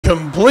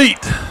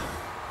incomplete.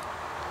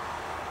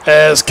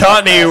 As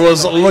Cotney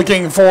was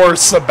looking for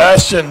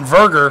Sebastian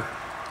Verger,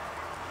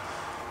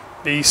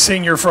 the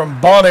senior from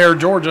Bon Air,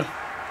 Georgia.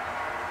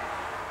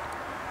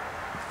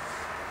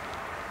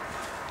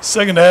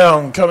 Second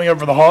down coming up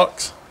for the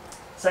Hawks.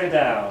 Second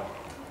down.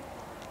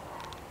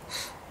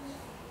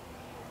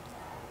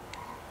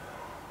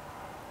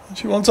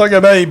 She wants to talk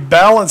about a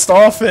balanced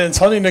offense.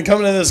 Huntingdon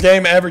coming into this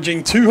game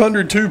averaging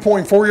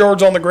 202.4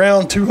 yards on the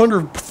ground,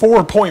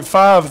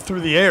 204.5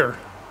 through the air.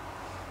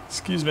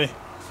 Excuse me.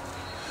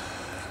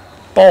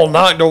 Ball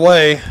knocked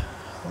away.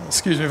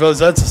 Excuse me, folks.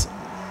 That's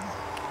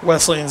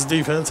Wesleyan's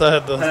defense. I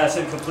had the pass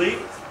incomplete.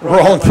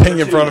 Wrong thing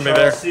in front of me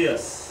there.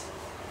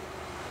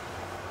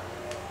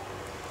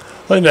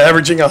 Huntingdon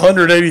averaging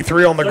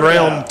 183 on the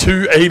ground,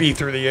 280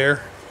 through the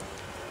air.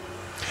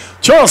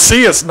 Charles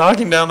Cius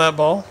knocking down that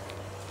ball.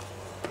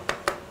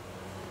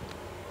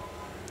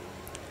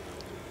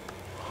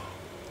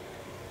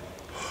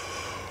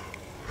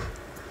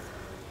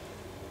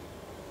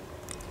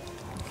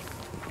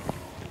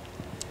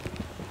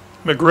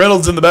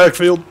 McReynolds in the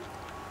backfield.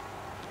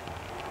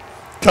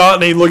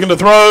 Cotney looking to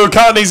throw.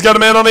 Cotney's got a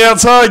man on the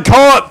outside.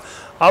 Caught.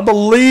 I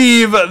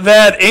believe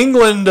that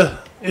England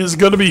is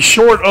going to be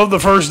short of the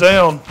first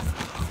down.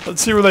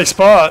 Let's see where they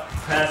spot.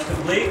 Pass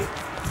complete.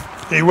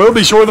 He will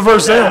be short of the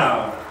first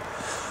down.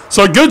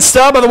 So a good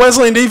stop by the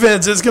Wesleyan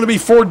defense. It's going to be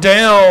 4th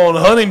down.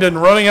 Huntingdon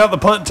running out the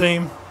punt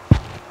team.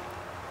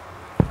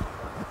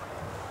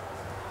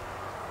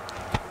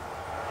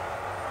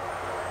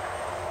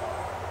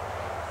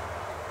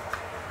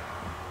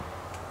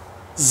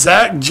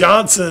 Zach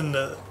Johnson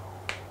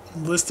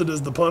listed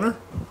as the punter.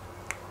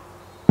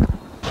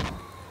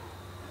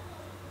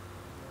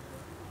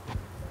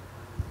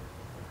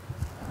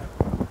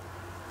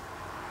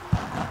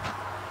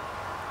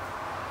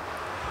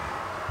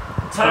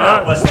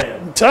 Timeout,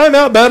 Wesleyan.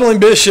 Timeout,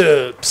 Battling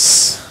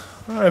Bishops.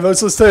 All right,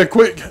 folks, let's take a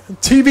quick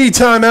TV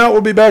timeout.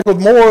 We'll be back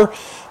with more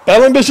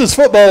Battling Bishops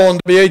football on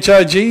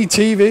WHIG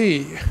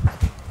TV.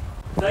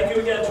 Thank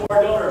you again to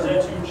our donors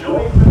and to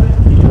Joey.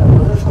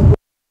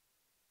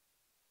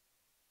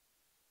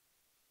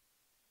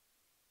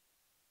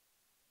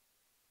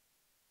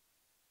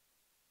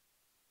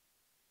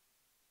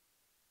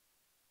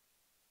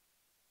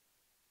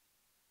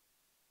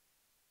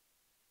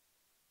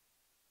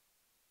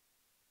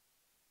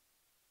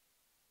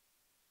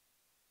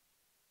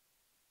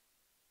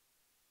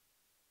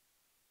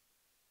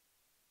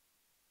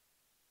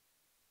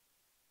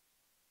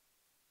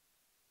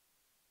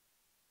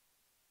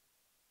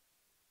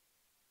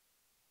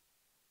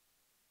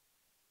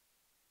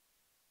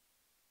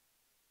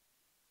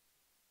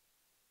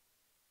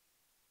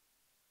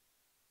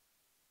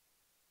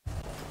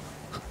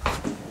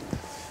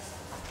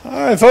 All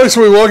right, folks,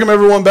 we welcome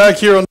everyone back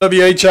here on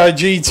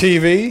WHIG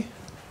TV.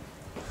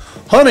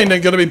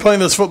 Huntingdon going to be playing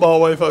this football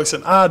away, folks,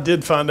 and I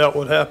did find out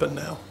what happened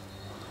now.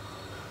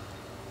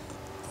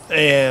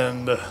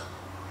 And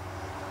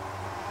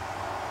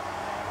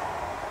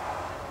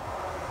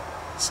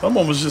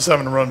someone was just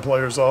having to run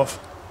players off.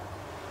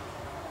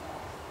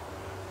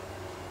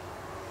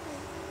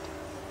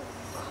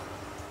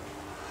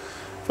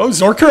 Folks,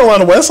 North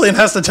Carolina Wesleyan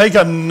has to take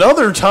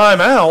another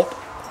timeout.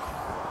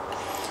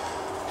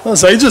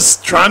 Let's say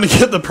just trying to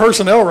get the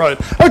personnel right.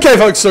 Okay,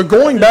 folks, so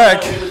going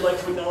back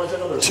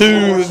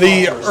to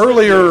the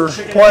earlier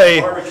play,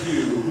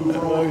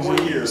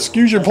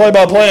 excuse your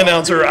play-by-play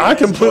announcer, I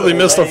completely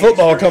missed the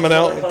football coming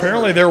out.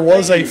 Apparently there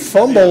was a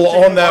fumble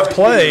on that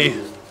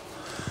play.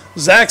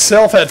 Zach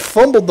Self had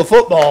fumbled the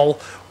football.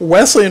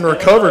 Wesleyan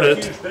recovered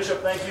it.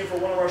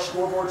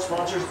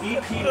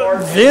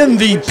 Then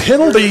the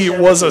penalty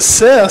was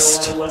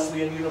assessed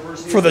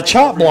for the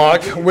chop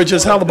block, which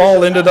is how the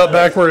ball ended up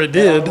back where it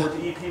did.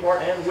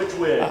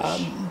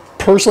 I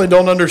personally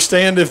don't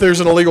understand if there's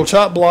an illegal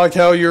chop block,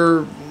 how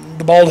the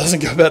ball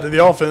doesn't go back to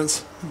the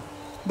offense.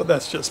 But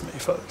that's just me,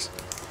 folks.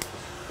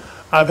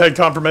 I've had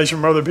confirmation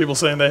from other people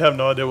saying they have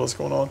no idea what's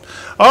going on.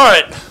 All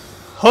right,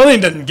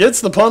 Huntingdon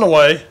gets the punt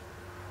away.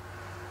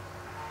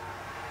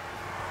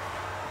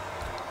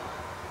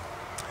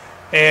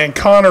 And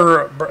Quentin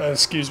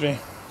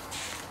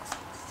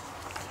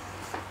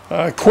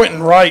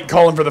Wright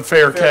calling for the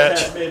fair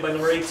catch. Made by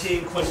number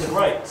 18, Quentin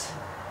Wright.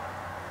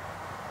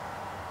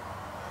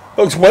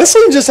 Folks,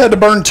 Wesleyan just had to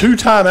burn 2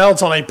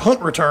 timeouts on a punt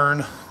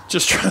return,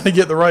 just trying to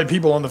get the right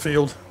people on the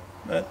field.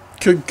 That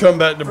could come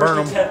back to burn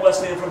them. 10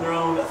 Wesleyan from their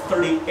own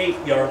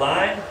 38-yard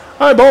line.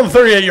 All right, ball on the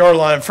 38-yard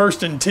line,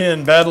 1st and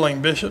 10,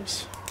 Battling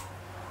Bishops.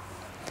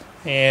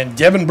 And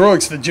Devin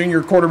Brooks, the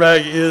junior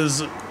quarterback,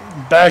 is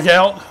back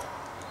out.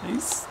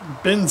 He's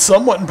been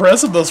somewhat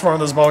impressive thus far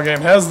in this ball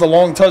game. Has the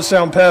long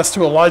touchdown pass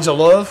to Elijah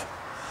Love.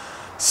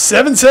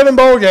 7-7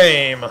 ball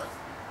game.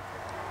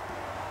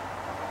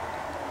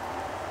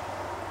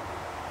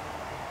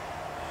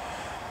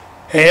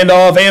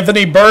 Handoff,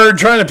 Anthony Bird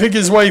trying to pick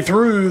his way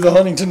through the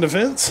Huntington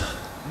defense.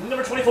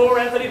 Number 24,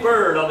 Anthony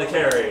Bird on the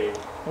carry.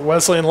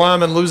 Wesleyan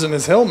lineman losing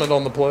his helmet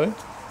on the play.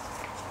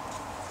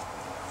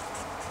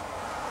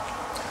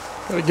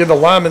 Got to give the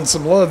lineman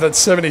some love. That's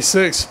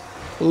 76.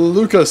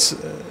 Lucas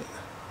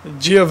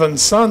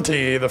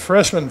Giovansanti, the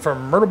freshman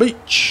from Myrtle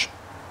Beach.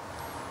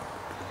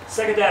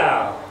 Second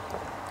down.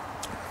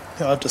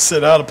 He'll have to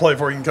sit out a play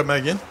before he can come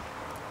back in.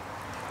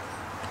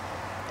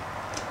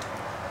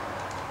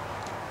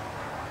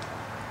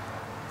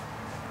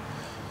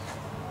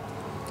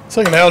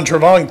 Second down,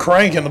 Trevon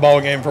Crank in the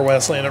ball game for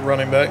Wesleyan at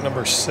running back,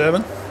 number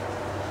 7.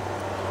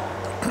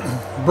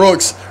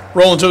 Brooks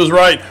rolling to his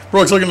right.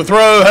 Brooks looking to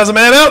throw. Has a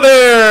man out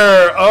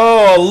there.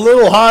 Oh, a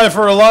little high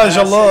for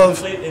Elijah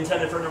Love.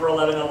 Intended for number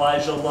 11,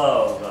 Elijah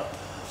Love.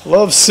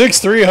 Love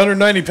 6'3",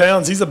 190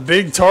 pounds. He's a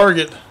big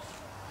target.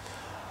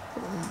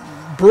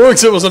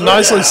 Brooks, it was a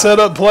nicely set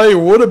up play.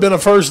 Would have been a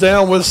first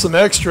down with some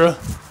extra.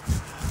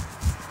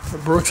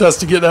 But Brooks has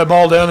to get that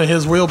ball down in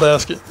his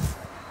wheelhouse,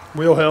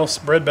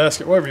 bread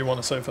basket, whatever you want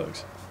to say,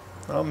 folks.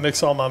 I'll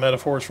mix all my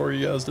metaphors for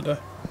you guys today.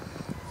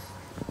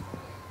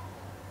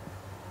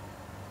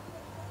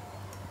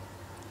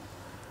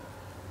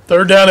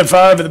 Third down and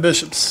 5 at the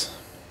Bishops.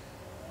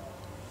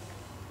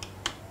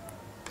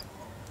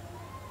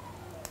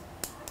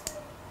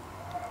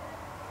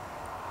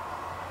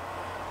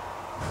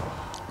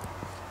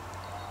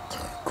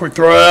 Quick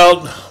throw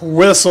out.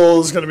 Whistle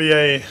is going to be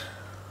a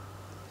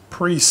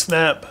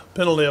pre-snap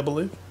penalty, I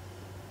believe.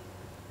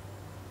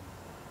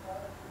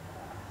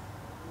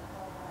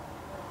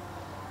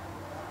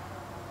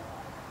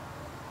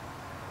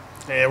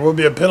 And it will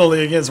be a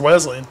penalty against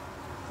Wesleyan.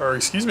 Or,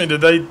 excuse me, did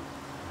they...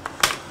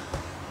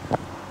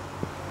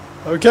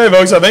 Okay,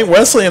 folks, I think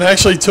Wesleyan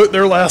actually took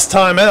their last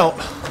time out.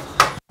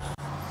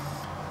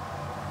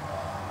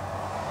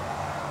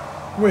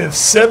 We have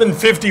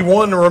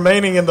 7:51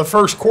 remaining in the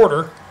first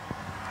quarter.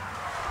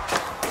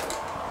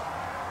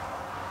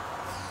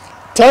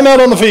 Timeout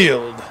on the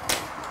field.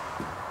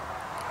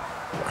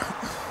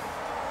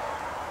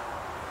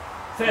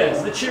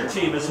 Fans, the cheer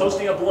team is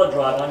hosting a blood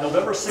drive on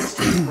November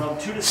 16th from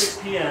 2 to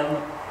 6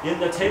 p.m. in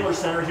the Taylor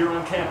Center here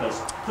on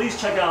campus.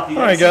 Please check out the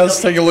All right, guys,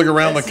 take a look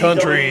around the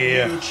country.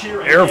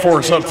 Air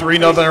Force up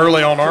 3-0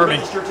 early on Army.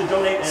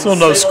 Still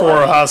no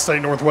score, Ohio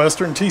State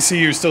Northwestern.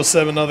 TCU still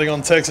 7-0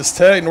 on Texas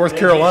Tech. North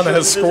Carolina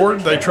has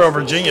scored. They trail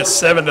Virginia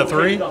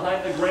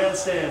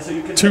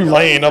 7-3.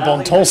 Tulane up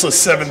on Tulsa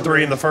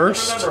 7-3 in the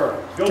first.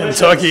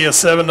 Kentucky a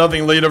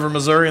 7-0 lead over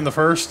Missouri in the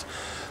first.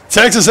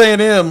 Texas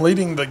A&M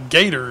leading the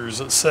Gators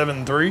at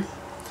 7-3.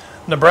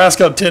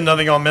 Nebraska up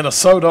 10-0 on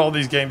Minnesota. All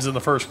these games in the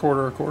first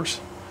quarter, of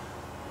course.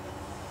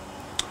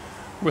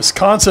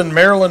 Wisconsin,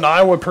 Maryland,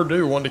 Iowa,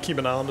 Purdue. One to keep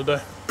an eye on today.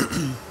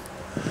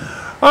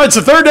 All right, so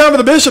third down for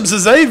the Bishops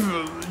as they've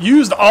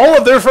used all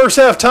of their first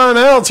half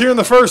timeouts here in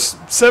the first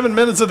 7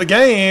 minutes of the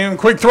game.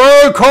 Quick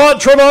throw,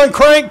 caught, Trevon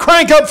Crank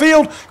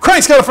upfield.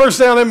 Crank's got a first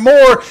down and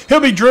more. He'll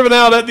be driven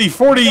out at the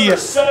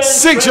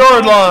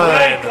 46-yard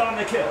line.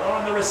 Crank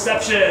on the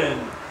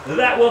reception.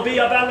 That will be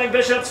a Battling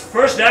Bishops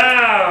first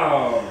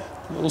down.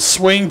 Little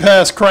swing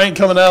pass, Crank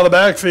coming out of the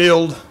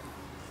backfield.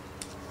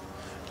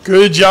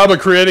 Good job of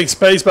creating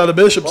space by the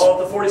Bishops.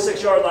 Ball at the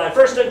 46-yard line,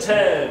 1st and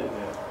 10.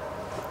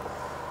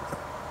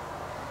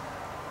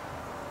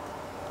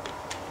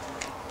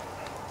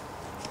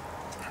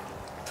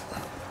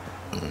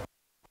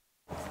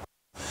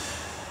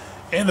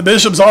 And the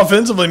Bishops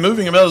offensively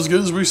moving about as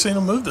good as we've seen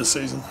them move this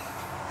season.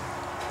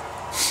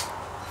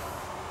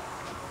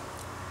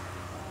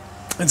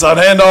 Inside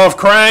handoff,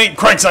 Crank.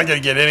 Crank's not going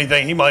to get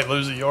anything. He might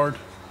lose a yard.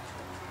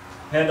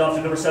 Handoff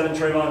to number 7,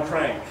 Trevon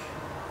Crank.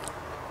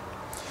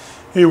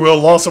 He will.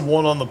 Loss of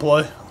 1 on the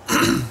play.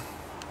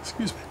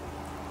 Excuse me.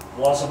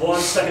 Loss of 1,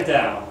 2nd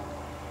down.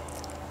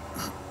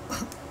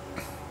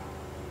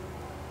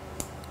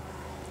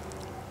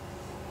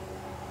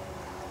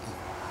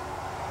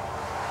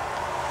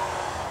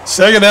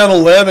 Second down,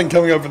 11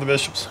 coming up for the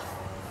Bishops.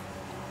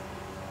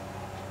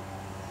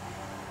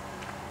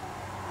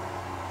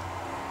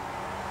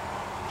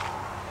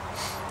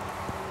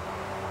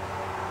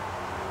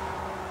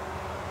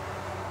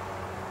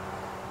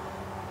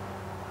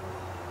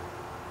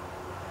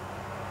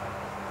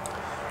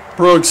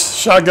 Brooks,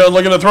 shotgun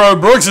looking to throw.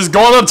 Brooks is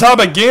going up top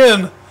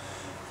again,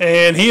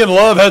 and he and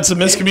Love had some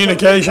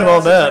miscommunication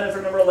on that.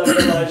 For number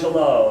 11, Elijah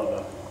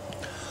Love.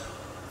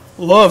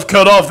 Love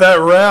cut off that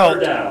route.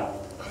 Third down.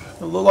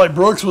 It looked like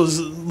Brooks was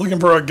looking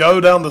for a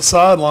go down the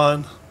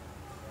sideline.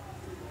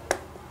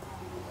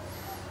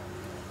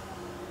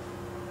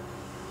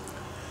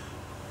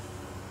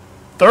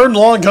 Third and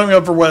long coming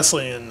up for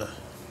Wesleyan.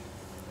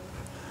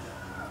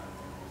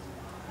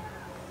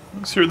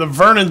 It's here at the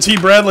Vernon T.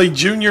 Bradley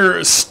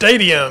Jr.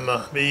 Stadium,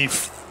 the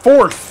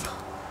 4th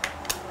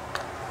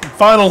and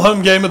final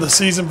home game of the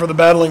season for the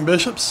Battling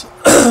Bishops.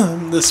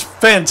 This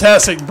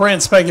fantastic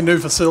brand spanking new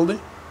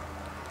facility.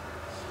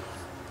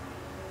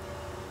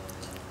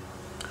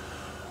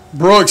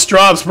 Brooks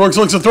drops. Brooks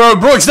looks to throw.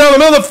 Brooks down the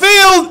middle of the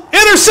field.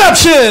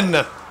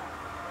 Interception!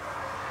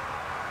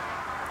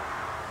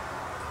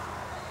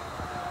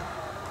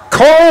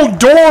 Carl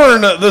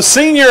Dorn, the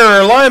senior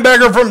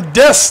linebacker from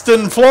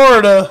Destin,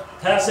 Florida.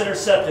 Pass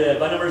intercepted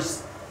by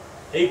numbers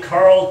 8,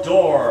 Carl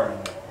Dorn.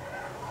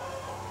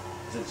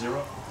 Is it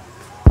 0?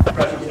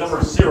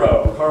 Number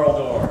 0, Carl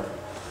Dorn.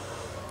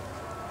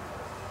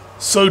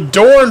 So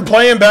Dorn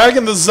playing back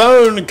in the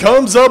zone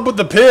comes up with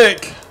the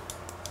pick.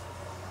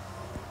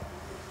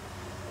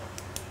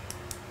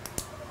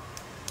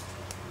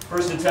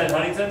 First and 10,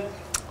 Huntingdon.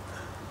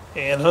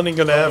 And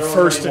Huntingdon going to have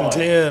first and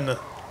 10.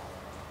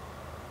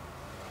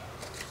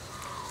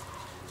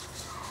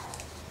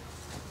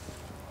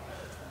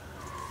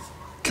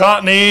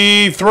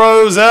 Cotney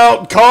throws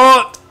out,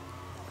 caught,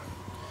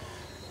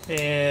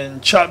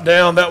 and chopped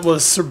down. That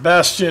was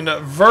Sebastian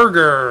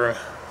Verger,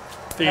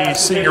 the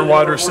senior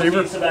wide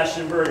receiver.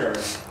 Sebastian Verger.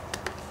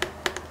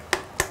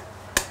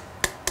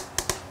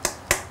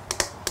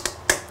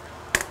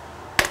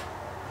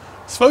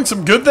 Folks,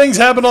 some good things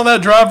happened on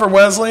that drive for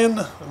Wesleyan.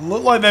 It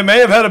looked like they may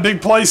have had a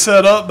big play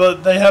set up,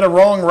 but they had a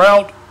wrong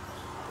route.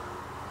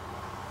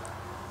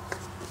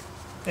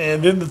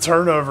 And then the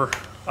turnover.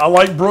 I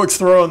like Brooks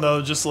throwing,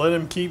 though. Just let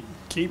him keep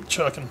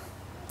chucking.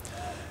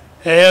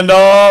 Hand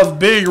off.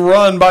 Big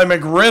run by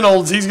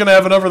McReynolds. He's going to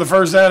have it over the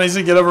first down. He's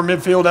going to get over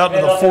midfield out to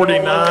the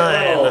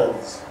 49.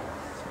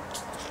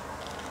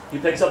 He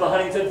picks up a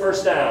Huntingdon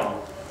first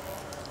down.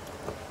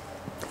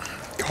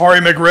 Kari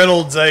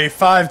McReynolds, a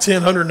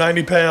 5'10",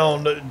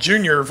 190-pound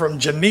junior from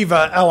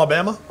Geneva,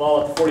 Alabama.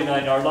 Ball at the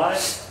 49-yard line.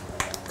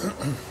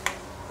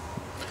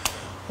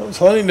 That was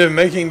Huntingdon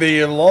making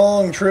the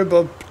long trip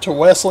up to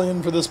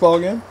Wesleyan for this ball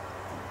game.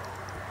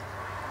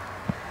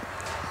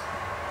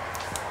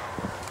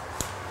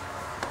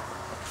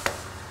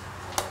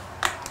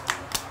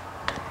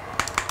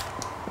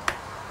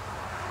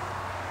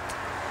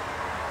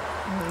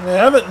 They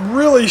haven't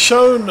really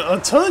shown a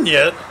ton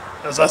yet.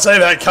 As I say,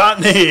 that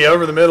Cotney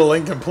over the middle,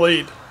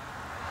 incomplete.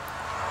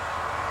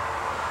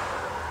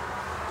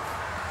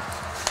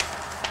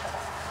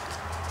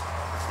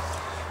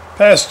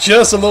 Pass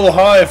just a little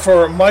high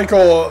for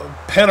Michael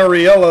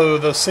Panariello,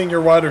 the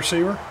senior wide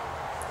receiver.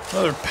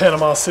 Another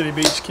Panama City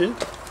Beach kid.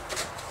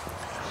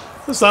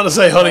 That's not to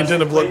say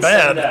Huntingdon have looked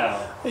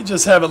bad. They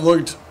just haven't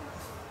looked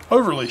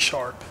overly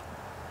sharp.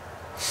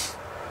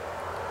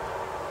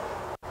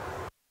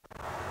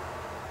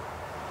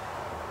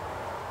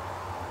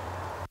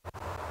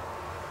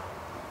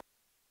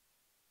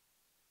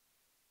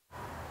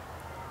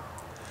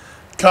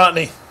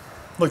 Cotney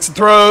looks to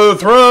throw,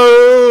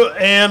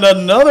 and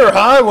another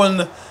high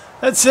one.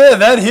 That's it.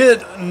 That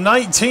hit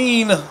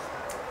 19.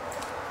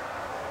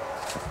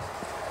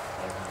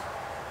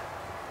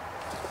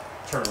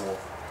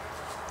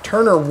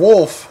 Turner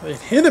Wolf.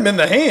 It hit him in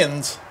the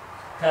hands.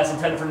 Pass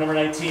intended for number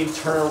 19,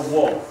 Turner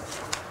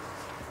Wolf.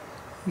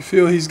 You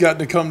feel he's got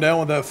to come down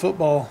with that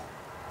football.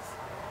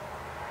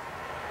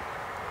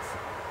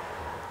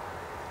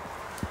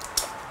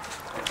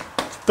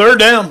 Third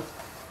down.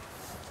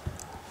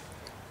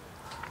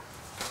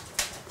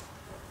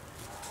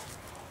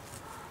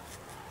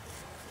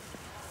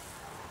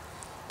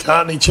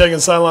 Cotney checking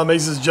sideline,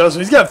 makes his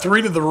adjustment. He's got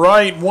 3 to the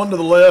right, 1 to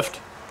the left.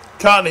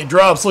 Cotney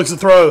drops, looks to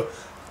throw.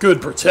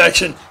 Good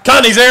protection.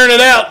 Cotney's airing it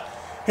out.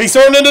 He's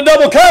throwing into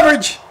double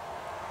coverage.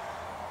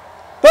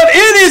 But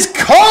it is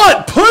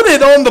caught. Put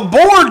it on the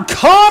board.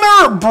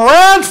 Connor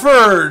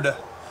Bradford.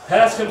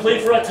 Pass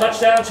complete for a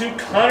touchdown to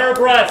Connor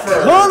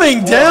Bradford.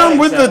 Coming down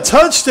with the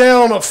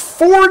touchdown.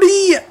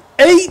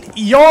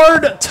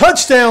 48-yard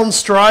touchdown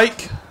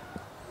strike.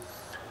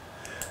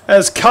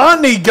 As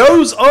Cotney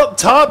goes up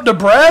top to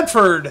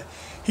Bradford.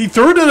 He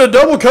threw it in a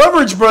double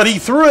coverage, but he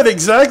threw it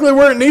exactly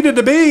where it needed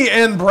to be,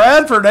 and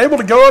Bradford able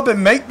to go up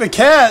and make the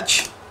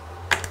catch.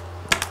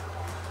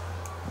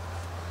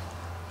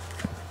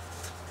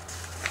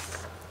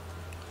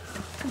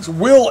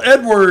 Will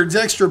Edwards'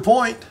 extra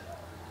point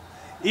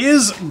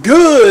is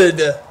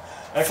good.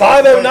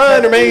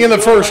 5:09 remaining in the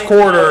first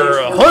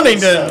quarter.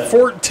 Huntingdon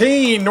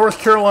 14, North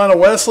Carolina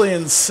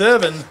Wesleyan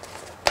 7.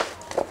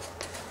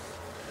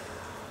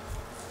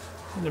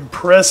 An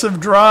impressive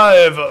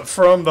drive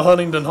from the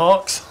Huntingdon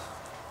Hawks.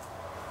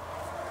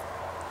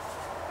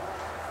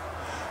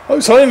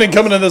 Folks, Huntingdon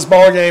coming in this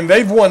ball game,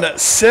 they've won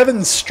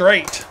 7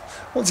 straight.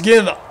 Once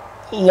again,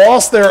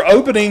 lost their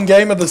opening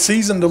game of the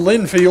season to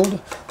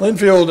Linfield.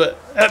 Linfield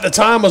at the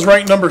time was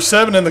ranked number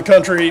 7 in the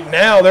country.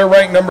 Now they're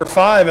ranked number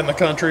 5 in the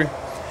country.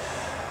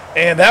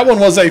 And that one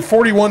was a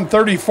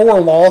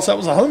 41-34 loss. That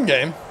was a home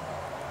game.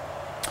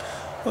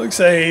 Looks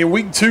a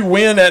week 2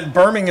 win at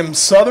Birmingham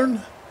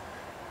Southern.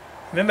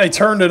 Then they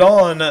turned it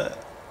on.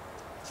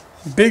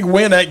 Big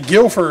win at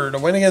Guilford. A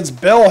win against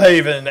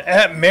Belhaven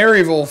at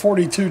Maryville,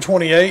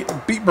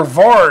 42-28. Beat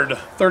Brevard,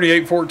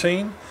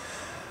 38-14.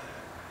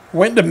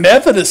 Went to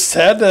Methodist.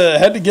 Had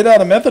to get out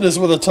of Methodist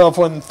with a tough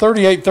one,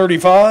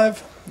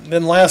 38-35.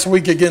 Then last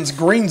week against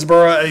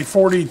Greensboro, a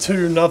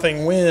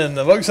 42-0 win.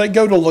 The folks,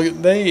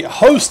 they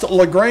host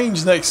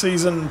LaGrange next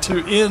season to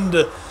end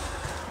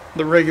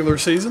the regular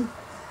season.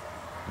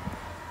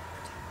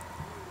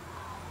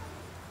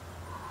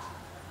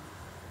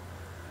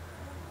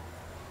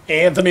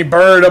 Anthony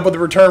Bird up with the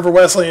return for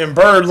Wesleyan.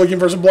 Bird looking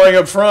for some playing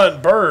up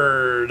front.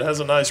 Bird has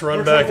a nice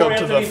run back up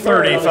to the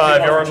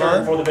 35-yard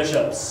line. For the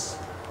Bishops.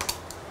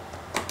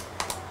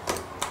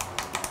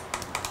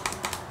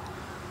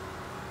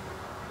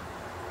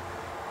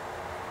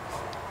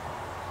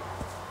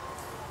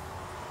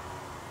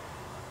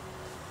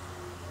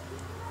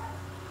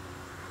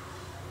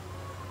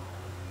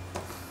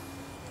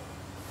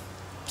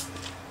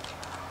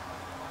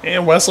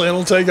 And Wesleyan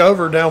will take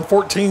over, down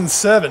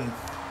 14-7.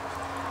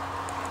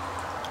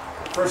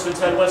 1st and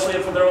 10,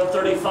 Wesleyan from their own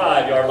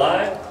 35-yard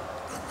line.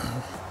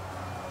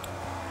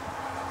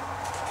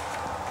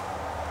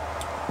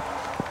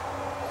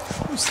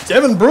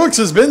 Devin Brooks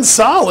has been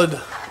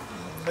solid.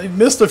 They've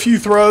missed a few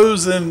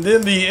throws and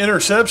then the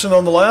interception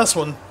on the last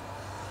one.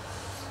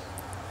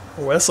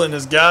 Wesleyan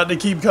has got to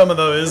keep coming,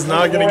 though. It's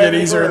not going to get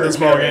easier in this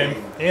ballgame.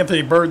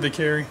 Anthony Bird the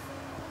carry.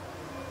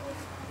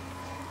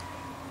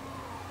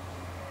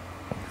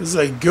 This is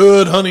a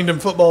good Huntingdon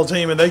football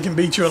team, and they can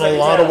beat you in a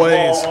lot of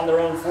ways. On their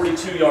own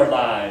 42-yard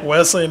line.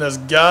 Wesleyan has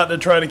got to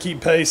try to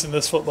keep pace in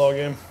this football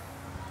game.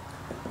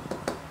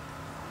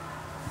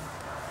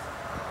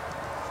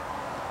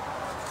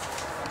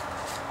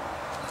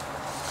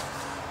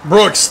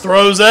 Brooks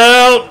throws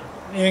out.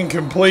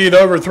 Incomplete,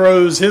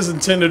 overthrows his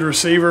intended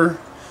receiver.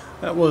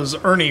 That was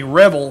Ernie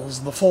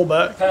Revels, the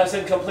fullback. Pass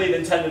incomplete,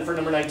 intended for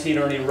number 19,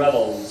 Ernie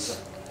Revels.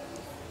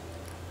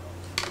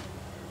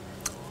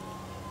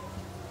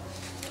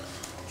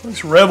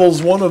 This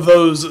Revels, one of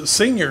those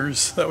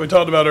seniors that we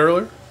talked about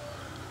earlier.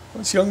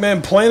 This young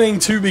man planning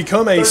to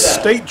become a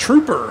state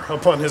trooper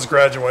upon his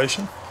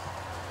graduation.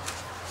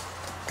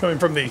 Coming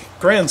from the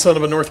grandson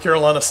of a North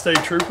Carolina state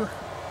trooper.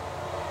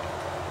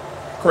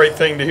 Great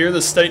thing to hear.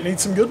 This state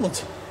needs some good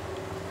ones.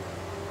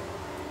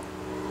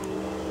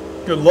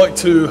 Good luck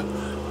to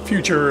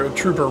future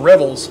trooper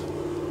Revels.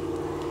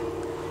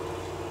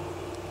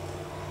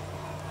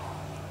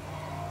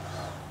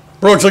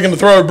 Brooks looking to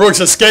throw. Brooks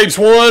escapes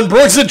one.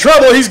 Brooks in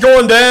trouble. He's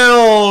going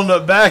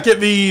down back at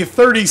the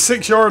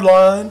 36-yard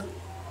line.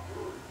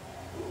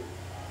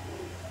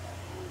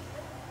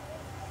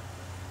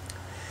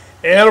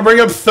 And it'll bring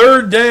up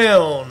 3rd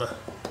down.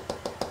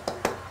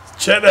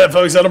 Check that,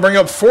 folks. That'll bring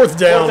up 4th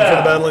down for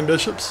the Battling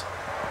Bishops.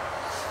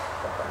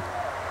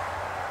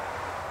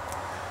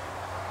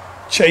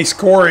 Chase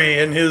Corey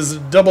in his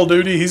double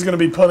duty. He's going to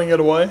be punting it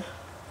away.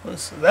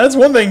 That's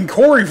one thing.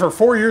 Corey, for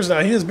 4 years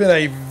now, he has been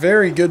a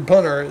very good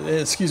punter.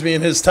 Excuse me,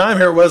 in his time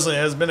here at Wesleyan,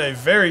 has been a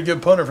very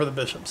good punter for the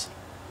Bishops.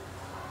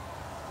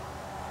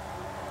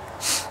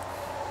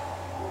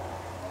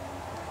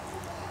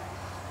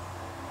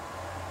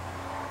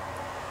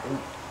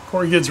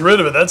 Corey gets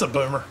rid of it. That's a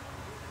boomer.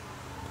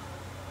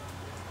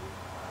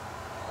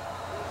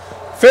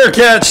 Fair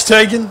catch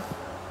taken.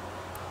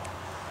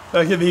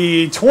 Back at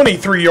the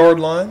 23-yard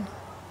line.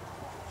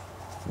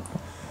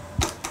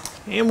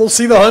 And we'll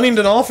see the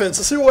Huntingdon offense.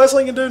 Let's see what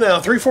Wesleyan can do now.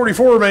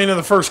 3:44 remaining in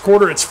the first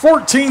quarter. It's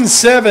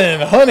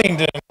 14-7.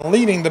 Huntingdon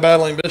leading the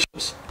Battling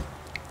Bishops.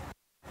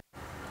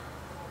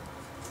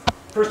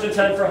 1st and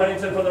 10 for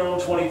Huntingdon from their own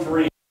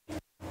 23.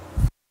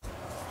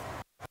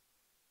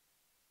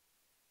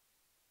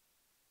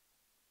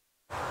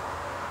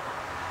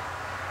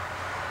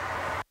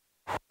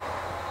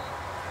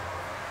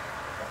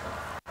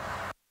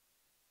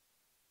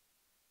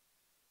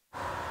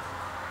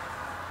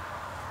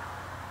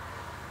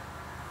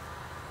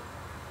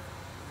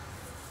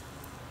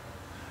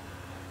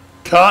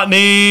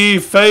 Cotney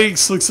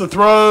fakes, looks to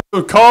throw,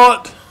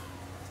 caught.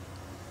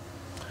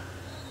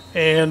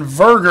 And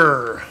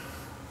Verger.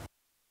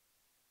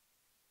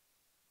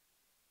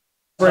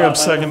 Bring up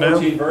 2nd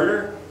down.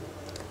 Verger.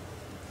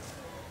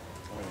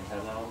 I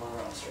have that on my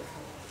roster.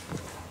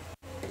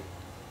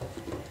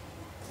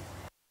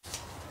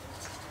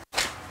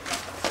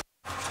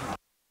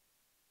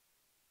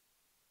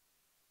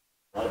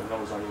 A lot of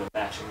numbers aren't even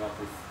matching up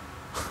with.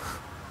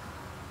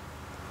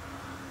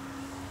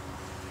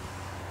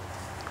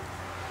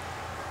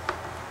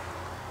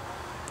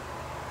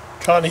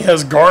 Cotney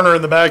has Garner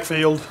in the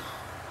backfield.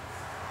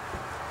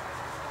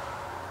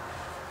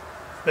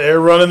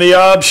 They're running the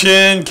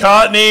option.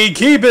 Cotney,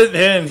 keep it,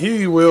 and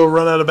he will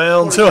run out of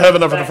bounds. He'll have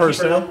enough for the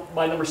 1st down.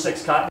 By number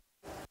 6, Cotney.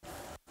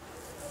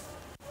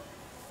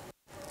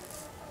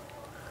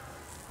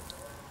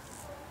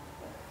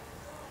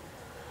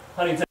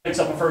 Huntington picks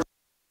up a 1st.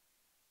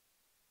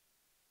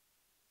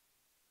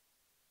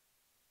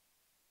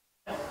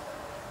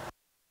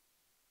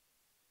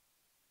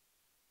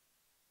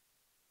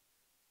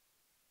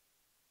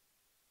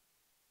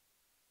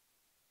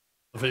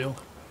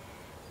 Field.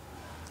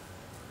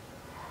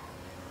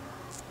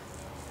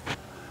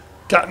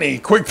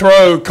 Cotney, quick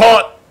throw,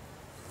 caught.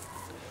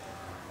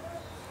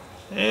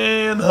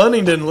 And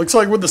Huntingdon looks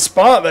like with the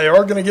spot they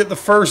are going to get the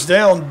 1st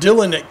down.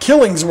 Dylan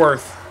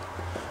Killingsworth,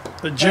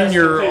 the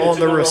junior on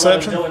the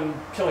reception. Dylan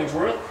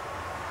Killingsworth.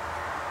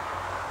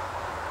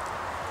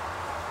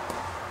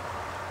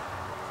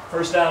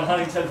 1st down,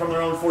 Huntingdon from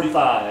their own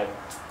 45.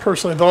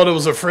 Personally thought it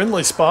was a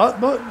friendly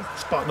spot, but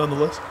spot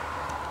nonetheless.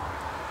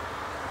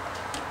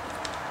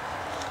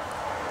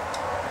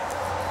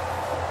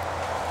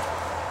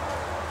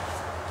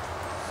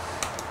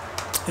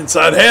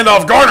 Inside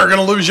handoff. Garner going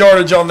to lose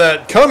yardage on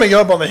that. Coming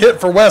up on the hit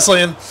for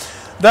Wesleyan,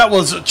 that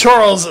was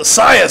Charles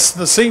Sias,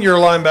 the senior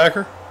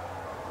linebacker.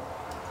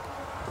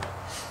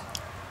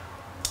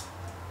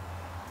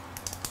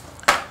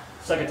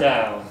 Second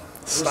down.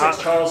 Stop.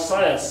 Charles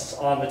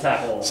Sias on the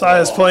tackle.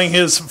 Sias playing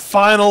his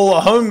final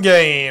home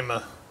game.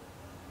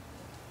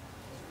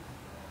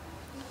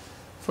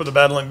 for the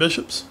Battling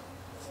Bishops.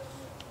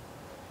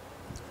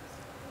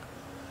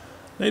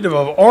 Native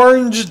of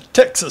Orange,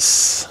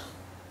 Texas.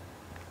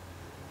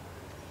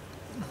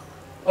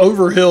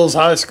 Overhills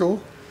High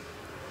School.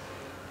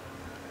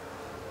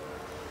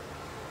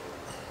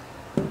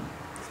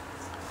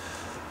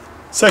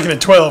 Second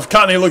and 12.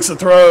 Cotney looks to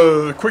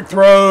throw. Quick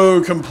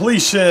throw.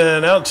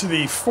 Completion out to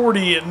the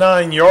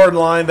 49-yard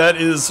line. That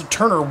is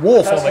Turner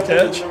Wolf on the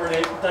catch. Number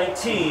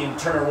 19,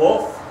 Turner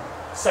Wolf.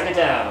 Second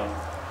down.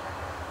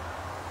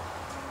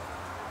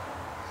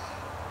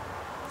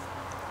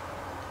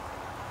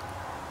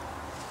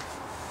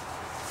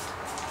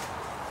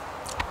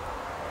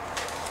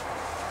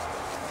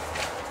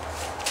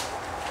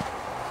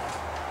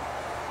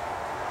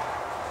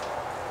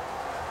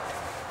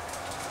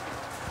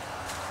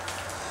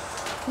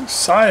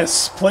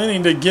 Sias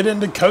planning to get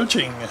into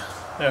coaching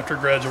after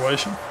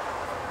graduation.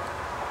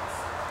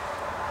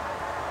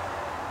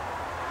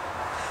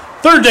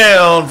 Third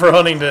down for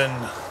Huntingdon.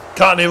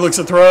 Cotney looks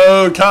to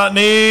throw.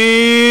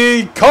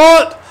 Cotney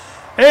caught.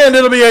 And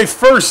it'll be a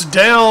first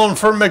down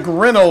for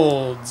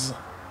McReynolds.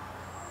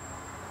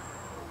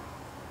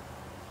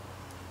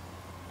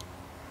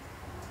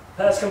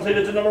 Pass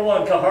completed to number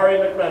 1, Kahari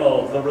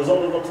McReynolds. The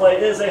result of the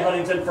play is a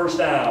Huntington first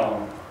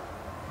down.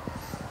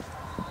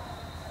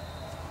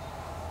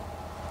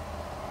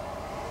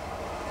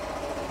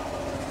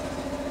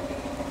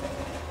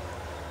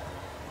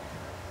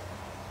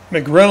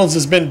 McReynolds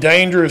has been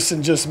dangerous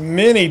in just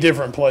many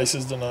different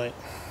places tonight.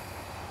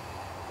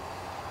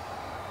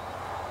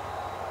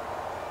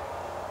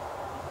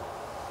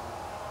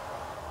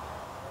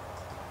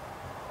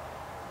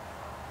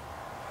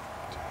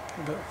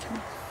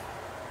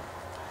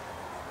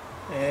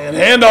 And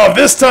handoff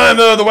this time,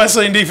 though, the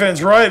Wesleyan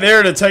defense right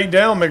there to take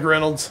down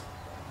McReynolds.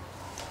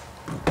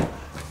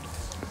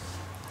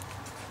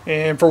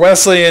 And for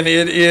Wesleyan,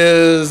 it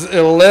is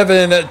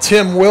 11,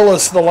 Tim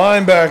Willis, the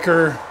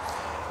linebacker,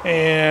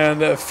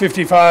 and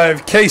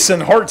 55,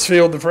 Kaysen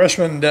Hartsfield, the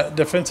freshman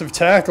defensive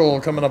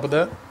tackle, coming up with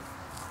that.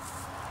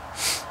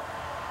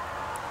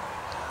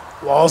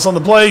 Loss on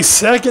the play,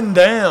 second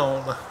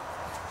down.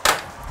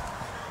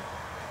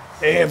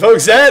 And,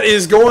 folks, that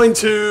is going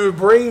to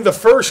bring the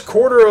first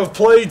quarter of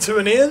play to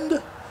an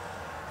end.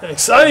 An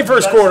exciting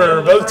first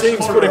quarter. Both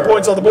teams putting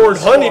points on the board.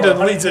 Huntingdon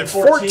leads at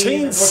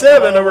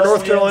 14-7 over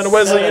North Carolina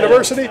Wesleyan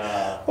University.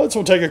 Let's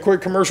we'll take a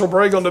quick commercial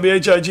break on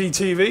WHIG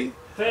TV.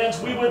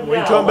 Fans, we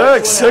come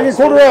back, second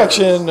quarter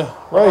action,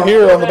 right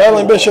here on the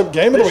Battling Bishop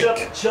Game of the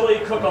Week. Chili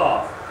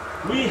Cook-Off.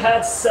 We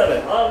had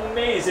 7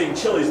 amazing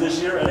chilies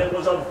this year, and it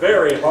was a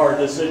very hard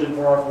decision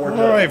for our 4 judges.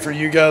 All right, for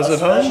you guys at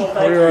home,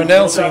 we are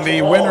announcing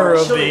the winner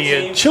of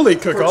the Chili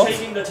Cook-Off. For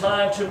taking the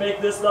time to make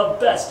this the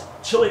best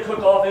Chili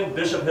Cook-Off in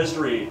Bishop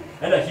history.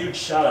 And a huge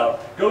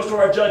shout-out goes to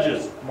our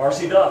judges,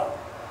 Marcy Duff,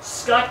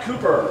 Scott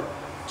Cooper,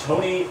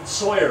 Tony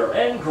Sawyer,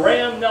 and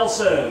Graham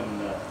Nelson.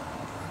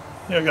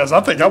 Yeah, guys, I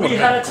think I would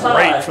have been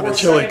great for the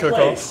Chili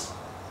Cook-Off.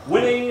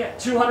 Winning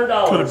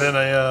 $200. Could have been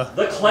a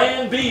the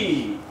Clan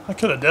B. I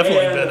could have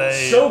definitely been a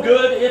so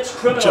good it's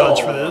criminal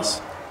judge for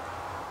this.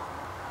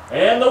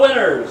 And the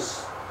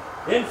winners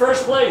in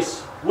first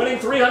place, winning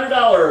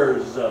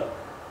 $300.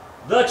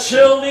 The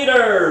Chill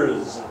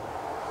Leaders.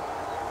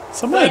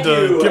 Somebody had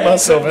to get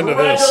myself into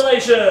this.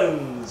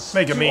 Congratulations.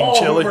 Make a mean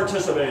chili.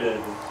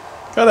 Participated.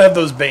 Gotta have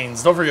those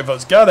beans. Don't forget,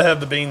 folks. Gotta have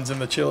the beans in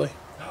the chili.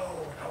 No.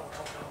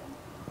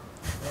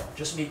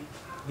 Just meat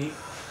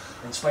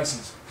and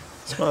spices.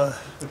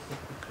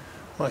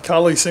 My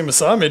colleague sitting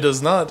beside me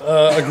does not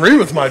agree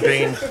with my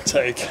bean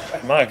take.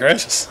 My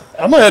gracious.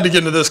 I might have to get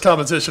into this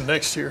competition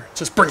next year.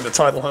 Just bring the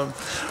title home.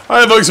 All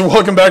right, folks, and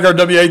welcome back our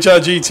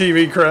WHIG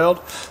TV crowd.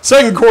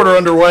 Second quarter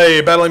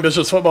underway. Battling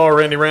Bishops football.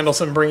 Randy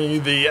Randallson bringing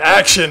you the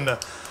action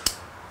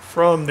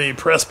from the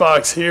press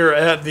box here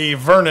at the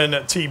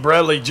Vernon T.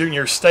 Bradley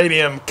Jr.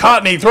 Stadium.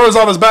 Cotney throws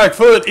off his back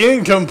foot.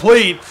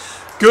 Incomplete.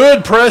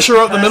 Good pressure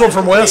up the middle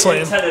from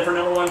Wesleyan. Intended for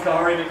number 1,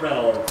 Kahari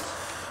McReynolds.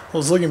 I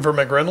was looking for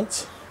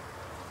McReynolds.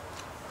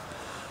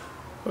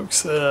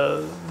 Folks,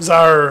 as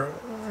our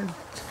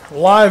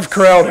live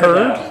crowd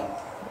heard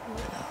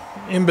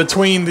in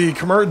between the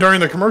during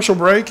the commercial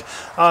break,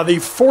 the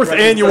 4th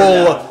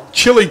annual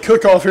Chili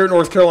Cook-Off here at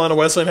North Carolina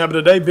Wesleyan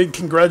happened today. Big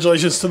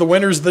congratulations to the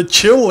winners, the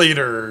Chill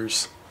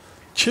Leaders.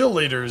 Chill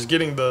Leaders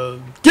getting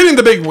the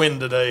big win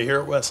today here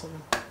at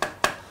Wesleyan.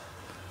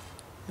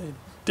 They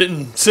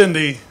didn't send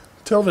the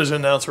television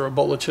announcer a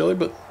bowl of chili,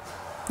 but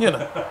you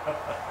know,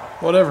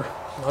 whatever.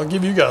 I'll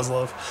give you guys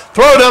love.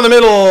 Throw down the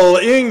middle,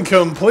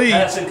 incomplete.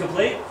 Pass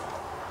incomplete.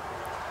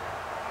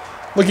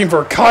 Looking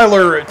for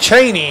Kyler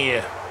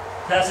Cheney.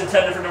 Pass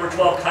intended for number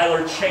 12,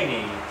 Kyler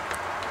Cheney.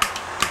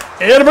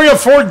 And to bring up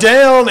 4th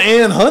down,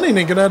 and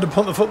Huntingdon going to have to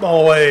punt the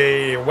football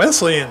away.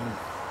 Wesleyan.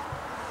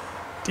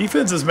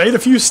 Defense has made a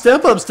few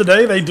step-ups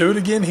today. They do it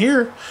again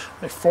here.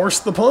 They force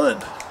the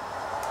punt.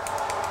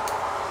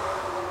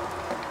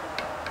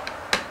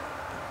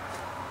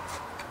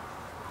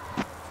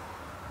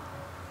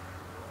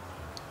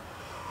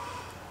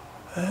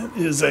 That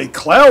is a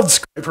cloud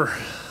scraper,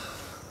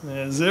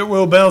 as it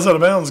will bounce out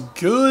of bounds.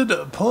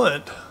 Good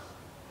punt.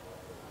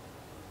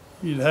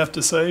 you'd have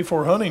to say,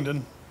 for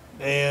Huntingdon.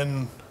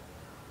 And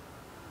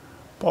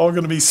ball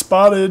going to be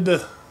spotted,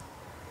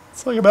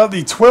 it's like about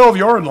the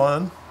 12-yard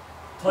line.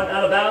 Punt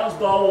out of bounds,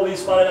 ball will be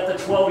spotted at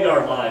the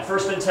 12-yard line.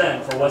 1st and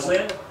 10 for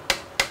Wesleyan.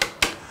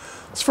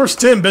 It's 1st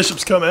 10,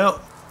 Bishops come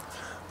out.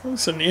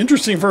 It's an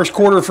interesting first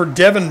quarter for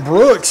Devin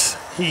Brooks.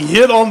 He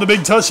hit on the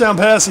big touchdown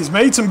pass. He's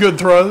made some good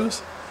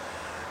throws.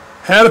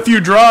 Had a few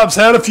drops,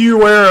 had a few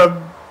where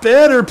a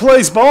better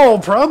placed ball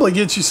probably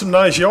gets you some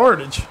nice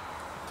yardage.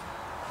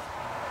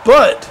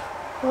 But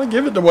I'll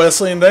give it to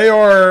Wesleyan. They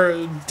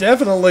are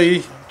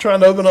definitely trying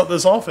to open up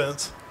this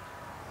offense.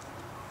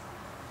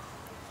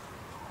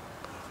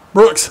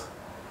 Brooks,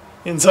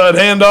 inside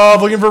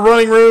handoff, looking for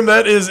running room.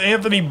 That is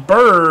Anthony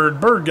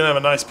Bird. Bird going to have a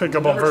nice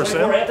pickup on first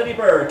down. Anthony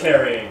Bird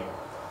carrying.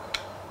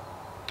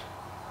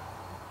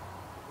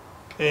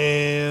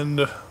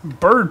 And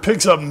Bird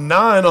picks up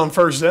 9 on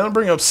first down,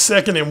 bring up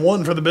 2nd and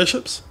 1 for the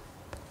Bishops.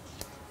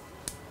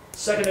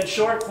 2nd and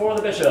short for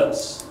the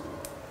Bishops.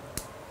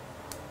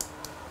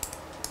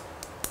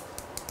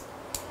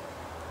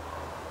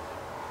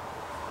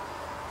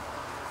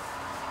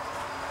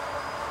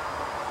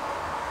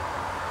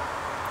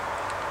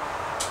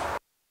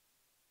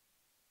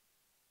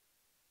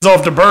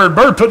 Off to Bird.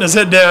 Bird putting his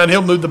head down.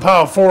 He'll move the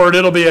pile forward.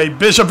 It'll be a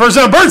Bishop first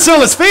down. Bird still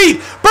on his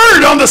feet.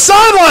 Bird on the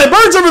sideline.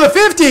 Bird's over the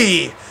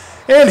 50.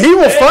 And he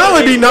will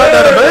finally be knocked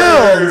out of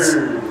bounds.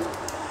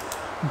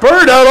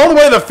 Bird out all the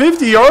way to the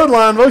 50-yard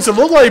line. Folks, it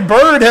looked like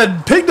Bird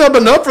had picked up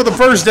enough for the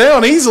first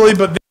down easily,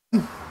 but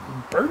then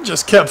Bird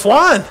just kept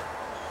flying.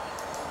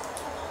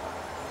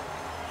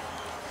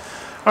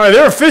 All right,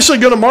 they're officially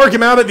going to mark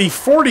him out at the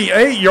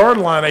 48-yard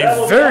line.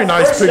 A very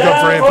nice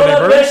pickup for Anthony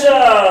Bird.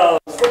 Bishops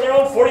for their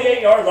own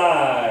 48-yard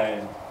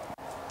line.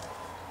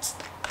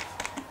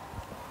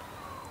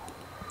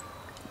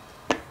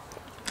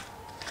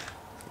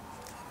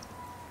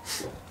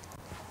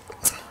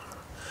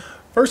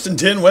 First and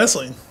 10,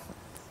 Wesleyan.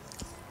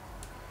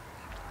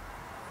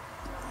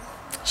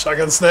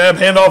 Shotgun snap,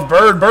 handoff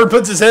Bird. Bird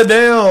puts his head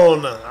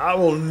down. I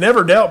will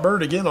never doubt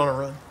Bird again on a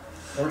run.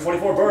 Number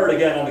 24, Bird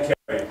again on the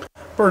carry.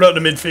 Bird up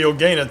to midfield,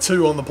 gain of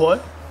 2 on the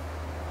play.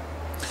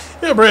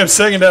 Yeah, bring up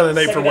 2nd down and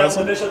 8 for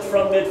Wesleyan. Bishops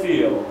from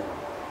midfield.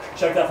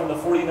 Check that from the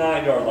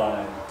 49-yard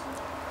line.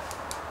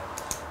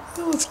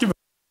 Yeah, let's give it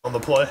on the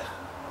play.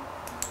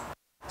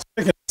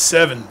 2nd and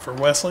 7 for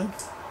Wesleyan.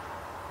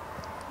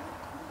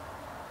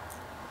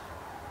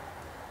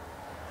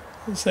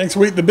 This next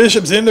week, the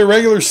Bishops in their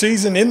regular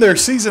season, in their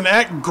season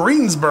at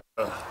Greensboro.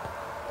 It's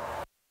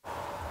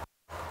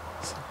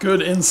a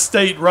good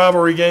in-state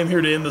rivalry game here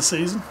to end the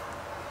season.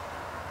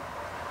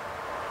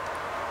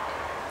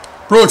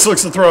 Brooks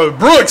looks to throw.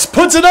 Brooks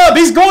puts it up.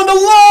 He's going to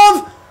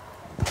Love.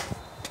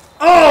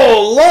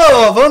 Oh,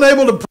 Love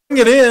unable to bring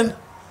it in.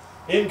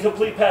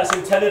 Incomplete pass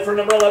intended for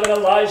number 11,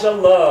 Elijah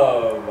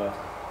Love.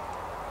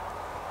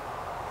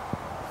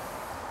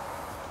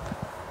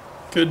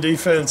 Good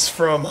defense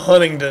from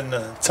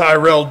Huntingdon.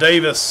 Tyrell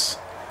Davis,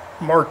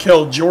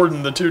 Markel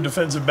Jordan, the 2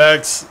 defensive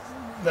backs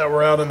that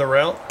were out in the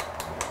route.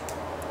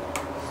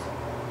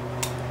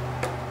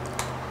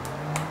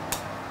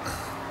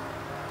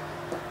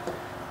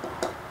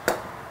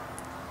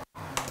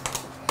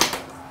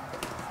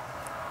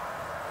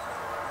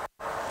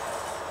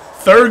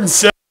 Third and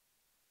 7.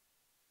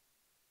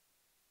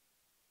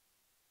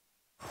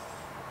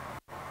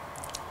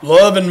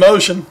 Love in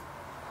motion.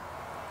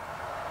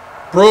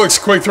 Brooks,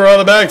 quick throw out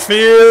of the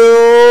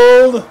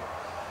backfield.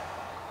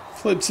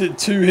 Flips it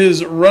to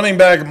his running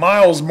back,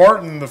 Miles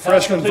Martin, the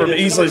freshman from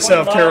Easley,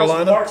 South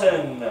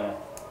Carolina.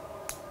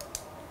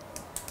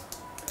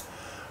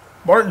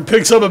 Martin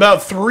picks up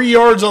about 3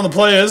 yards on the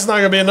play. It's not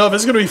going to be enough.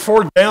 It's going to be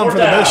 4th down for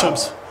the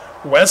Bishops.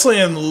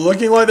 Wesleyan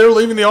looking like they're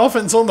leaving the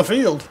offense on the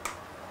field.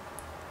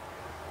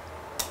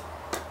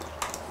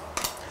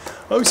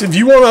 Folks, if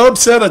you want to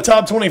upset a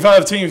top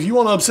 25 team, if you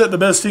want to upset the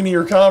best team in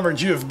your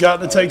conference, you have got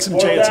to take some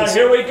chances.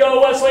 Here we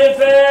go, Wesleyan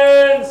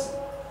fans.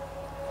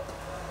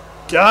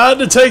 Got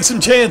to take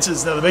some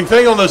chances. Now, the big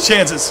thing on those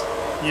chances,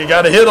 you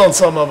got to hit on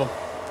some of them.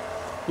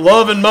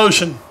 Love in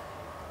motion.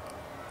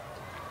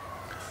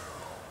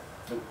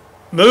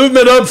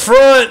 Movement up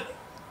front.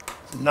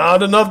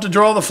 Not enough to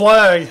draw the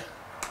flag.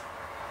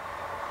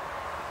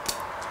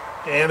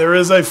 And there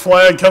is a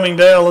flag coming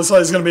down. Looks like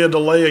it's going to be a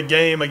delay of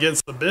game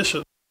against the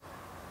Bishops.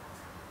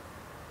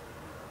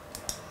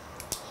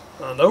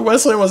 I know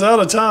Wesleyan was out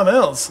of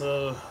timeouts.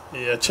 So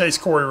yeah, Chase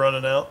Corey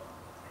running out.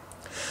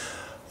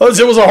 It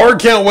was a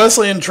hard count.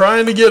 Wesleyan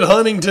trying to get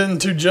Huntingdon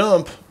to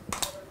jump.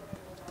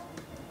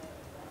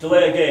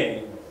 Delay a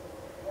game.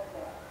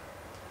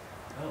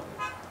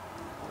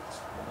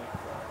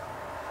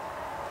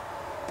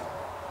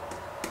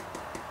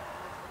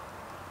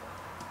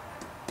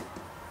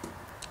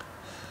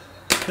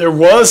 There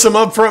was some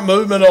upfront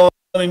movement on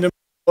Huntingdon.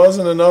 It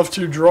wasn't enough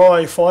to draw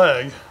a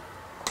flag.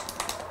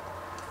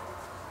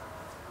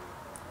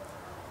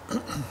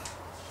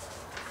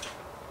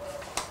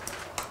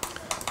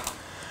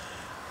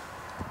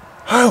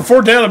 Oh,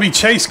 4th down will be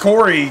Chase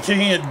Corey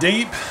kicking it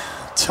deep.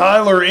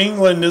 Tyler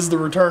England is the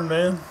return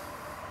man.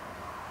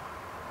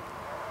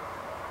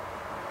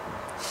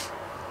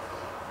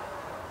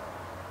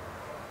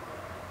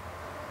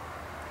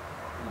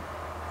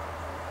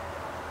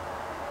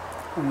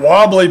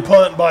 Wobbly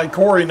punt by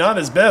Corey, not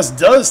his best.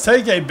 Does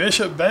take a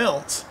Bishop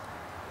bounce.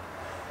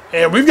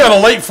 And we've got a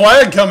late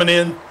flag coming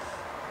in.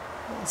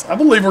 I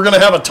believe we're going to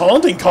have a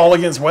taunting call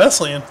against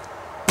Wesleyan.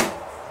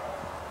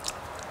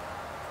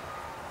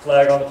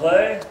 Flag on the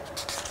play.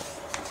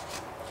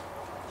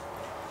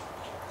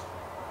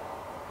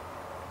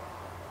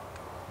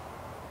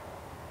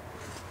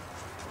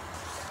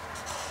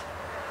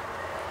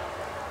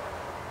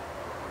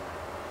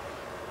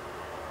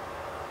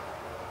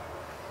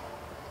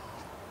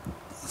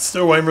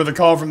 Still waiting for the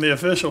call from the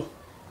official.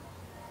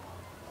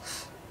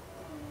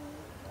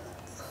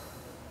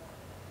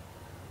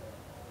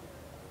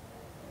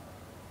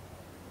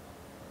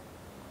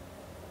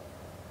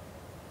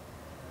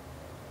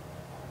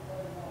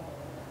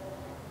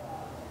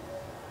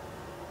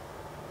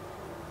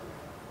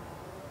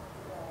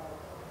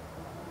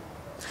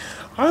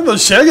 All right,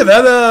 let's check it.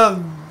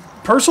 That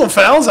personal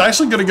foul is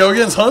actually going to go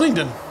against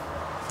Huntingdon.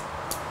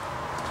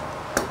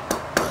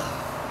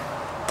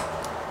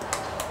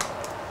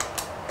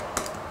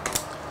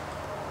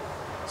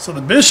 So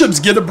the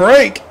Bishops get a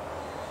break.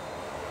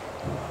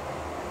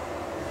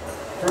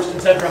 First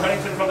and 10 for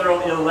Huntingdon from their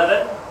own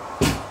 11.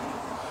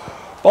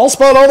 Ball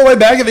spot all the way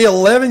back at the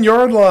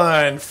 11-yard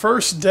line.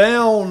 First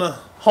down,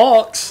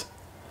 Hawks.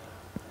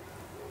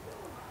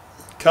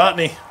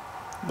 Cotney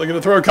looking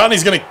to throw.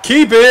 Cotney's going to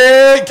keep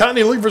it.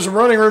 Cotney looking for some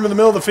running room in the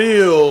middle of the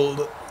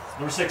field.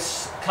 Number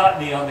 6,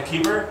 Cotney on the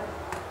keeper.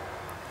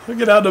 He'll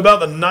get out to about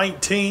the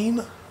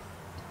 19.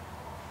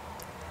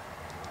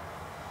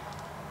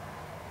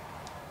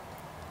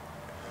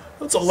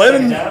 That's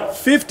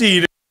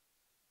 11:50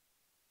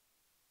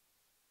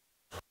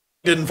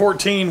 to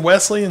 14.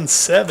 Wesleyan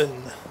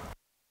 7.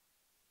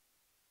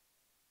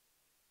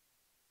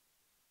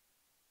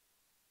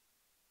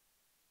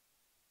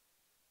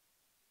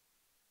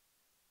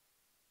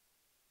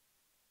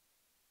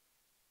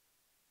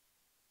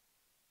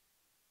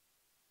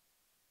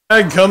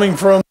 Flag coming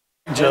from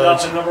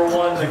Judge. And number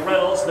 1,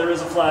 McReynolds. There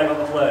is a flag on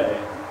the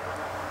play.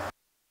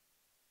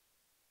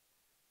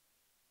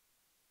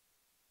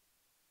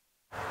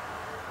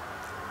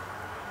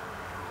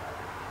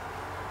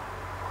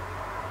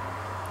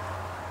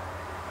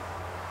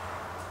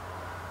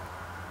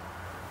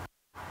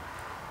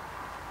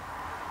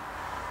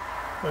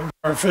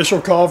 Our official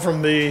call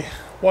from the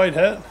white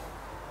hat.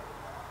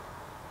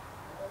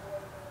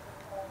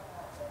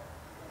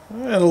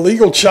 And a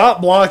legal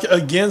chop block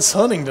against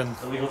Huntingdon.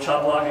 Illegal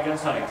chop block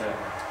against Huntingdon.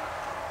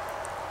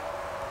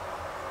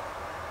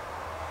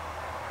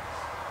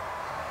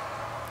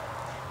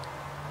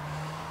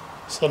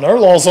 So no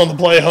loss on the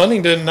play.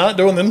 Huntingdon not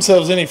doing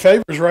themselves any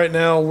favors right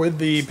now with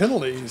the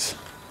penalties.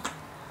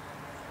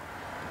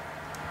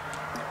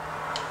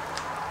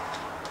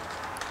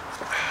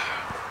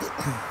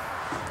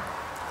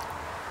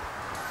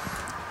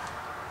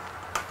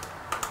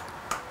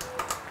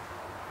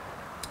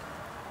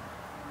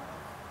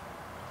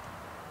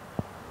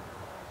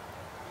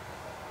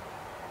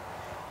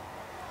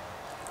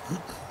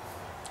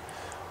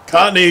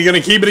 Cotney going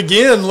to keep it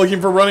again,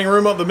 looking for running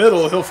room up the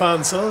middle. He'll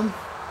find some.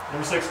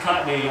 Number 6,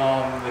 Cotney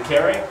on the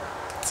carry.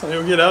 So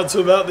he'll get out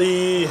to about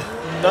the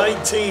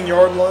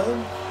 19-yard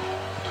line.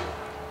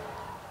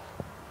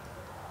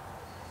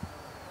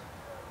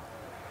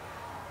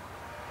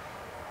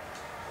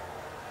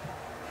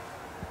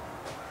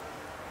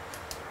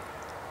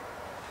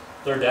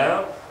 Third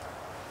down.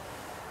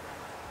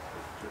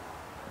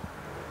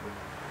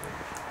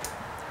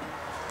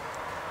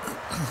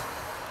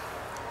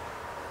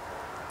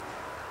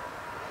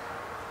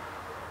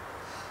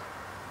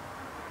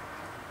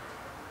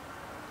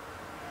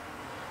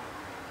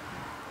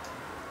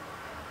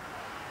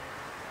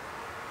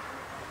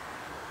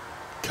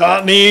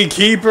 Cotney,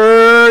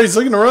 keeper. He's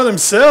looking to run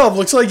himself.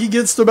 Looks like he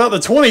gets to about the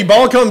 20.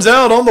 Ball comes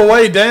out on the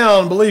way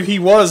down. I believe he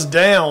was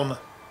down.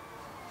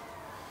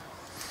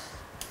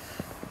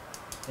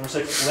 Number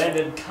 6,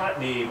 Landon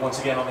Cotney once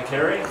again on the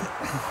carry.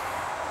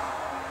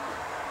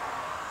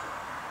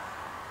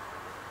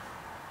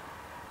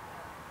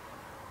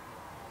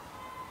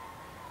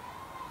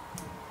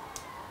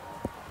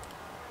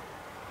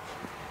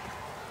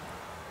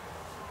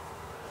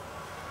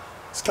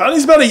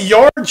 Cotney's about a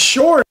yard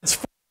short. It's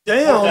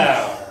down.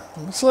 Down.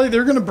 Looks like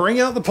they're going to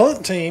bring out the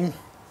punt team.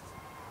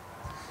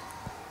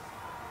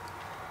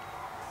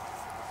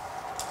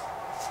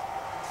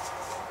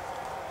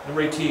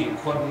 Number 18,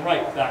 Quentin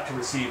Wright back to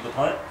receive the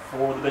punt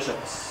for the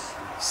Bishops.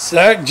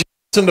 Zach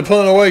Johnson to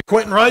punt away.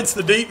 Quentin Wright's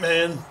the deep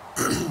man.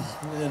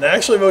 And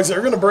actually, folks,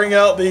 they're going to bring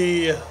out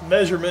the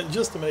measurement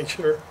just to make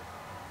sure.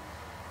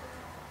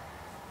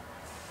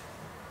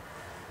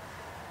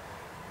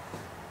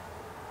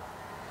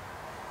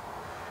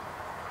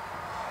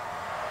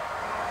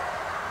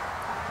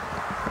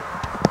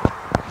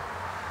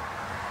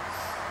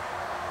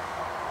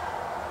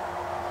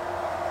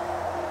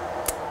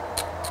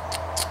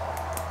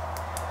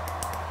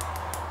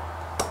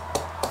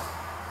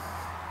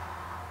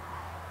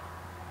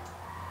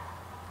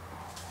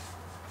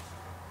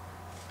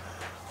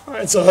 All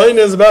right, so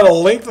Huntingdon is about a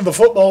length of the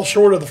football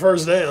short of the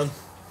first down.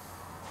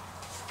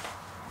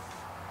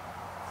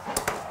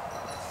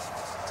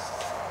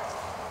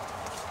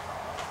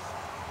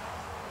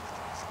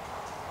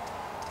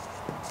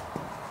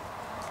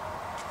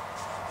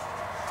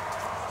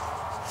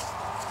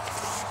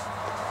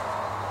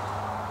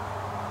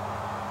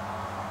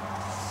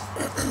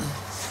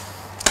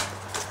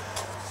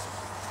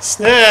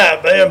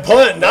 Snap and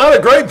punt. Not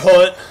a great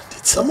punt.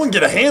 Did someone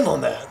get a hand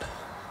on that?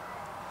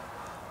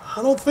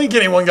 I don't think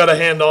anyone got a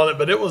hand on it,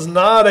 but it was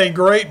not a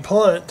great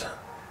punt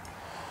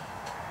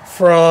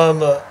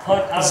from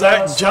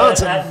Zach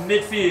Johnson. At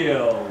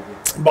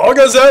midfield. Ball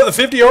goes out at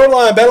the 50-yard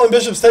line. Battling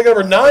Bishops take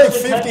over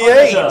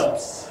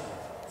 9:58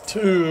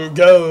 to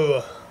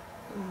go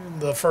in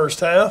the first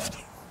half.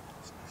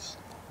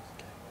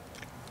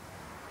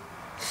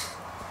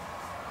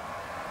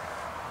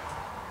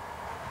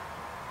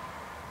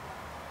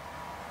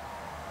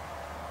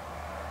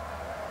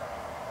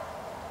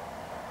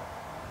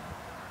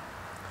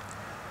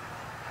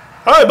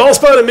 All right, ball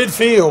spot at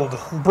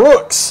midfield.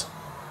 Brooks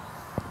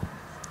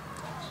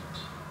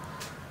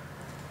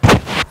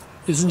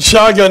is in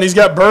shotgun. He's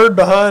got Bird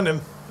behind him.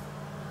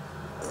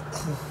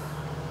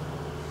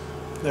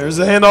 There's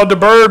a handoff to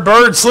Bird.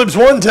 Bird slips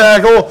one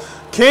tackle.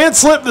 Can't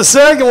slip the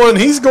second one.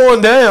 He's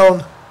going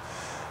down.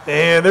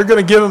 And they're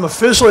going to give him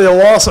officially a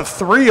loss of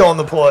 3 on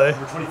the play.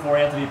 Number 24,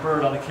 Anthony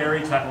Bird on the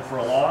carry, tackle for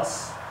a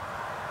loss.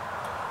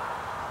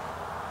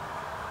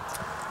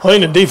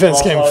 Huntingdon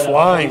defense came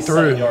flying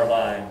through. 7-yard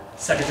line.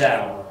 Second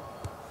down.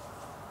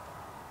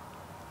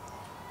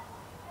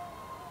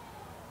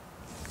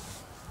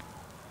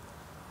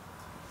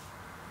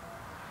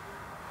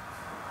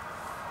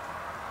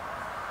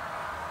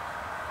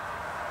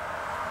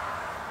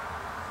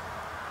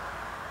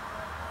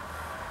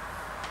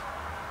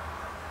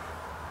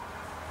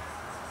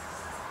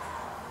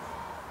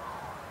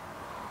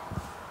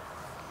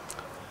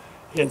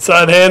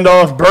 Inside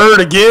handoff, Bird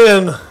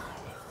again.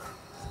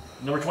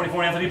 Number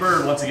 24, Anthony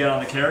Bird, once again on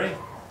the carry.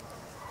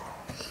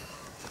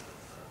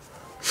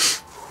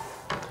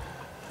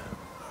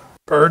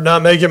 Bird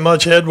not making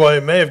much headway.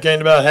 May have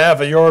gained about half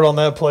a yard on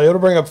that play. It'll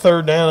bring up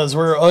third down as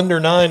we're under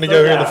 9 to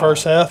go here in the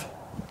first half.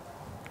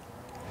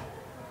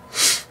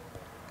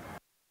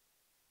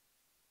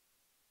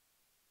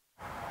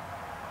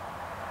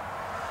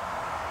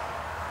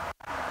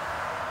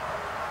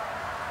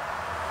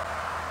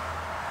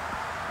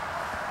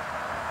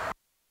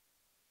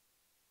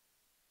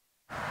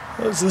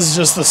 This is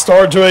just the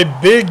start to a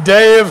big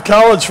day of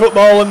college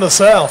football in the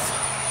South.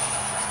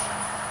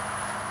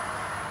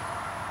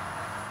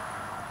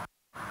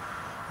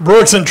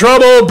 Brooks in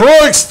trouble.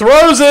 Brooks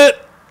throws it.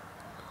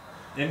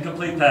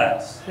 Incomplete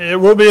pass. It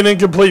will be an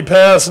incomplete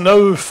pass.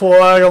 No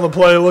flag on the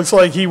play. It looks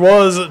like he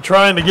was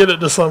trying to get it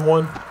to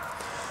someone.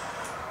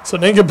 So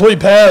an incomplete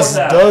pass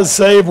does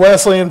save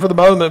Wesleyan for the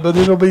moment, but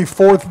it'll be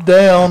fourth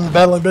down.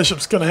 Battling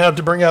Bishop's going to have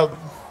to bring out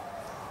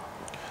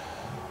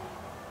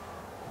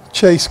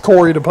Chase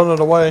Corey to punt it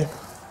away.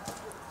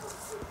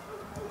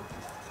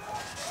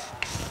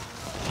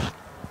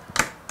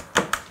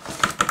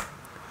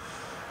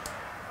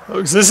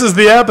 Folks, this is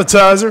the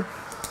appetizer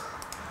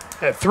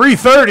at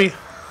 3:30.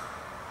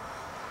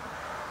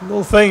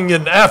 Little thing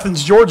in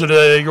Athens, Georgia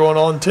today going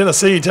on.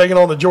 Tennessee taking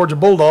on the Georgia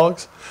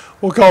Bulldogs.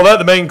 We'll call that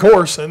the main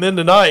course. And then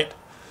tonight,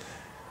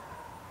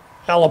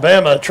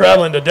 Alabama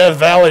traveling to Death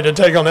Valley to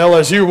take on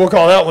LSU. We'll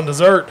call that one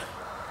dessert.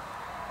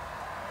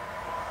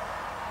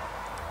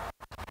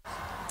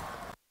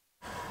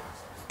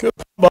 Good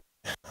by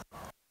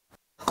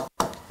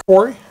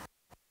Corey.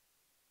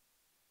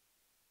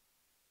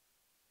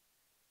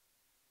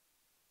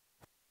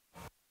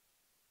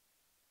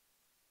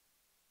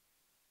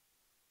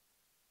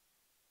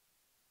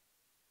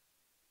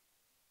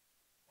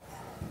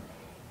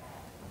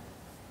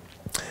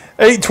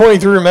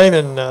 $8:23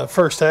 remaining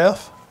first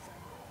half.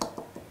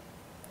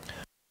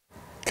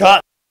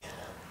 Cotton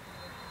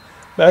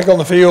back on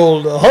the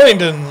field.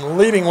 Huntingdon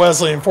leading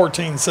Wesleyan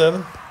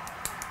 14-7.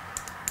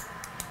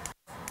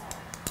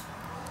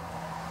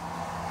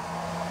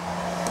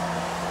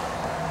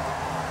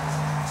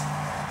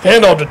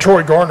 Handoff to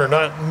Troy Gardner.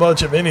 Not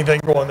much of anything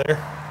going there.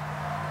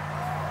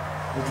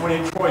 Number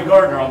 28, Troy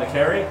Gardner on the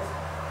carry.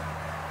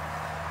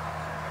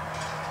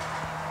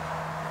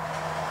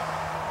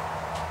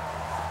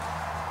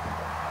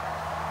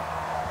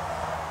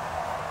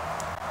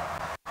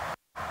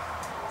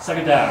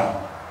 Second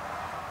down.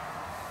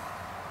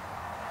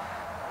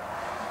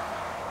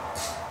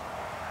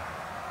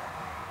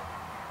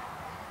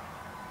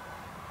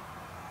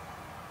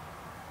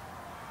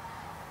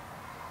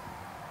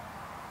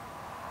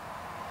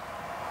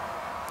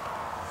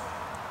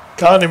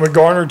 Connie with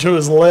Garner to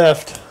his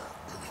left.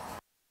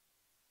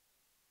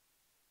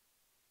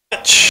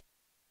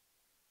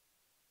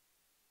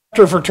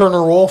 For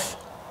Turner Wolf.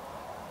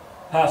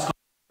 Pass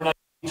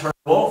Turner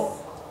Wolf.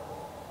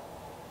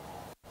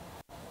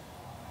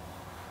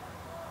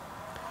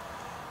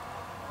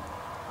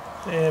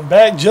 And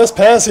back just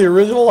past the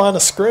original line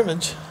of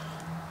scrimmage.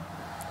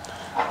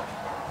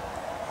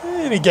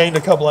 And he gained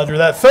a couple after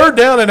that. Third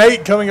down and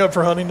 8 coming up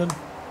for Huntingdon.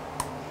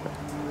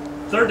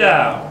 Third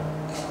down.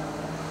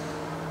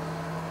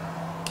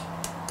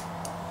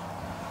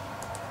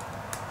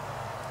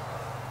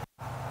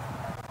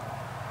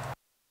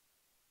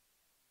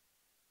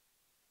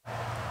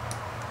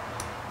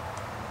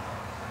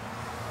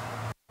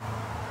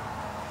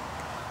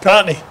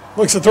 Cotney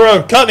looks to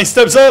throw. Cotney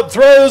steps up,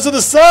 throws to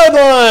the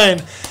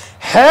sideline.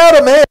 Had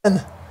a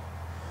man.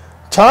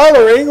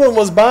 Tyler England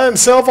was by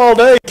himself all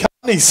day.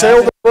 Cotney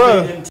sailed the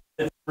throw.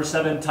 Number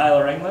 7,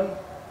 Tyler England.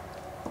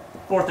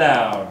 4th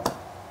down.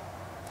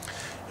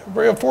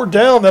 Bring up 4th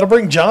down. That'll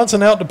bring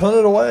Johnson out to punt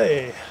it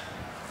away.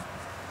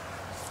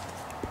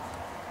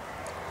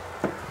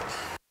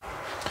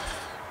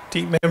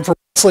 Deep man for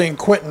Wesley and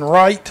Quentin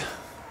Wright,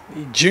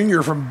 the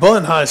junior from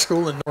Bunn High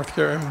School in North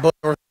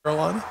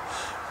Carolina.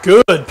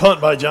 Good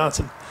punt by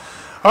Johnson.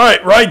 All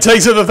right, Wright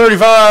takes it to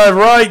 35.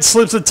 Wright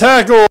slips a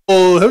tackle.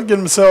 He'll get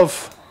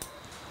himself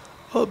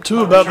up to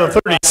about the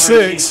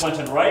 36.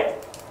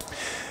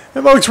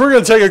 And folks, we're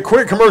going to take a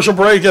quick commercial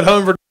break at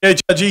home for HIG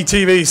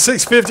TV.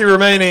 6:50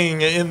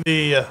 remaining in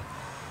the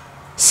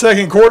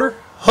second quarter.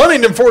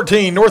 Huntingdon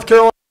 14, North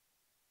Carolina.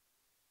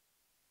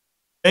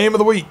 Game of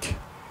the week.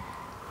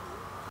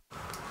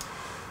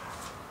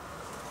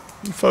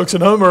 You folks at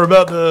home are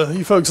about to,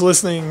 you folks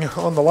listening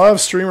on the live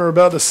stream are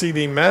about to see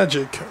the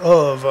magic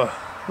of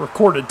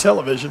recorded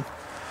television,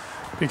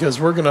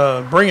 because we're going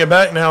to bring it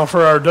back now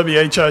for our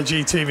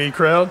WHIG TV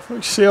crowd.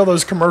 You see how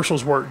those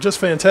commercials work. Just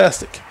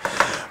fantastic.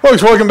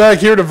 Folks, welcome back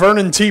here to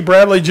Vernon T.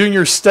 Bradley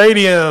Jr.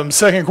 Stadium.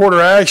 Second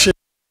quarter action.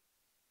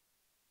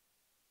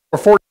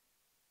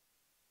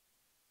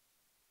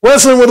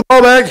 Wesleyan with the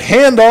ball back.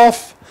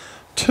 Handoff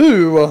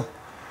to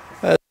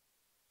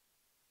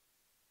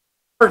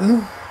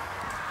Martin.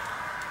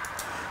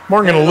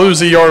 Martin going to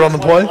lose a yard on the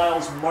play.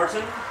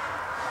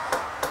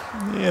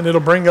 And it'll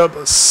bring up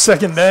a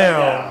second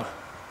down.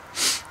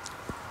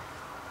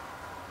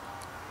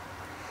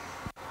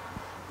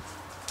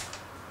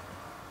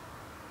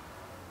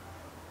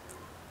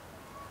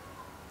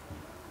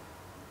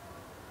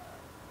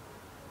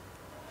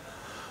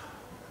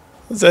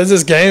 As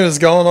this game is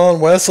going on,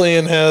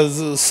 Wesleyan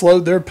has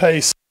slowed their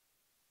pace.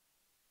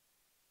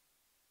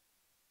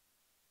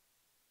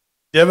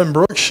 Devin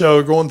Brooks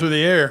show going through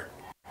the air.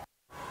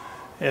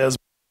 As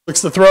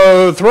looks to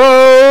throw.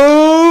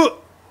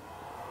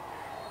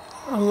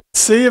 Let's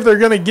see if they're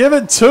going to give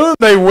it to him.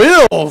 They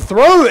will.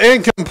 Throw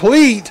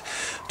incomplete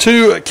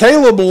to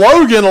Caleb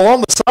Logan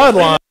along the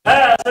sideline.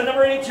 Pass to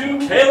number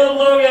 82, Caleb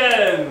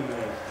Logan.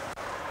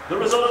 The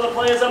result of the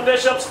play is a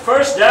Bishop's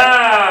first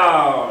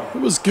down.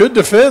 It was good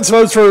defense,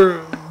 folks,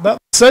 for about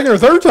the second or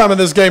third time in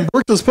this game.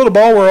 Brooks has put a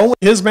ball where only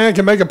his man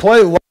can make a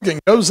play.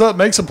 Logan goes up,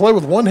 makes a play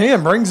with one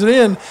hand, brings it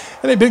in,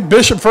 and a big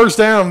Bishop first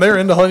down. They're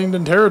into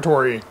Huntingdon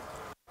territory.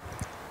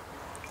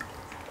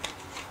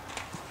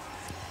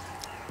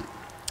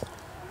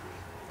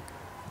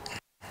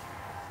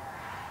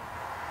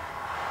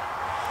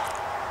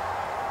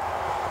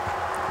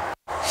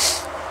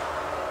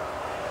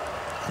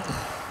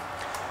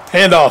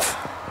 Handoff.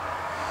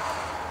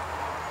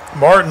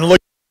 Martin look.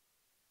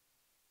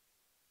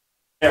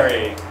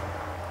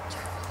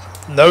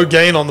 No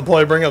gain on the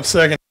play. Bring up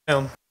second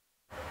down.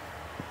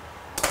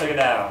 Second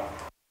down.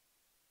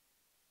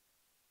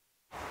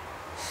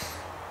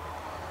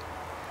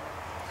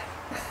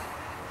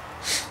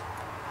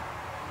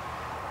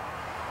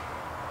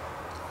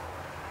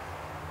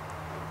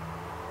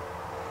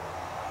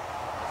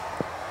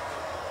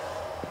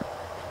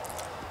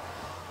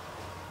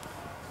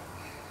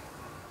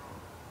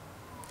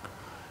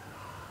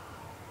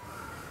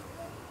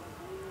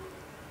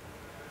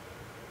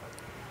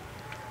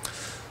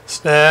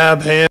 Snap,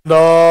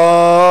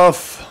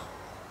 handoff.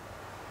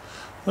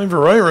 I think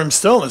Verreyram's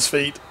still on his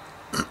feet.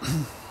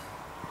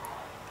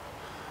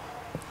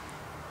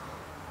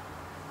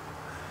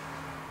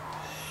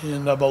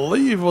 And I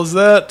believe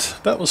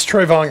that was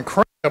Trayvon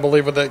Crank, I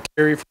believe, with that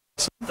carry.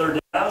 Third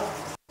down.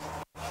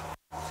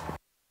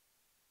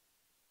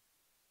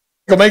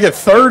 He'll make it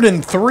 3rd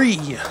and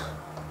 3.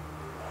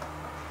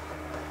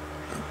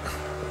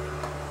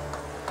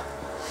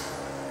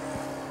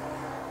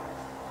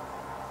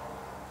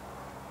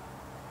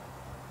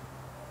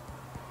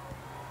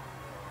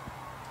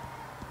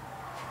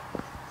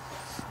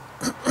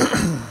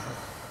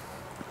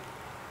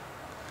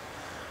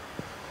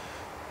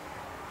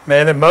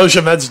 Man in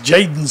motion, that's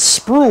Jaden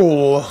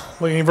Spruill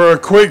looking for a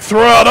quick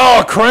throw out.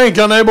 Oh, Crank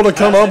unable to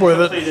come up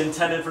with it.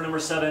 Intended for number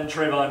 7,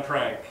 Trayvon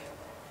Crank.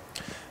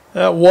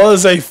 That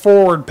was a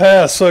forward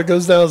pass, so it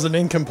goes down as an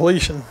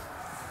incompletion.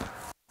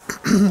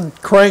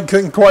 Crank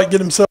couldn't quite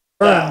get himself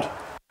turned.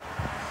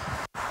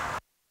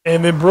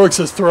 And then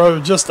Brooks'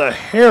 throw just a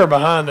hair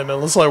behind him. It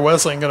looks like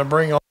Wesleyan going to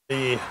bring on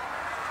the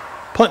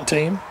punt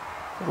team.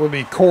 It will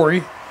be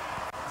Corey.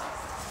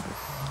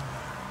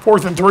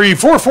 4th and 3,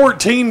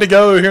 4:14 to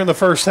go here in the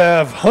first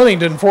half.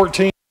 Huntingdon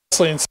 14,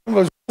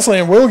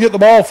 Wesleyan will get the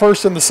ball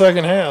first in the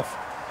second half.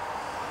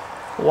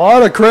 A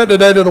lot of credit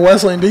today to the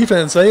Wesleyan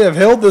defense. They have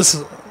held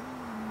this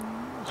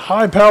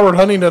high-powered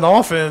Huntingdon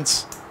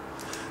offense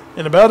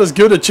in about as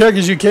good a check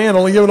as you can,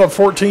 only giving up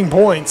 14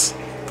 points.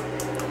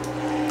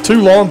 2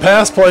 long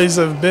pass plays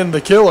have been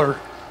the killer.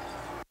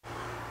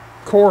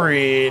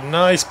 Corey,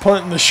 nice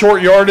punt in the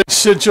short yardage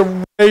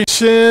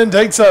situation,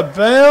 takes a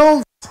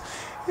bounce.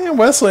 And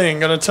Wesleyan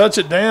going to touch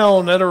it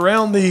down at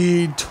around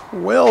the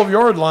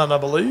 12-yard line, I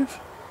believe.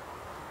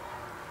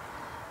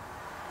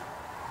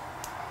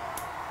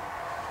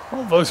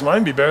 Well, folks,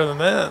 might be better than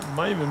that.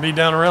 Might even be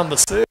down around the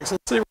 6. Let's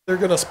see what they're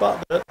going to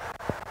spot that.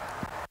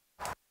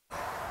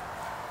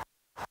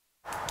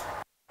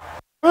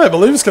 I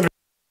believe it's going to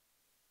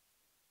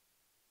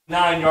be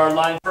 9-yard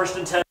line, 1st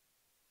and 10.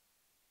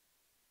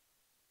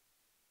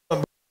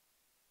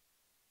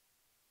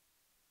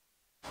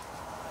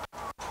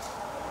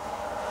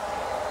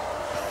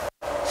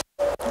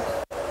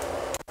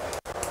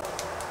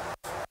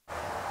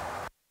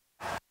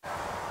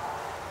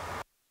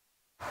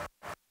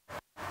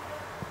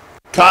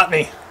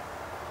 Cotney.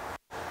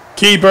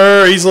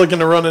 Keeper. He's looking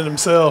to run it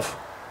himself.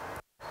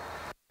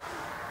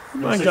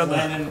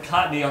 Landon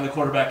Cotney on the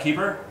quarterback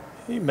keeper.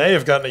 He may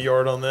have gotten a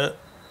yard on that.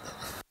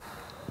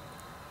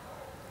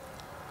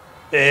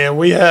 And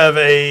we have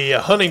a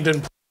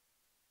Huntingdon.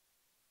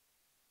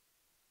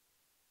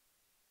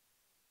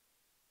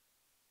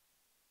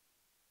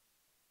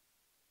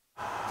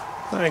 All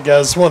right,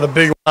 guys, one of the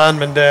big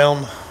linemen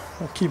down.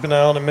 We'll keep an eye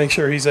on him, make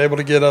sure he's able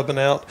to get up and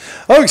out.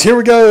 Folks, here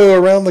we go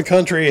around the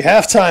country.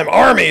 Halftime,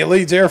 Army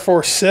leads Air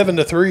Force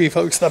 7-3.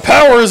 Folks, the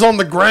power is on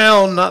the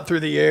ground, not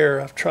through the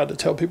air. I've tried to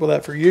tell people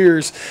that for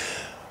years.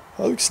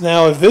 Folks,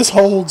 now if this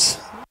holds,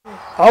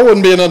 I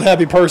wouldn't be an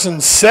unhappy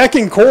person.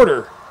 Second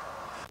quarter.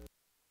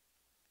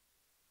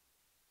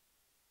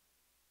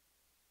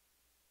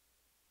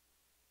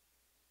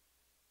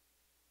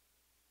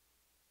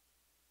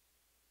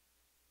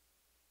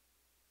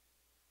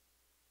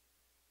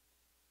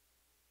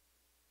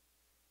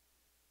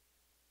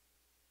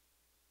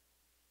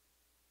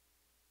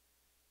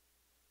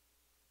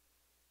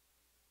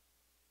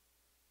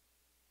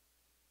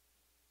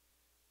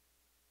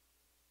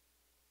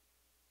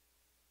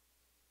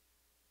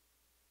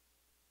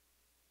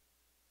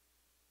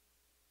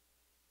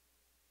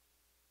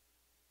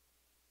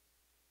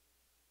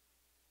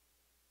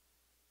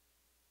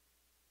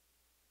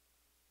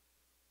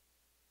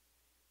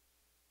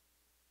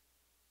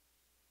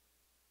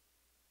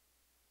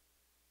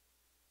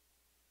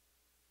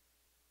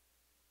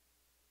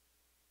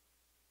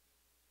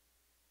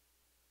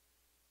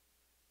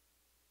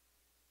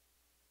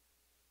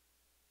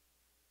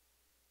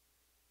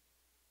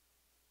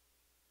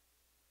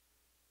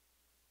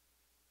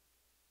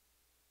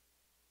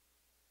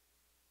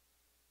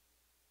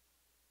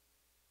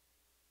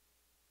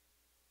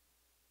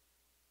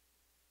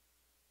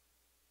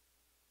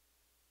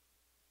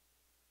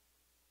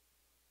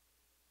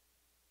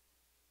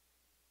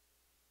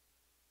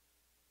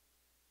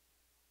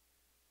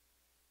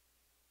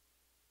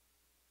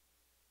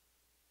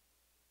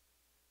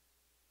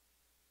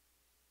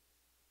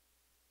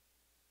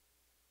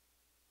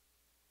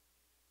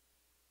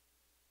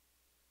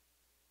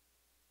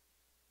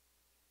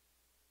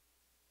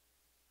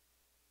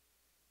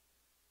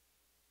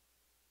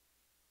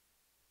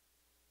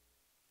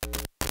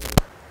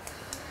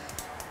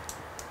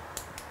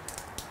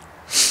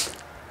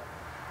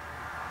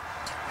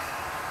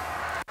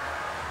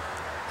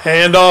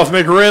 Handoff,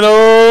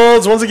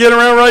 McReynolds. Once again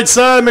around right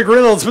side,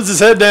 McReynolds puts his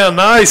head down.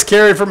 Nice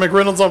carry for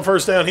McReynolds on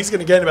first down. He's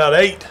going to gain about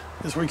 8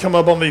 as we come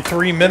up on the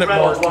 3-minute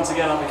mark. Once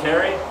again on the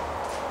carry.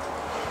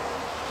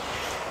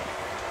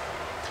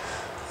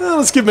 Well,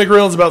 let's give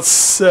McReynolds about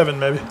 7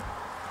 maybe.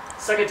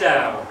 Second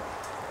down.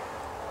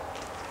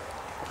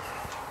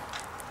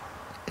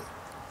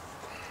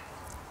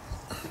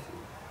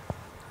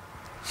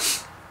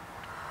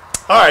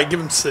 All right, give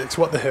him 6.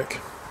 What the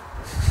heck?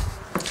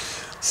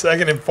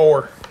 2nd and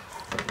 4.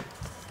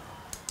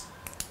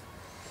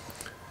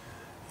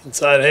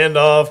 Inside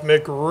handoff,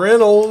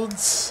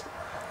 McReynolds.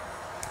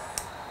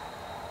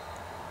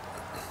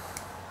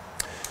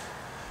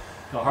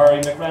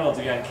 Kahari McReynolds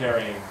again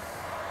carrying.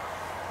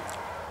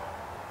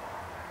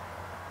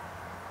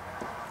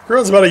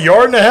 McReynolds about 1.5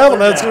 yards,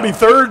 and that's going to be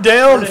 3rd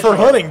down for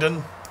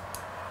Huntingdon.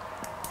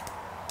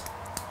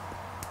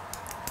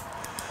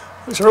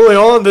 Early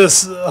on,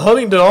 this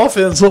Huntingdon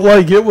offense looked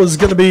like it was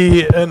going to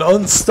be an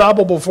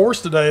unstoppable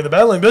force today. The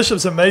Battling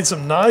Bishops have made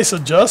some nice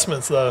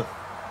adjustments, though.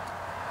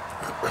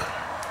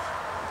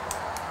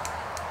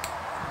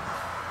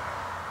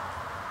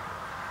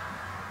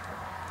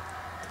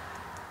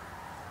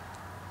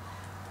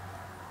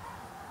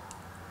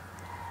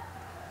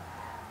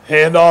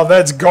 Handoff,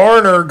 that's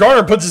Garner.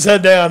 Garner puts his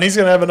head down. He's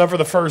going to have enough for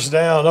the first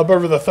down. Up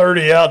over the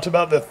 30, out to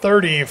about the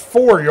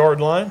 34-yard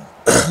line.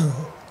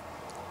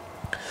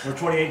 Number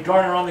 28,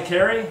 Garner on the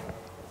carry.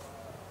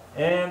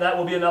 And that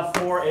will be enough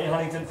for a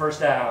Huntingdon first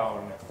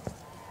down.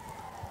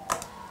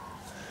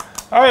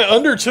 All right,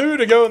 under 2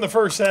 to go in the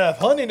first half.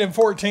 Huntingdon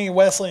 14,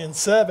 Wesleyan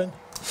 7.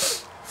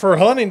 For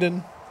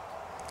Huntingdon,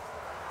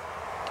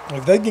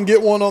 if they can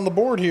get one on the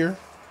board here,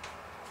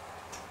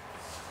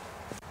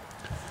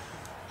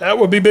 that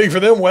would be big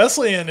for them.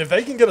 Wesleyan, if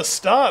they can get a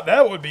stop,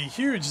 that would be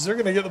huge. They're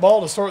going to get the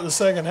ball to start the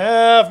second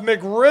half.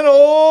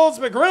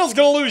 McReynolds going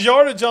to lose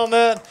yardage on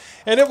that,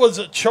 and it was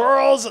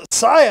Charles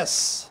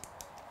Sias,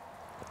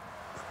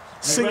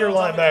 senior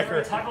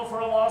linebacker. Tackle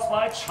for a loss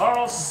by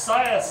Charles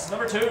Sias,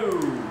 number 2.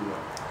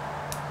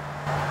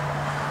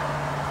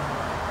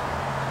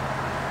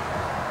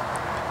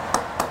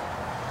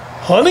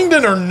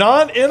 Huntingdon are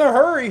not in a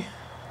hurry.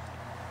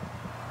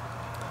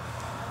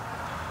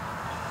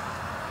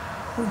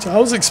 Which I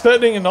was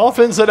expecting an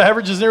offense that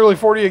averages nearly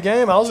 40 a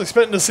game. I was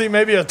expecting to see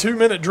maybe a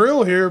 2-minute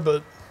drill here,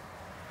 but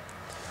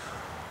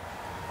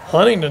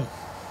Huntingdon.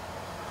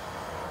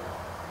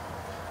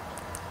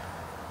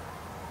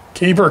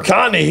 Keeper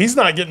Cotney, he's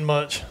not getting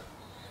much.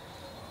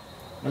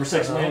 Number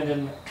 6,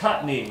 Landon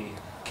Cotney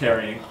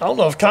carrying. I don't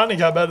know if Cotney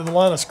got back to the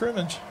line of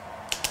scrimmage.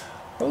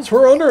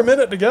 We're under a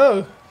minute to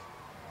go.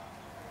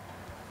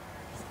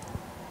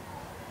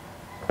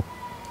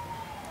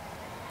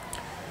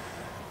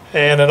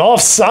 And an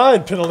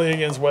offside penalty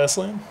against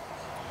Wesleyan.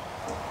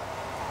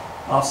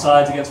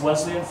 Offsides against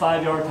Wesleyan,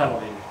 5-yard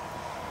penalty.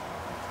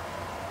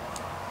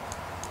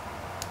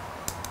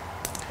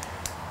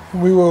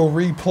 We will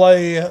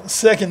replay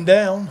second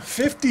down,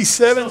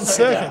 57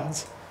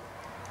 seconds.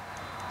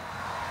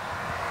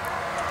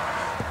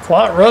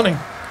 Clock running.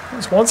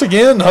 Once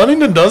again,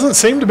 Huntingdon doesn't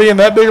seem to be in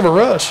that big of a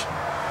rush.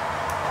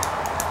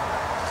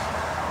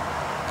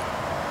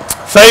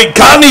 Fake.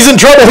 Cotney's in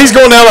trouble. He's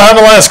going down behind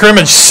the line of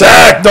scrimmage.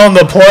 Sacked on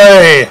the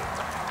play.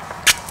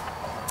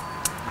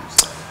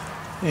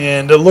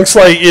 And it looks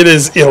like it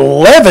is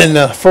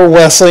 11 for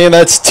Wesleyan.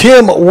 That's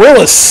Tim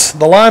Willis,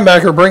 the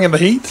linebacker, bringing the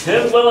heat.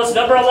 Tim Willis,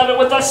 number 11,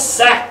 with the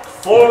sack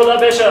for the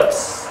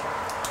Bishops.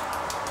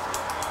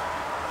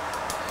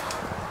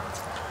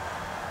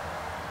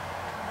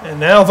 And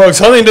now, folks,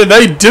 Huntingdon,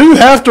 they do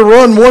have to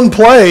run one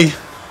play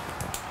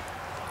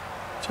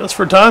just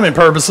for timing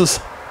purposes.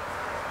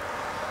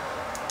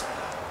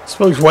 I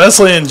suppose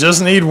Wesleyan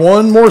just need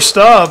one more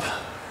stop.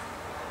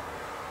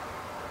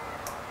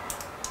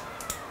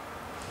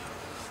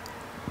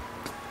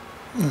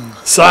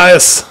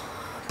 Sias,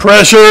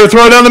 pressure,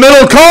 throw down the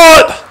middle,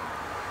 caught!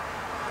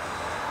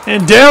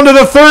 And down to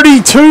the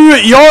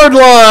 32-yard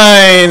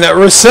line.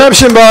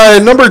 Reception by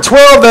number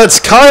 12, that's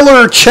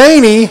Kyler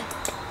Cheney.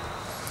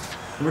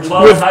 Number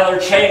 12, Tyler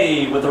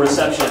Cheney with the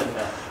reception.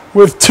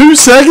 With 2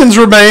 seconds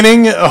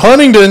remaining,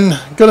 Huntingdon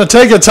going to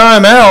take a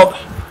timeout.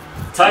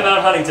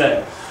 Timeout,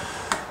 Huntingdon.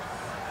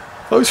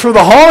 Folks, for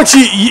the Hawks,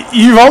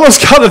 you've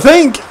almost got to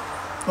think,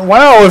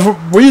 wow,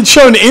 if we had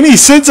shown any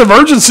sense of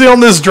urgency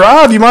on this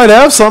drive, you might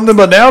have something,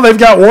 but now they've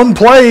got one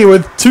play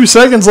with 2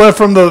 seconds left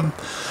from the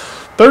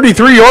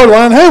 33-yard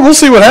line. Hey, we'll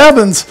see what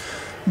happens.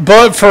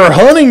 But for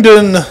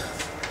Huntingdon,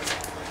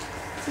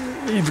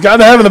 you've got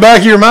to have in the back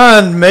of your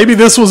mind, maybe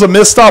this was a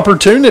missed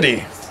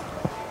opportunity.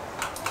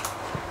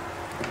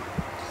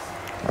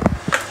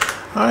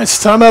 All right,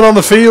 it's timeout on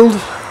the field.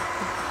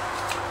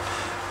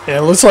 And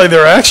it looks like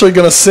they're actually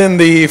going to send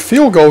the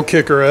field goal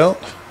kicker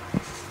out.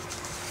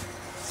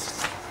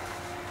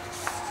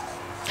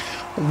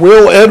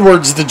 Will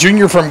Edwards, the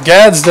junior from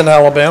Gadsden,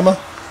 Alabama.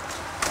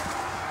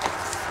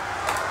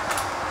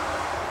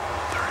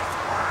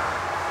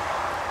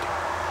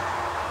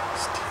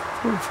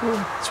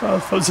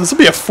 This will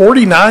be a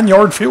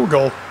 49-yard field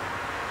goal.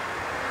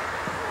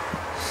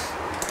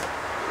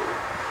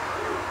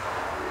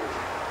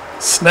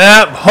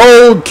 Snap,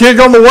 hold, kick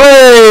on the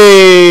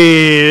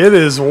way. It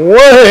is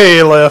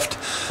way left.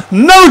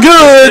 No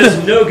good. It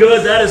is no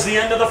good. That is the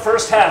end of the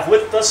first half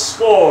with the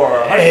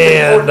score.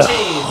 And 14,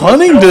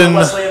 Huntingdon.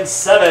 Wesleyan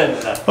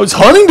 7.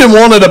 Huntingdon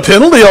wanted a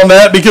penalty on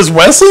that because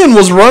Wesleyan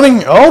was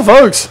running. Oh,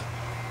 folks.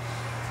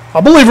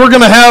 I believe we're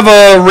going to have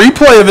a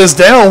replay of this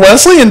down.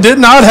 Wesleyan did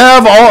not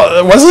have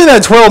all. Wesleyan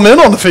had 12 men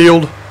on the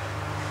field.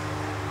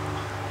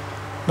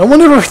 No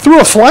one ever threw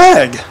a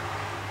flag.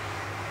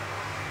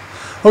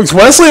 Folks,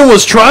 Wesleyan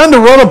was trying to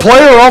run a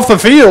player off the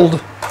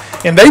field,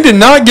 and they did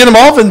not get him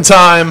off in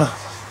time.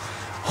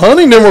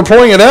 Huntingdon were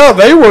pointing it out.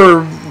 They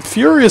were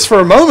furious for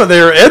a moment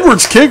there.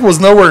 Edwards' kick was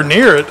nowhere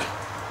near it.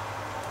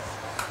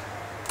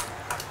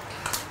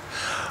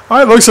 All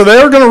right, look, so they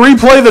are going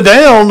to replay the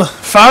down.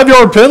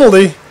 5-yard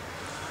penalty.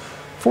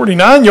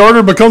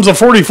 49-yarder becomes a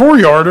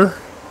 44-yarder.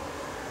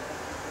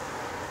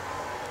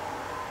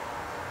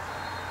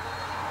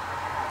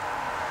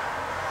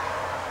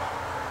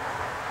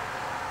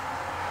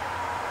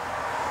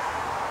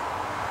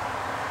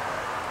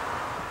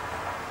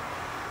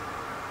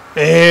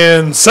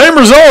 And same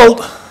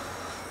result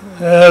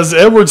as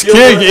Edwards'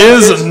 kick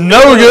is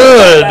no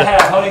good.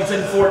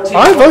 All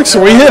right, folks,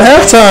 so we hit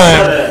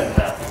halftime.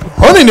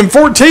 Huntingdon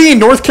 14,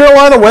 North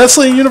Carolina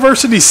Wesleyan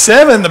University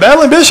 7. The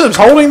Battling Bishops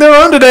holding their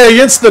own today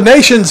against the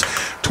nation's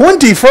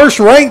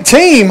 21st ranked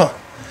team.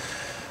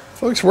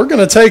 Folks, we're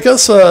going to take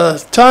us a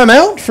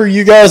timeout for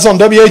you guys on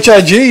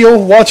WHIG.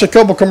 You'll watch a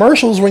couple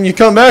commercials when you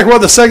come back. We'll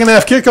have the second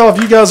half kickoff.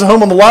 You guys are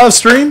home on the live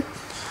stream.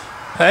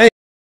 Hey.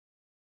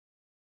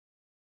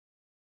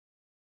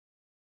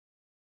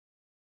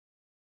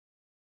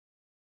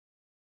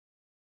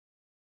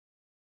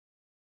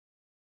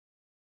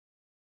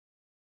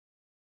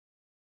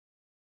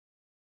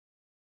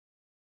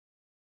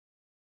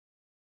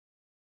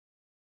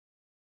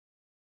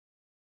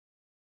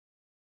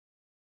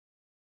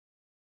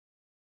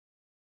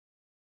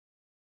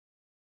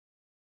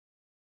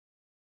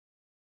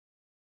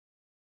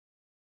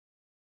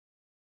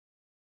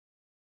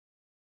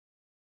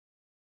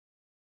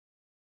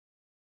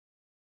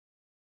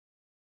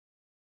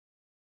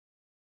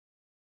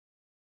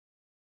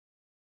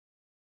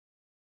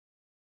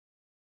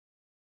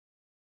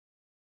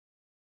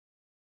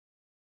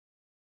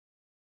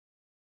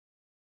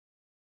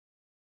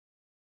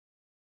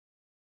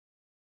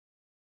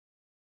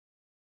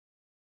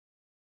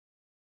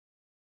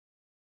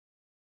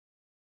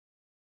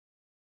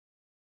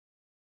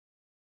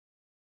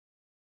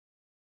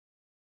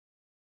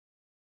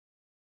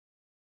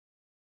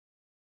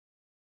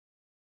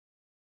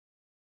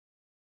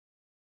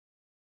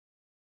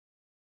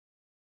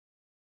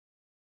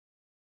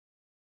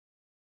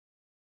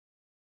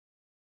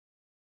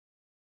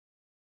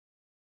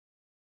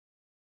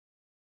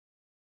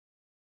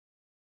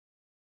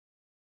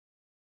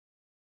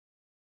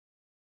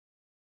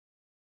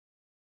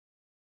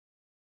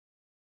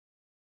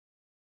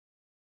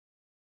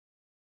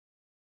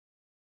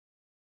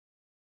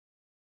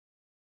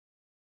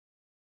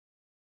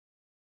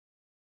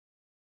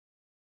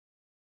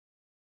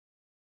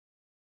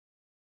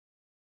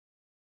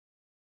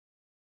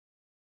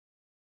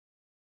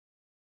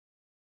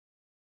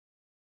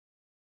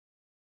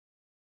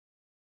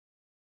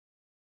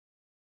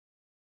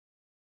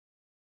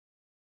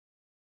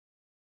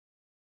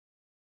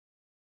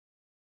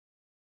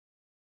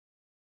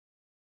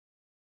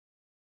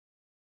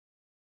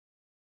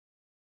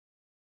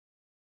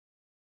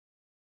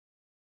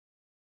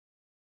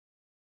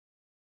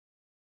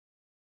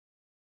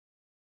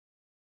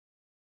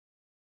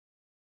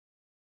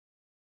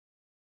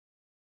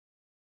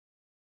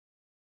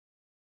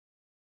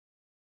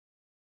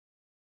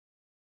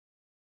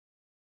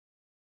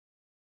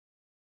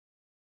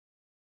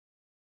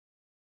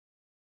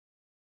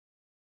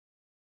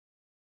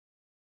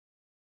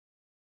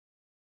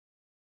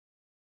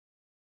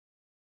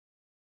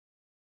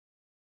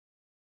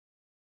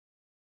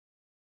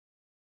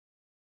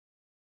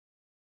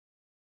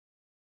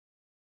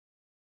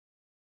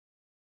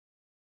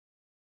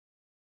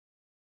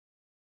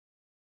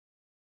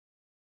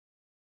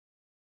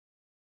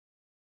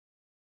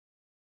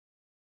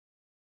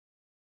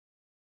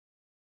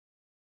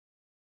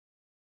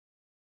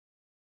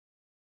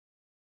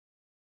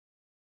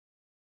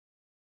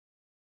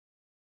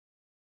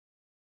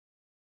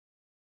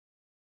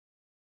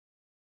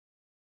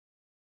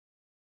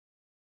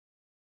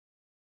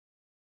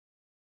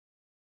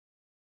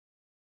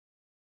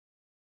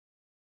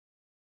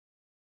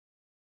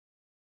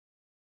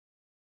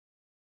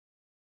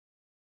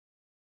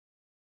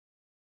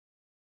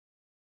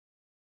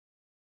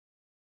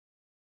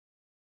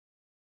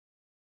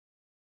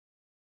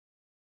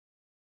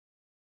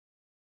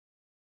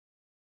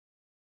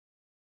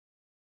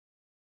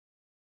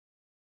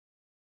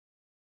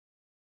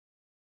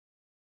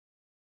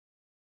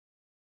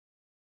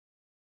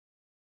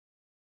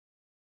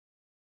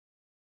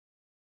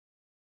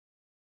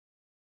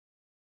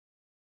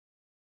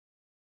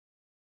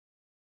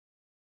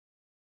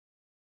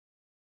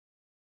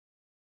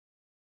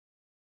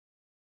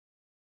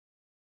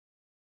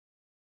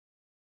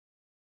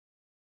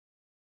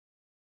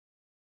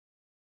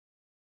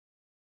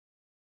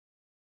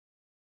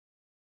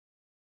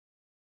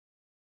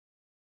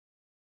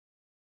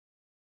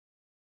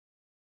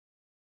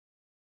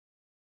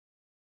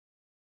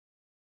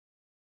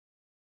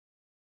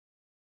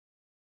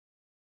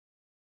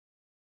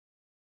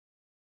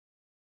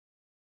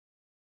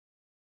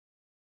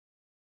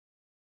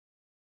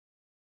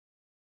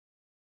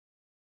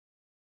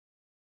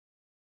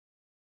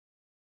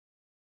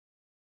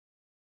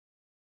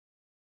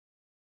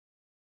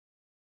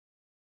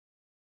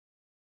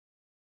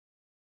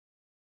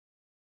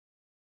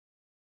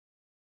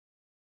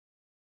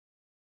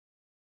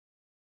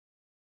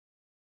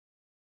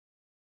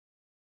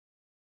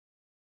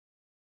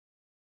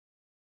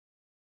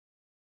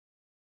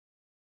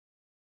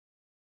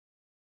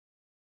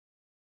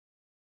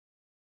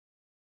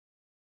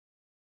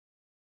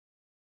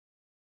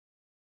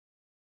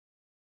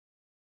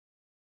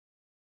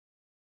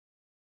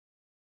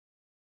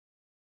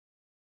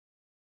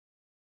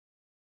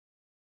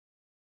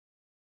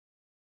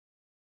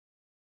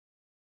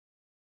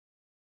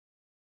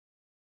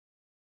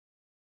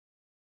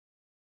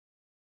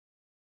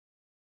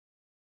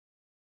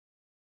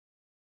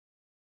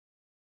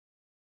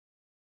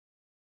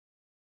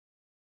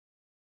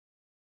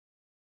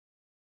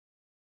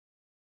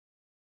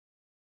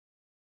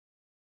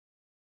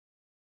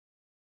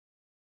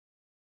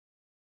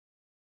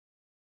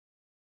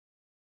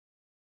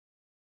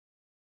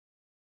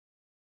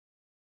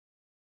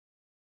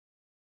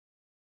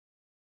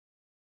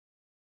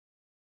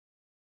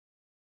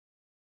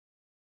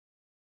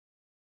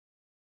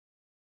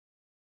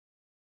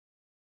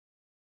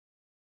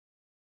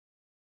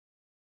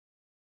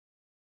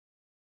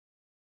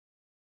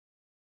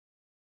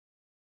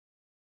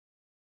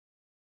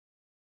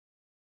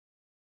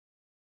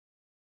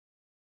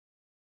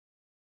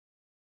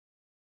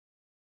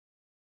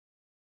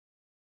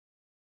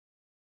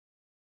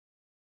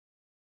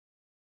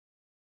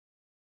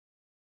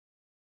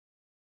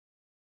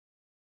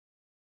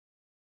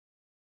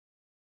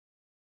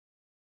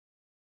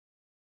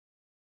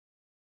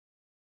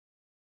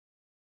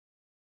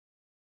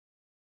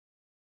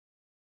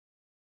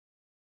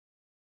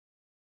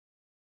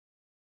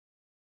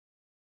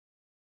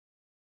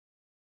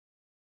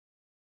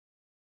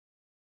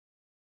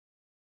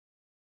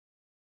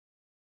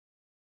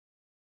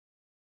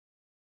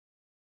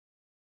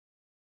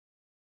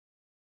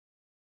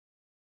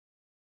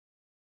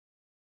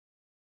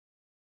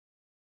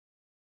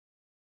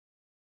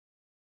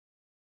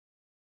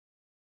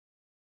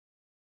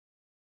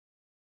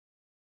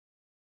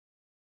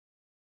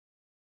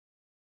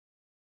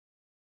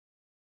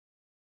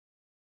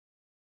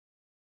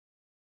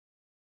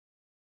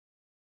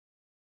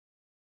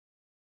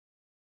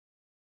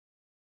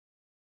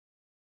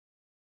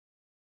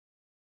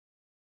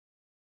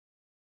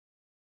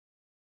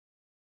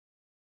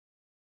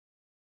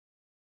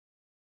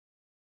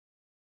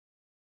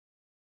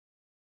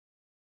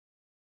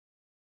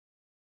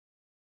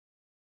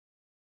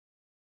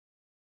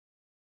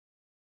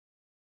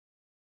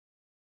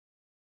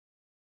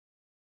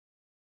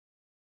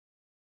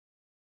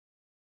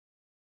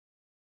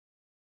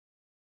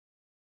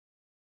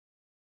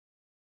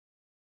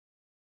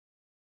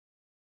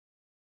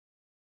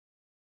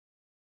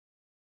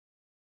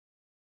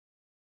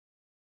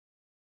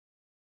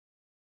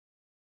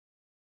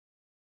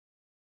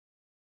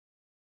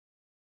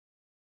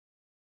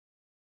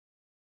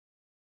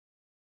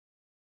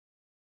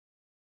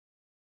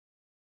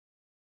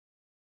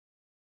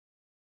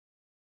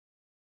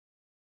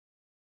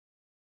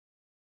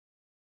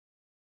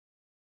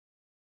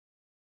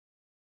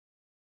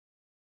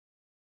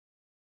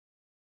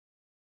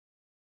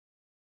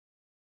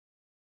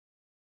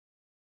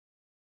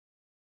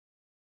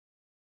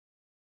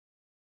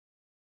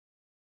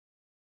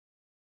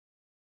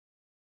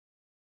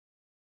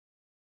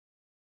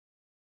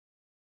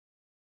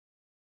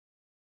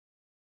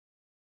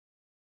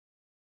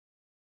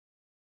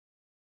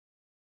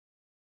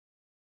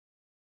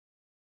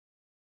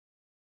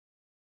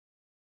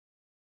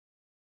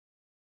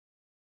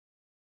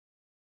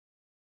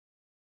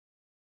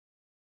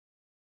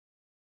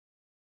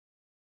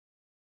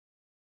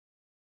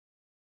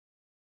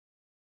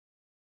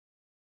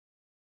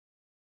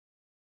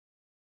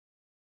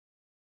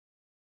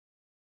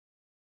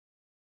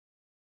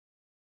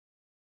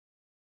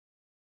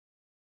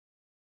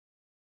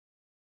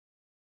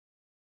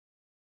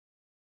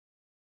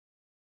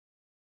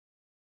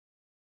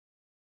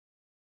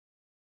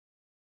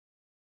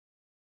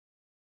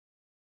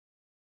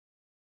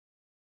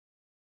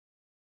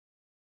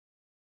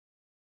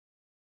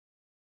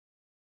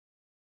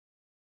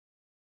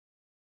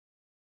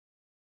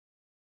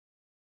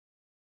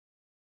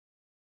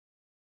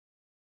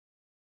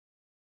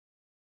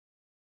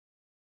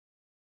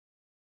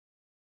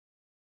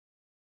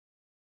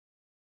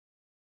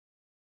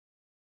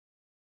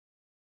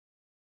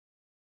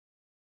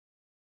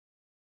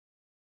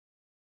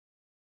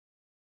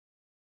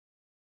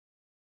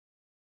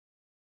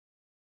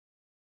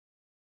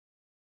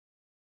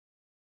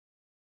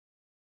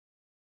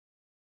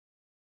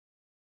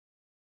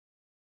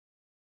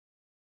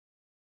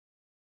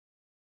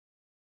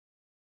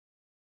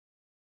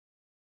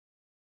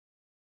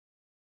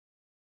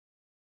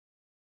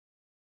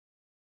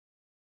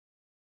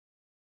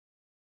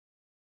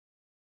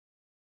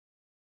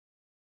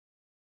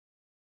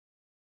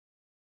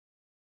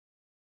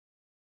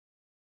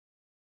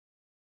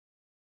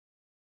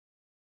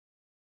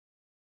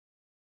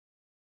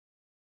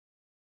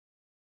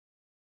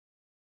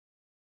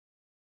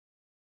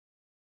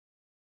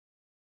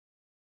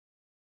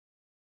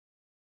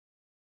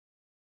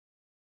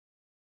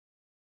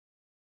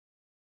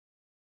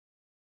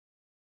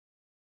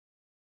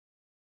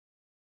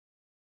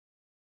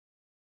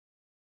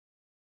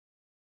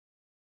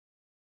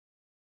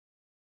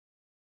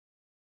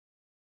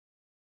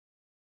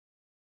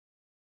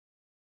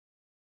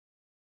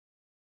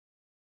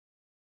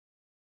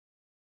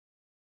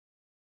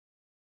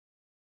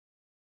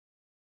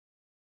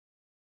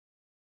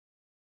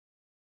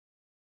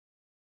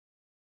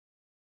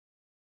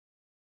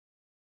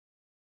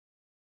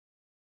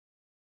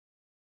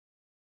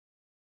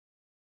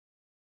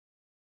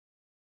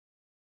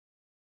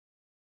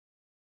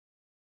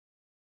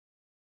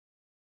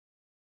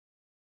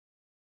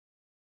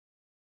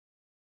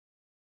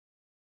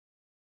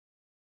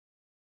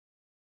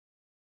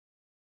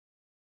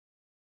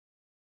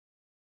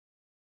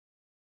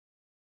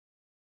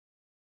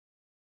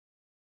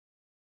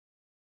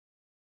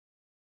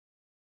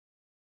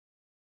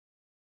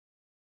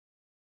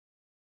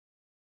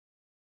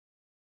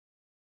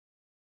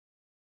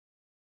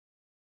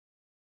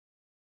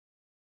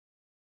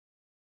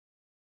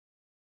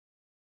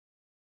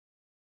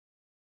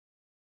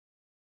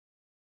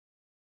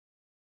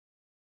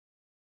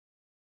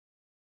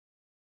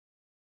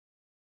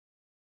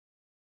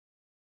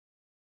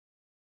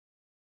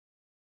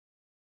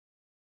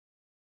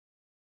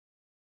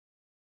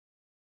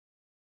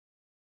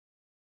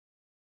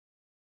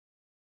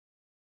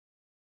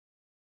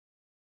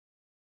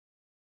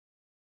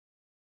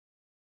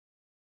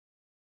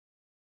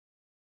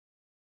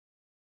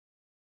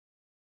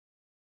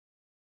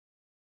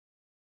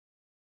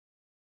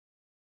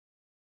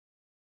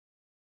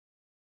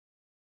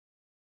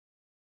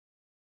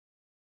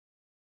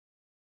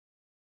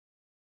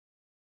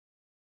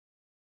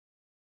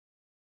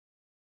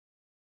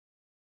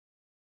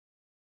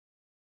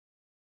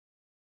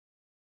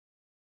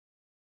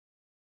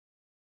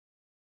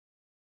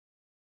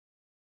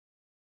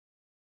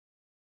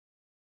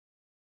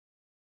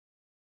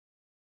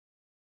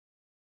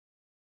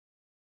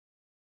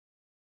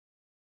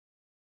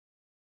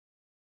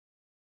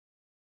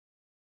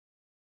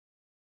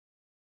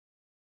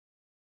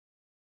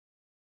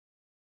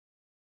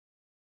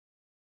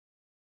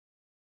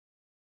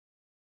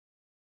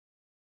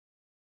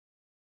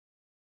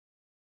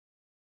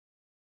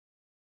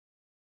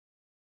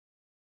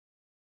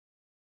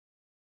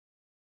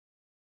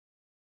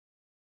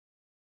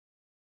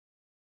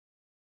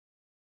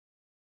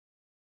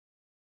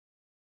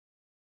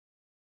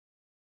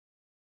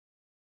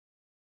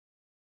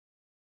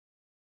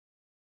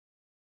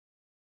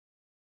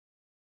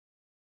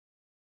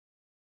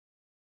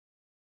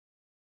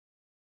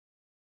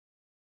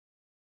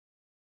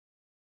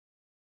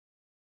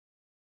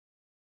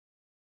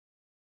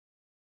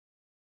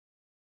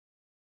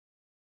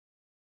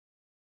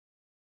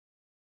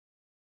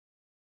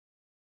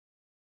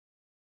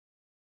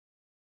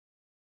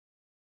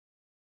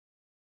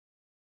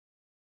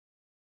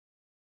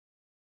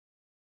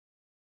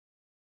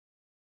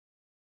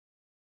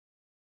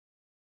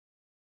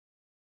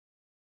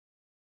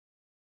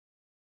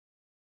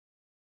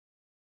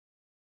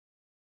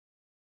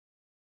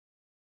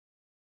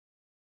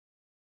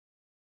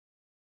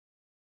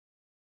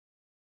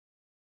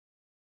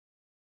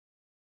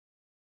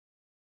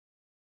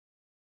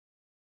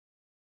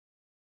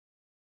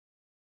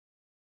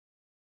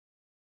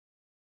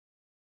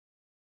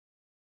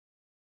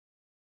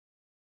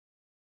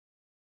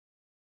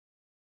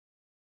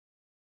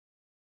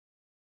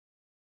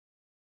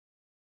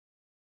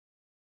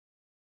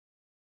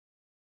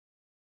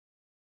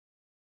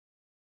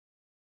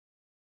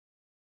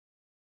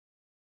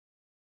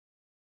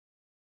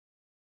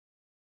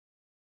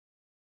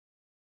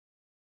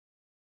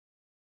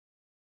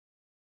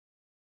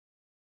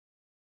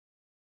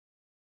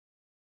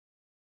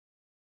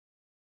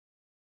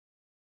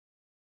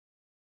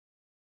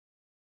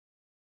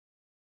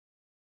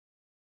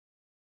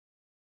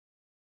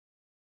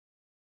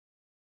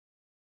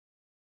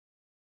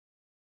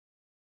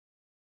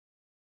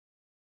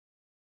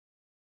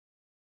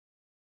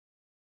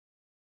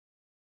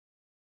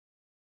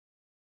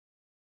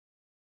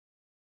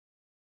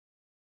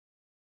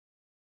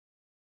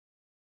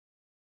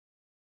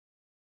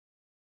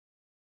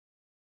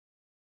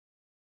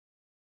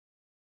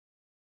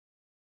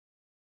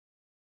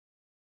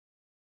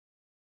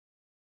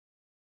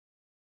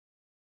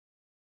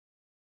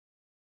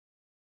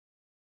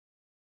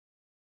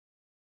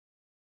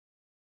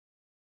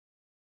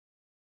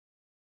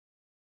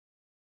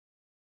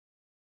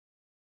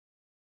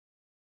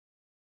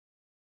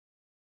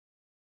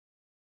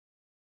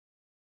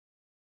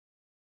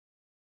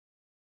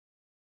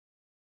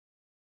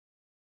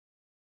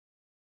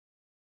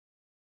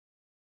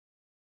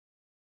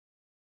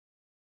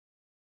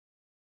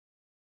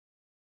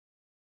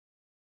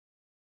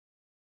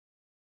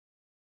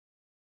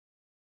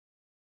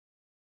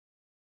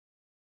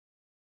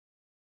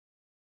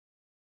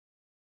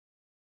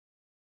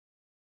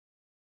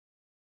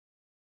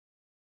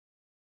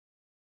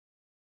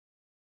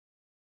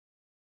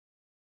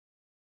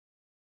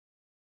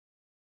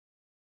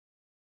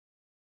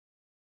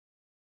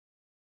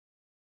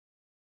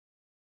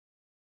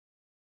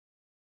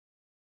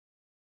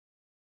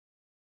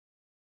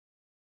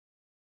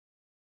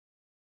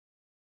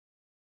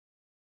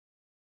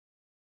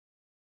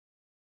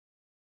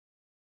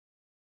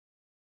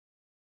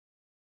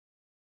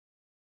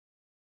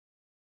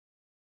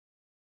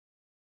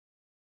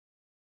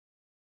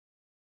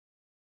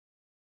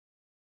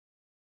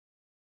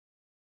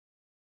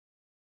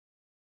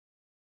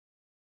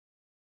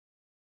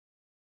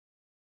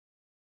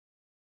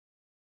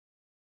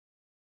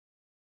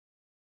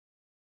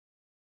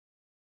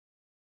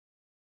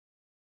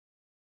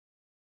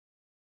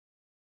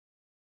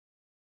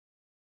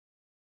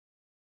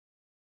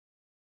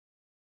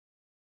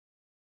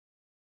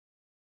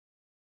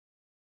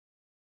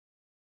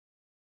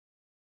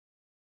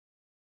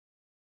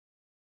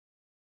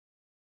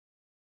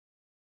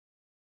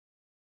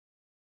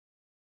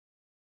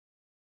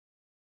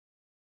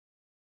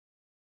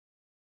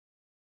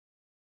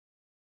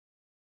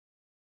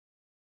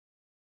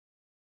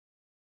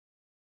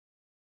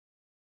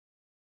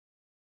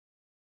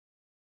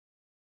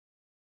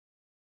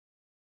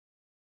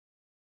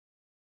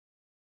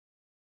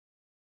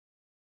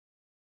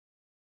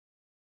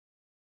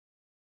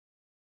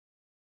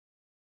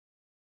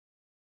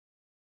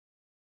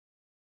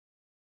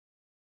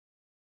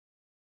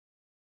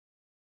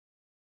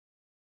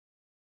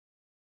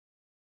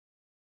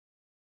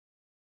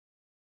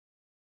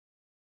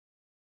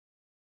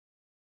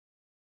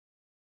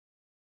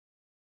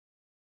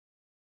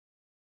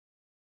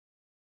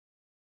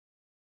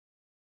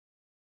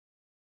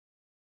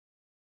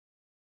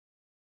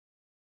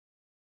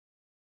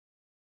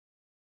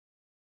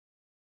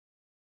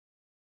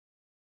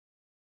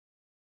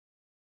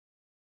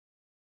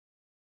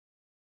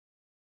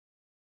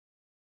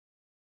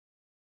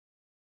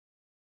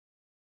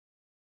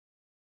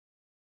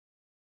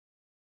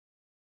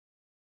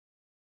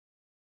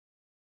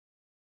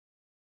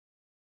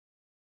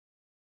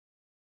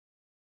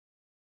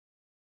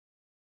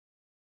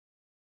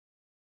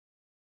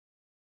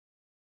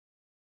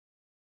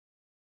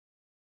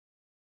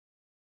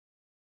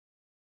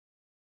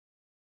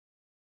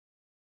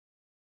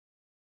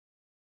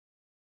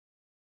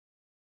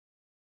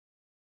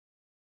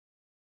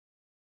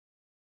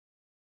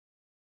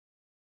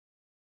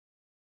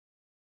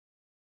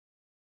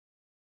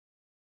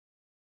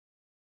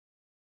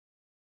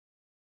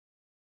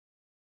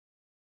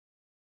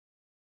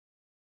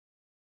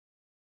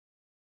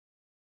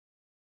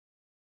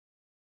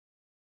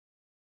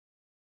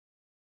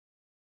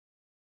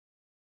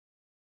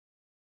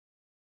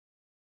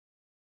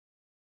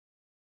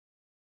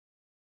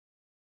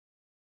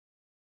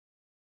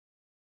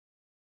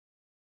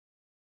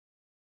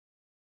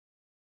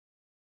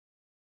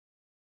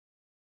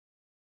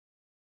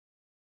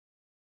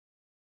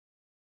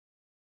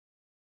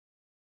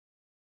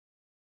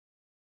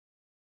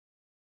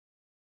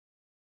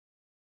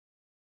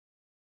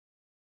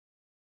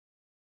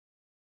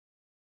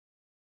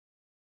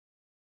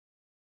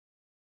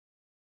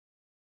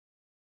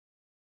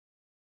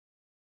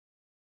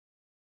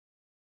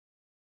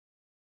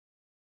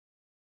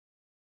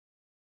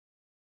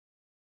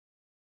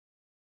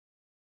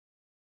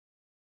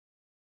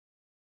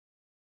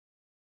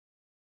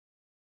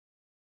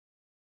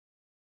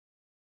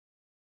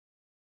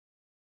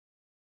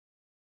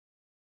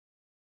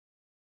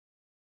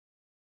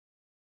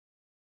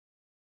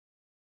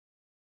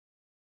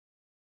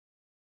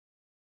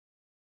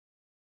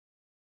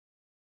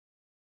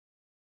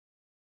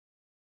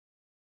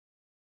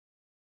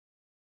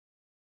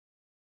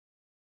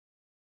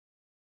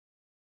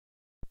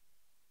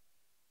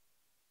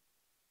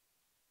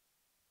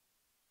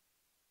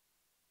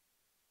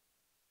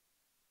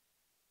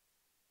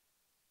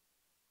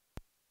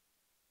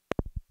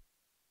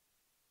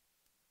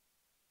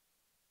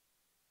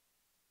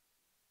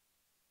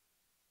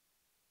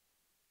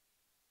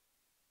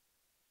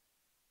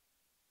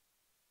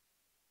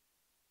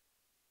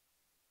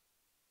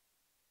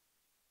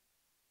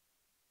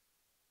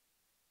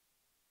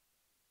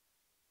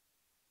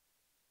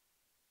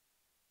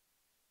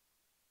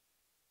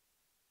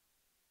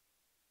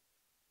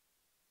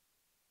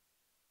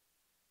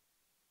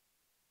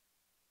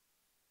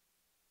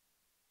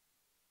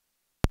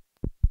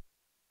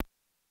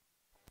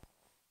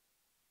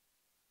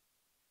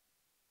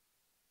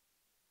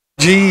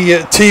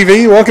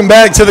 TV. Welcome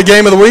back to the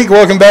game of the week.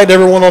 Welcome back to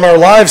everyone on our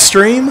live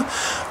stream.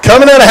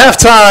 Coming out of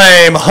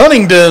halftime,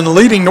 Huntingdon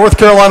leading North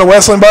Carolina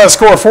Wesleyan by a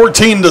score of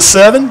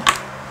 14-7.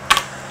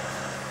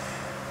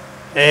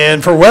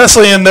 And for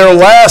Wesleyan, their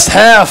last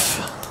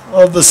half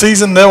of the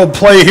season, they'll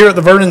play here at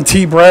the Vernon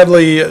T.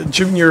 Bradley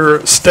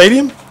Jr.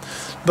 Stadium.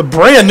 The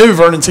brand new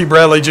Vernon T.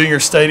 Bradley Jr.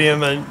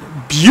 Stadium, a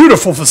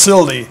beautiful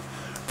facility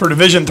for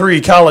Division III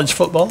college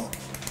football.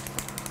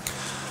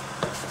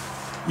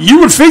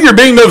 You would figure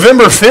being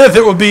November 5th,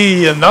 it would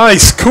be a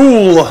nice,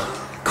 cool,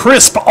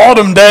 crisp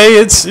autumn day.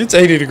 It's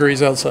 80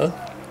 degrees outside.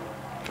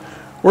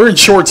 We're in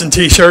shorts and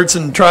T-shirts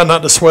and trying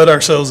not to sweat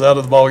ourselves out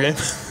of the ball game.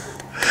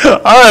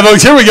 All right,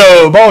 folks, here we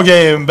go. Ball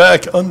game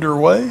back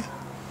underway.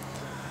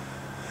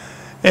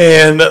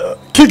 And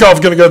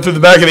kickoff going to go through the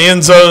back of the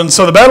end zone.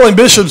 So the Battling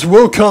Bishops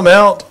will come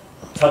out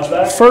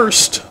Touchback.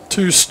 first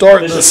to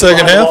start the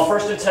second half. Ball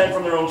first and 10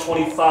 from their own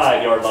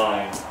 25-yard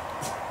line.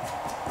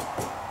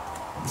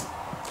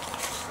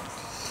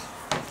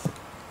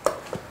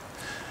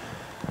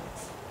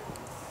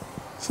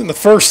 In the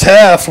first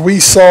half, we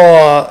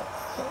saw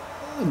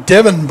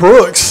Devin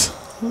Brooks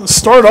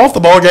start off the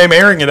ball game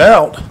airing it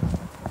out.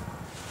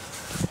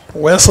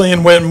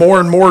 Wesleyan went more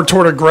and more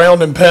toward a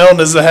ground and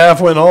pound as the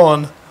half went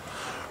on.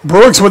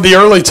 Brooks with the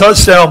early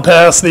touchdown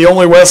pass, the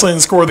only Wesleyan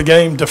score of the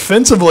game.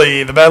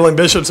 Defensively, the Battling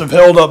Bishops have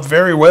held up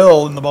very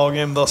well in the ball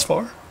game thus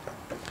far.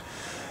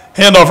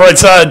 Handoff right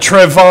side,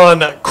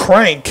 Trevon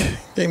Crank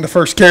getting the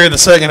first carry of the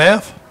second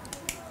half.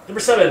 Number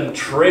 7,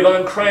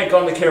 Trevon Crank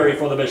on the carry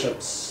for the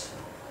Bishops.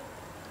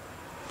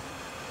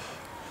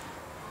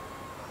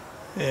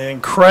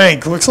 And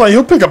Crank looks like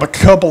he'll pick up a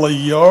couple of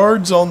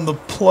yards on the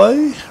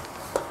play.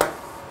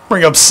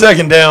 Bring up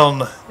second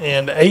down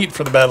and 8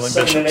 for the Battling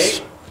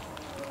Bishops.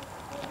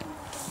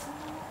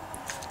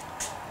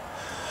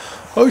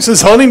 Folks,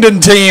 this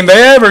Huntingdon team,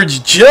 they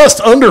average just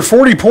under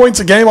 40 points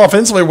a game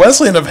offensively.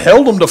 Wesleyan have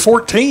held them to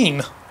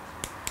 14.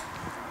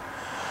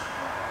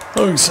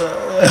 Folks,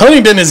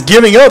 Huntingdon is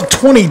giving up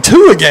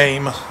 22 a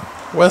game.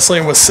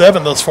 Wesleyan was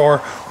 7 thus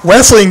far.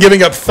 Wesleyan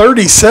giving up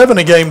 37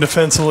 a game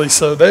defensively,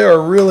 so they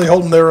are really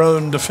holding their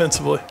own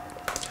defensively.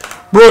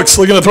 Brooks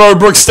looking to throw.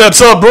 Brooks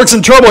steps up. Brooks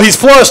in trouble. He's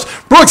flushed.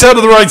 Brooks out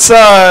to the right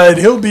side.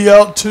 He'll be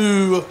out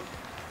to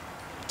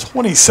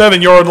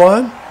 27-yard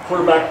line.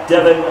 Quarterback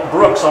Devin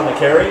Brooks on the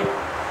carry.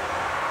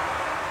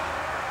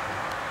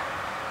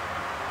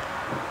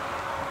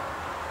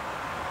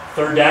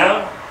 Third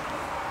down.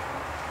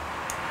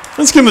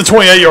 Let's give him the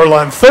 28-yard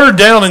line. Third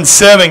down and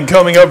 7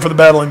 coming up for the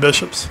Battling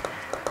Bishops.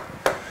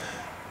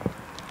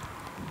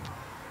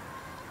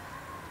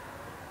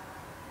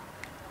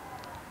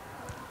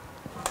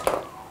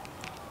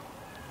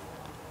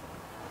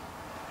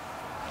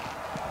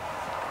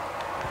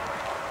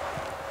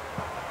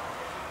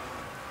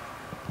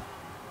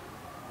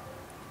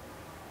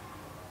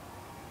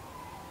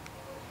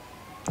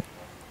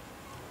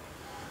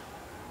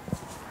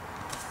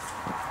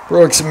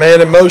 Brooks,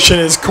 man in motion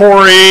is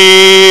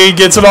Corey.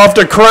 Gets it off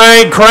to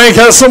Crank. Crank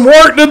has some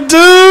work to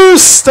do.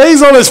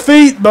 Stays on his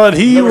feet, but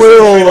he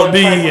will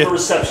be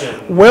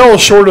well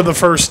short of the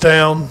first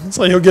down.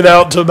 So he'll get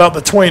out to about the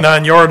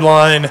 29-yard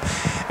line,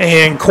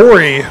 and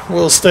Corey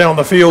will stay on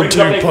the field to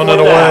punt it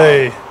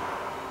away.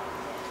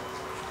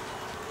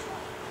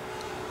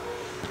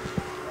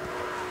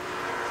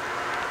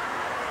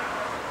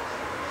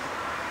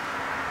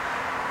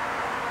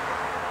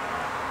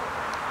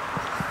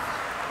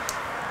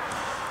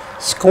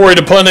 Corey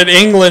to punt it.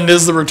 England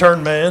is the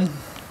return man.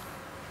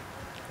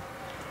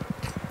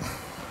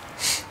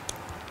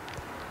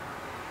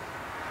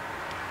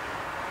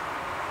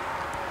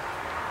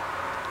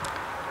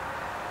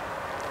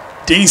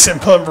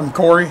 Decent punt from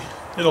Corey.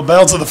 It'll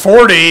bounce to the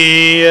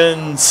 40,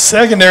 and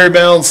secondary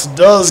bounce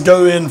does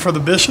go in for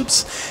the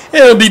Bishops. And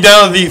it'll be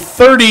down to the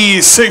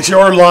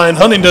 36-yard line.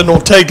 Huntingdon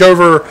will take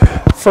over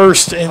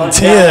first and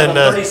 10.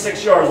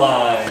 36-yard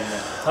line.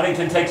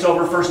 Huntingdon takes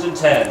over first and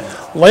 10.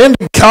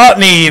 Landon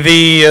Cotney,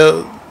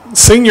 the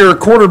senior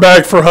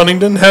quarterback for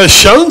Huntingdon, has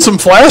shown some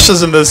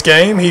flashes in this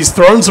game. He's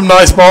thrown some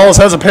nice balls,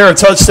 has a pair of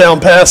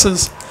touchdown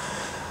passes,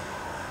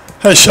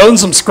 has shown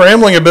some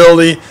scrambling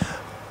ability.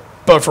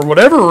 But for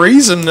whatever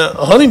reason,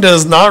 Huntingdon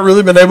has not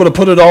really been able to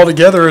put it all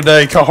together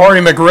today.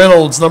 Kahari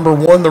McReynolds, number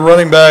 1, the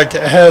running back,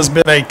 has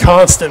been a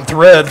constant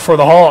threat for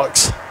the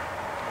Hawks.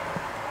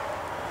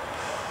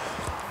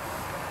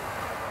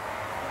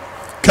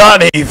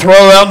 Cotney, throw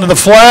out into the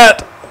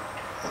flat.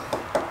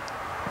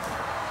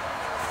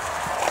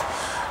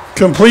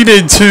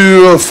 Completed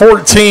to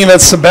 14,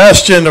 that's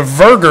Sebastian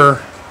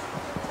Verger.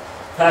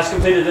 Pass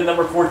completed to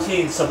number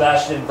 14,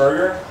 Sebastian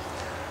Verger.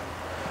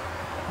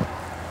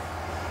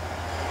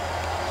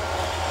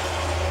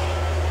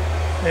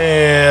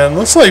 And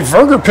looks like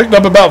Verger picked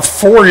up about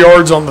 4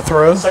 yards on the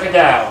throw. Second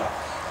down.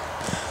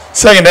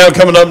 Second down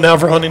coming up now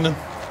for Huntingdon.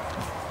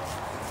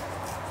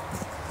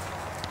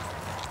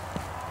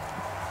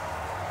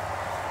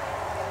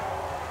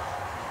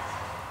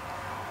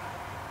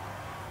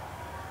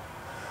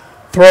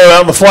 Throw it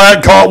out in the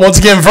flat, caught once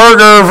again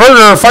Verger.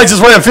 Verger fights his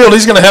way upfield.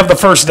 He's going to have the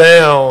first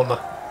down.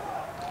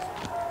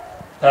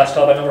 Pass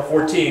call by number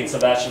 14,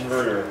 Sebastian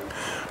Verder.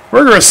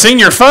 Verder, a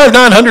senior, 5'9",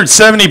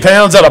 170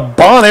 pounds, out of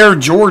Bon Air,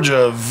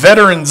 Georgia.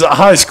 Veterans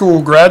High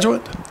School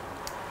graduate.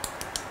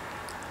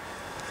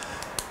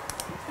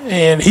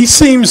 And he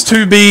seems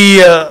to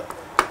be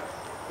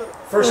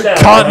First down,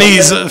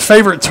 Cottney's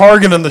favorite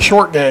target in the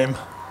short game.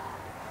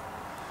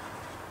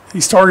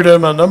 He's targeted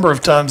him a number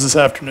of times this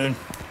afternoon.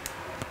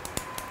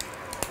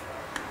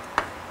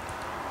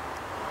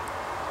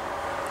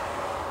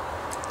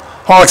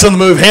 Hawks on the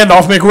move,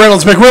 handoff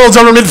McReynolds. McReynolds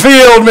over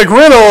midfield.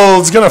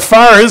 McReynolds going to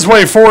fire his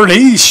way forward.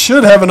 He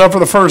should have enough for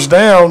the first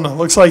down.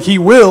 Looks like he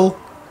will.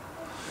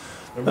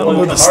 That'll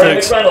move the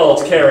sticks.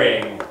 McReynolds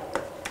carrying.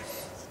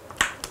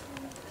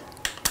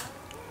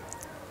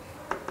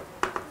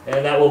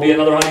 And that will be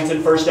another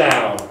Huntington first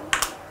down.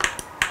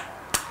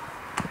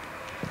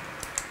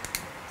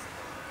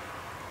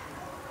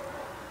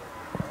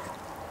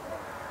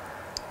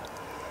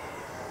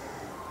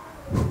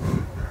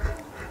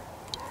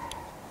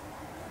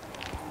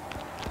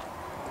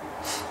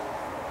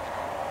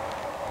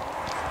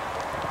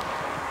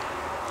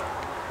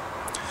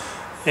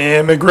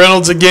 And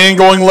McReynolds again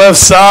going left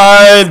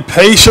side,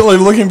 patiently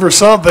looking for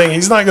something.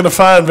 He's not going to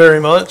find very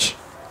much.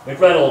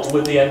 McReynolds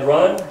with the end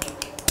run.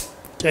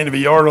 Gain of a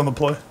yard on the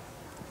play.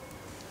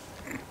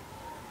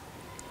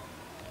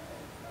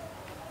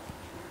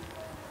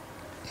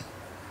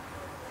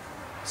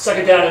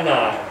 Second down and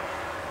 9.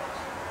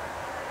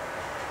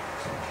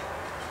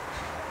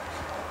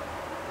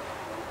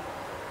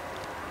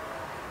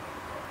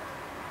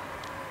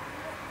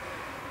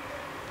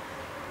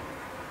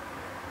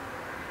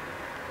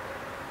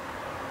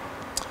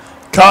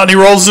 Cottney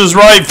rolls his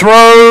right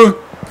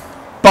throw.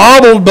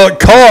 Bobbled but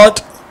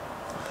caught.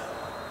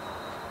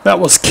 That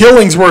was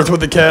Killingsworth with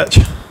the catch.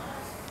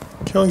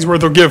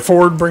 Killingsworth will give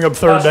forward, bring up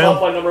third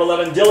down. By number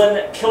 11,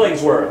 Dylan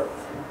Killingsworth.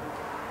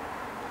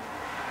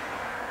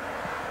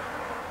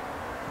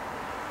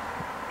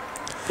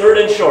 Third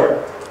and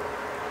short.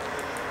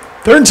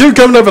 3rd and 2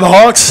 coming up for the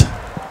Hawks.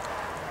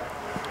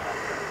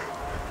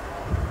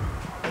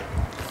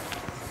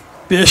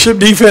 Bishop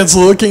defense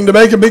looking to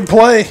make a big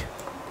play.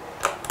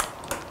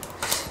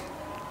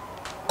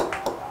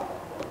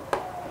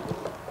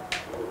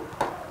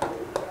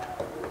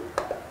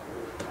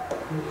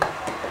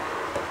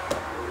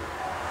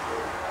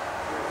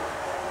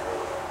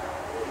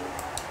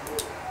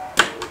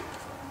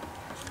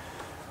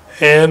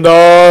 Hand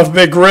off,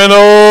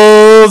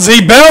 McReynolds. He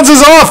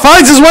bounces off,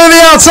 finds his way to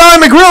the outside.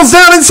 McReynolds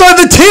down inside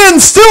the 10,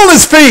 still on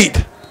his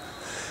feet.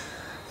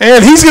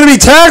 And he's going to be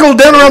tackled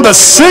down around the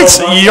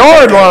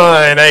 6-yard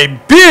line.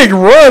 A big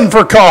run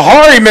for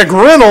Kahari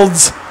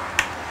McReynolds.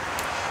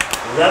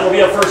 That will be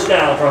a first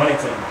down for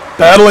Huntington.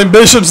 Battling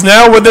Bishops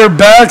now with their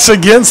backs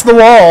against the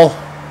wall.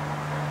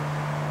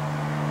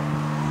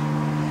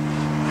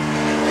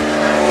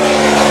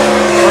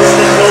 First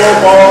and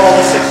goal, ball on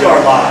the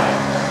 6-yard line.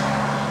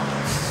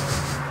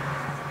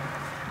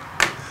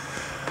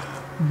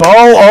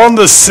 Ball on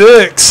the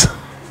 6.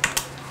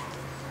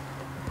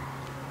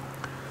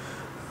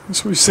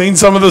 So we've seen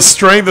some of the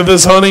strength of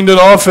this Huntingdon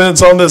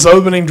offense on this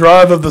opening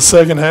drive of the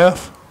second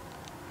half.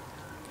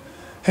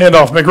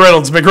 Handoff,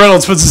 McReynolds.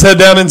 McReynolds puts his head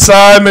down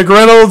inside.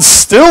 McReynolds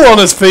still on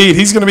his feet.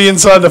 He's going to be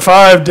inside the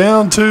 5,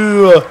 down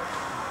to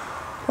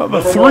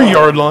the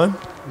 3-yard line.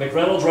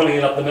 McReynolds running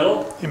it up the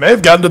middle. He may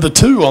have gotten to the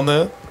 2 on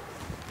that.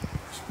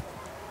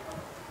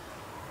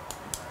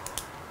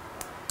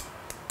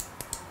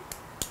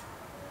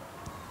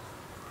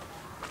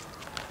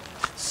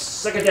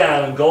 Second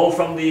down and goal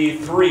from the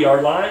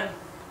 3-yard line.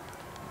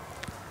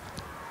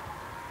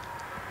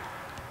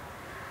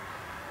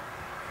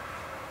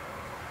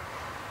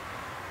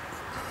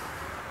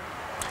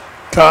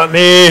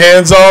 Cottney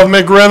hands off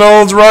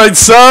McReynolds, right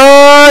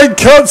side,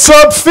 cuts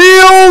up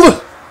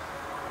field.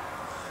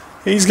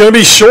 He's going to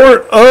be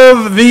short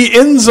of the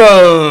end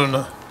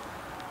zone.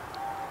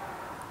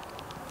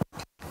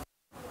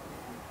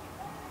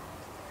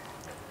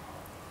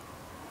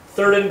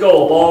 Third and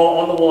goal, ball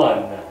on the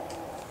 1.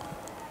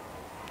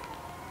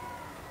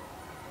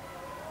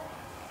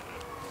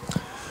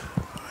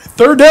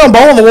 Third down,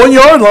 ball on the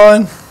 1-yard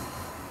line.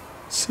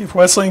 See if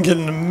Wesleyan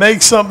can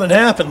make something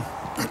happen.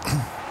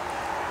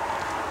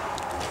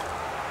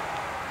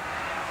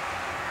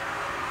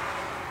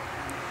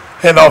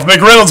 Handoff,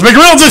 McReynolds.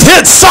 McReynolds is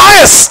hit.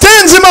 Sias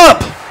stands him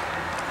up.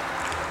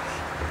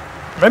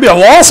 Maybe a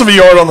loss of a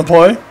yard on the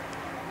play.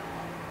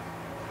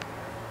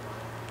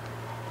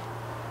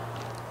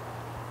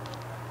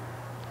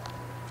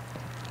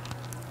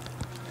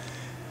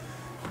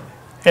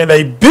 And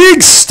a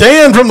big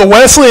stand from the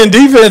Wesleyan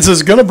defense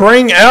is going to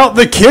bring out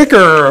the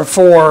kicker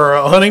for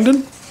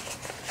Huntingdon.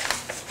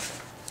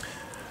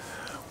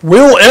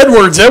 Will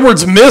Edwards.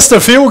 Edwards missed a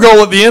field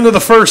goal at the end of the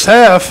first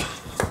half.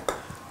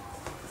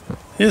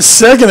 His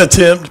second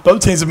attempt.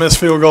 Both teams have missed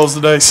field goals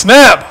today.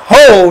 Snap,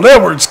 hold,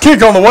 Edwards,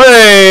 kick on the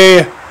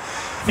way.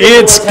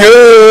 It's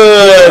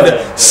good.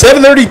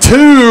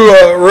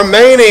 7:32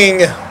 remaining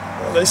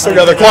They still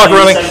got their clock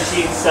running.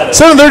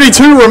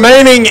 7:32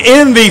 remaining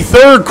in the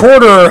third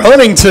quarter.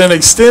 Huntingdon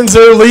extends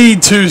their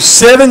lead to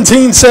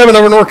 17-7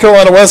 over North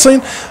Carolina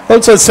Wesleyan.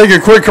 Folks, let's take a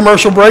quick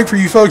commercial break for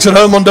you folks at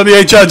home on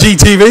WHIG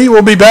TV.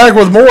 We'll be back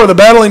with more of the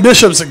Battling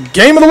Bishops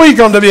Game of the Week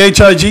on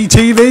WHIG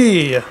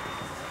TV.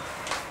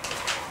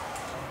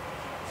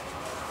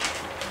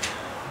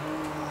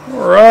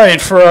 All right,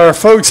 for our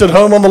folks at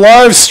home on the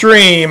live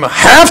stream,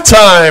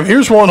 halftime.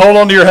 Here's one. Hold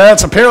on to your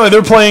hats. Apparently,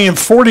 they're playing in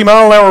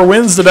 40-mile-an-hour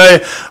winds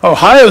today.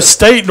 Ohio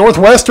State,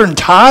 Northwestern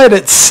tied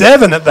at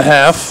 7 at the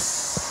half.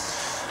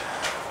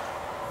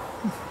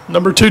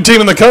 Number 2 team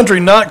in the country,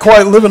 not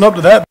quite living up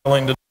to that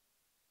billing today.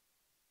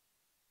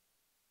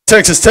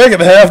 Texas Tech at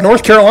the half.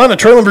 North Carolina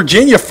trailing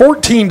Virginia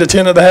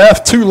 14-10 at the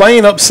half.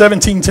 Tulane up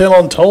 17-10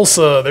 on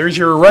Tulsa. There's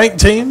your ranked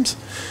teams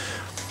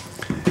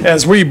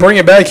as we bring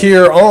it back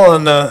here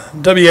on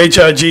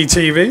WHIG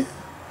TV.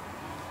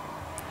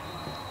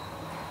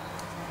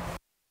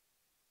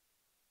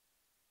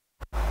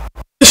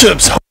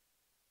 Bishops.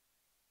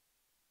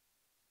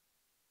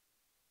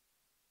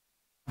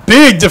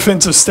 Big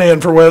defensive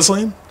stand for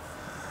Wesleyan,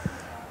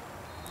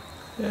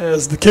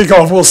 as the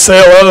kickoff will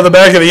sail out of the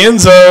back of the end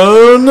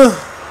zone.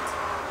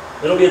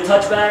 It'll be a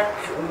touchback.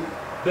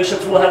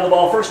 Bishops will have the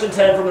ball 1st and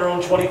 10 from their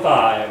own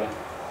 25.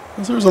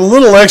 There's a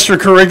little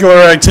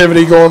extracurricular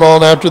activity going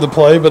on after the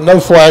play, but no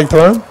flag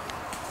thrown.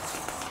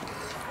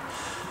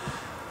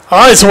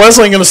 All right, so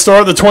Wesleyan going to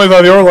start the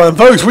 25-yard line.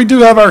 Folks, we do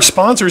have our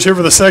sponsors here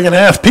for the second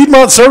half.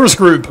 Piedmont Service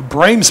Group,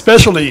 Brain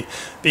Specialty,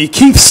 the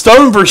Keith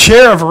Stone for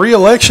Sheriff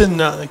re-election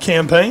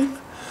campaign.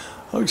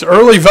 Folks,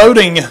 early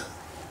voting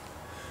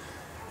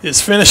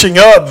is finishing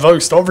up.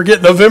 Folks, don't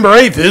forget November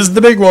 8th is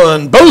the big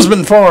one.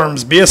 Bozeman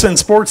Farms, BSN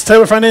Sports,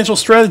 Taylor Financial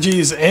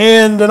Strategies,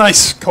 and a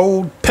nice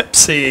cold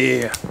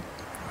Pepsi.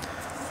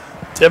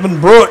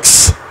 Devin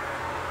Brooks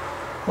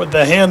with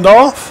the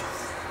handoff.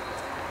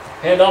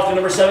 Handoff to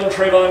number 7,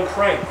 Trayvon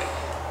Crank.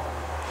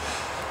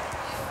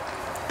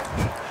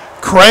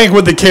 Crank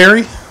with the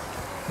carry.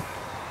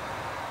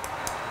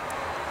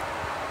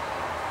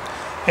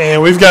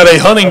 And we've got a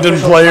Huntingdon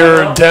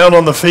player down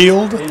on the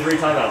field. Injury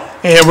timeout.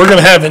 And we're going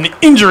to have an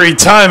injury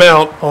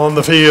timeout on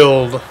the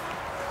field.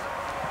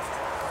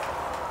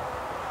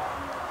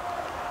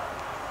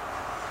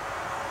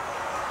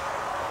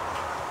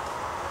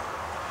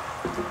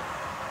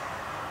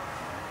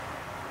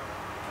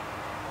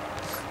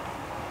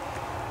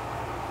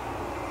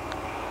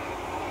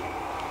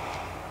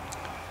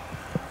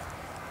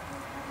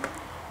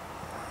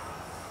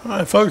 All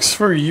right, folks,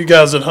 for you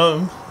guys at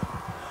home,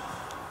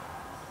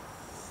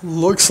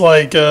 looks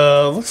like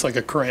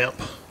a cramp.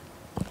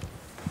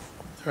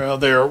 They're out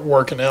there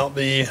working out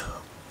the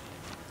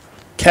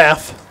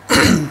calf.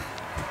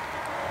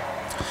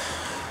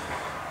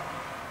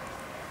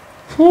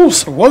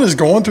 So what is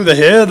going through the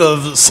head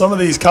of some of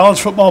these college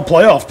football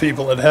playoff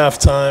people at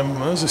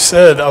halftime? As I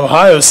said,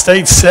 Ohio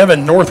State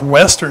 7,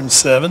 Northwestern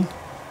 7.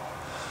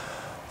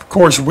 Of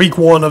course, week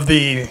 1 of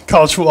the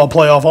college football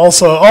playoff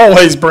also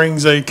always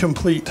brings a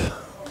complete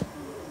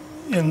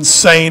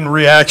insane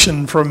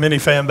reaction from many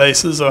fan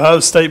bases.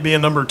 Ohio State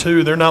being number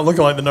 2, they're not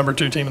looking like the number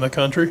 2 team in the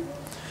country.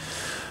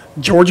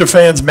 Georgia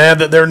fans mad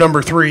that they're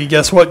number 3.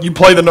 Guess what? You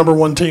play the number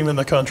 1 team in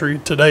the country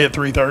today at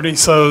 3:30,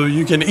 so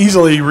you can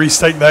easily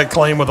restake that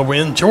claim with a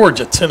win.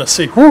 Georgia,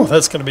 Tennessee, whew,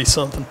 that's going to be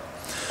something.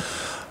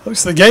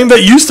 Looks the game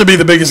that used to be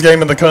the biggest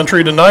game in the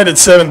country tonight at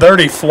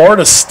 7:30,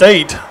 Florida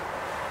State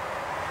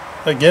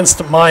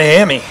against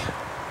Miami.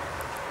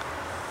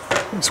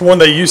 It's one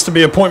that used to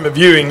be appointment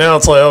viewing. Now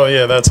it's like, oh,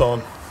 yeah, that's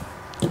on.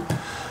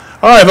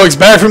 All right, folks,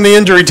 back from the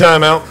injury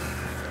timeout.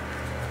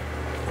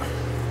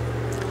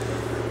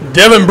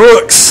 Devin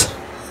Brooks,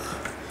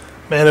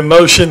 man in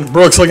motion.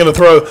 Brooks looking to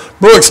throw.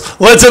 Brooks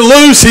lets it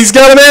loose. He's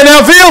got a man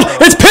downfield.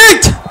 It's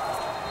picked.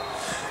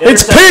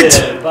 It's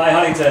picked by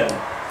Huntingdon.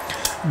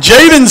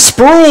 Jaden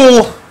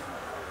Spruill.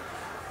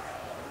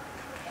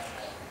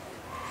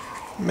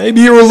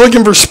 Maybe you were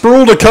looking for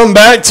Spruill to come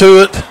back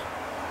to it.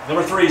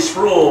 Number 3,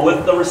 Spruill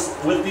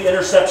with the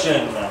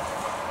interception.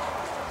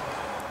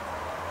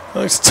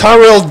 It's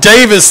Tyrell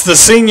Davis, the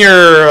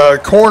senior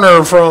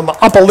corner from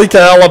Opelika,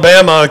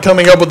 Alabama,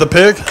 coming up with the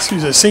pick.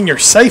 Excuse me, senior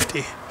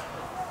safety.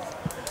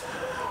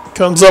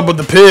 Comes up with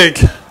the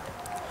pick.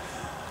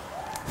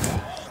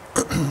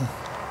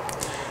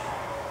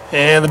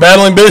 And the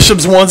Battling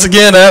Bishops once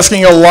again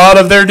asking a lot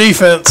of their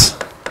defense.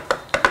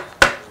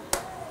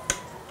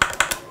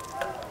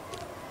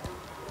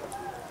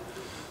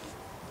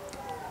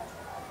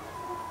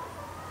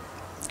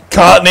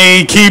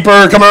 Cotney,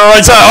 keeper, coming on the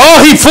right side.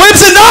 Oh, he flips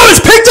it. No,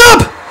 it's picked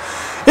up.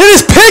 It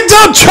is picked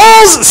up.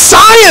 Charles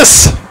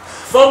Sias.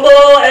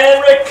 Fumble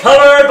and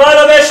recovered by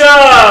the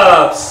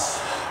Bishops.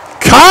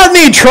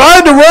 Cotney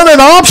tried to run an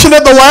option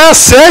at the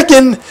last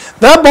second.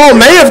 That ball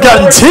may have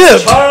gotten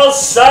tipped. Charles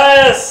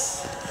Sias.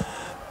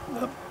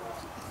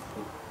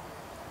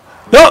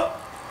 No.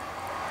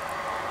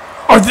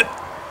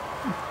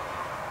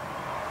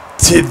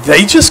 Did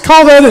they just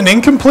call that an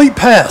incomplete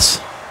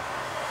pass?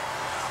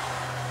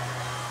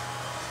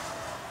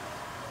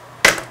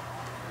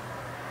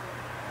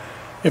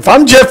 If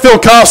I'm Jeff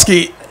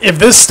Filkowski, if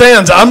this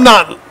stands, I'm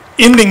not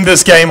ending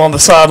this game on the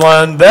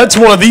sideline. That's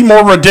one of the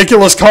more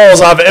ridiculous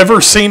calls I've ever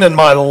seen in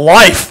my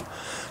life.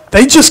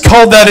 They just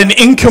called that an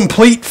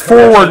incomplete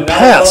forward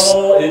pass.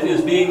 It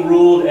is being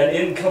ruled an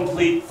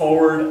incomplete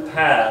forward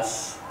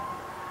pass.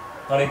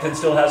 Huntington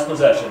still has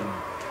possession.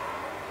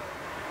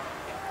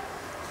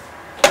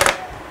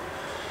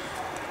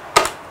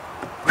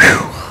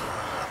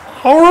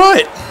 All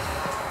right.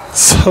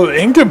 So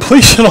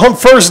incompletion on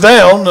first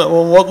down,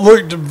 what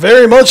looked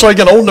very much like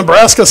an old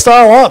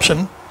Nebraska-style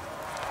option.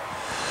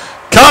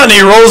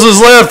 Cotney rolls his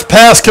left,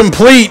 pass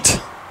complete.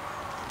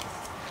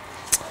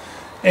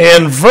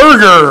 And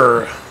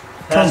Verger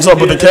comes up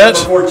with the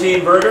catch. Number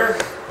 14, Verger.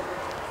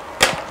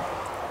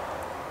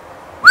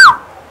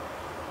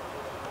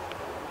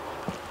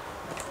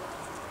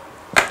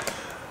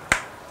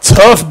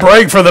 Tough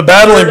break for the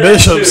Battling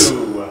Bishops.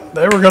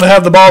 They were going to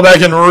have the ball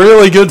back in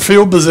really good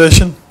field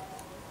position.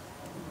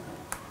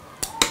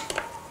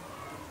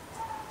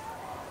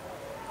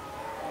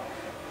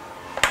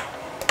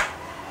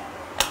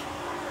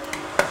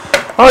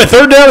 All right,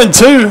 3rd down and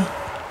 2.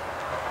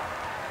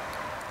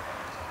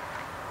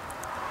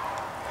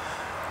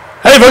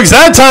 Hey, folks,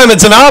 that time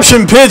it's an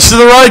option pitch to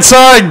the right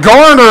side.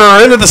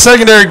 Garner into the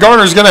secondary.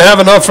 Garner's going to have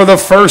enough for the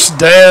first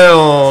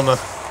down.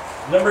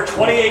 Number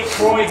 28,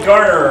 Troy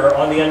Garner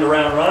on the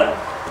end-around run.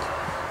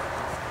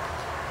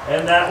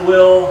 And that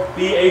will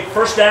be a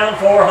first down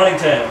for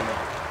Huntington.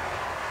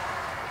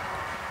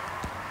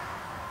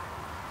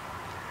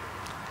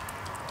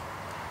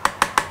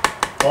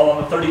 Ball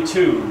on the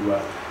 32.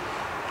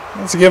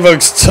 Let's give a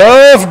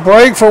tough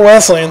break for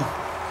Wesleyan.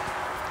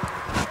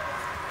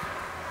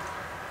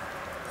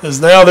 As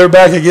now they're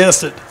back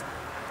against it.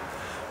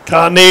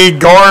 Cotney,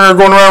 Garner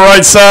going around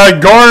right side.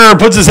 Garner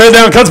puts his head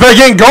down, cuts back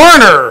in.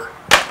 Garner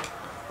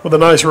with a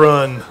nice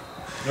run.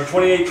 Number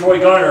 28, Troy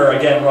Garner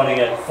again running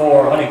it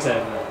for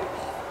Huntington.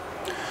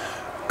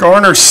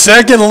 Garner's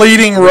second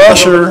leading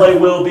rusher. The play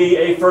will be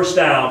a first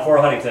down for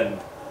Huntington.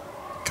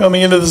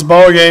 Coming into this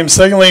ball game,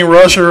 second leading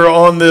rusher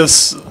on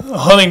this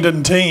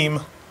Huntingdon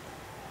team.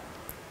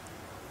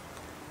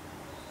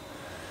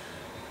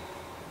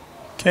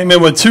 Came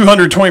in with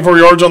 224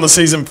 yards on the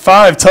season,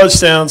 5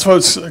 touchdowns.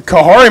 Folks,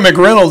 Kahari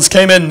McReynolds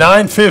came in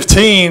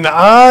 9:15.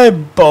 I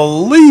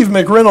believe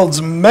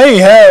McReynolds may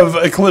have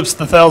eclipsed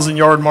the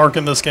 1,000-yard mark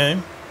in this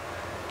game.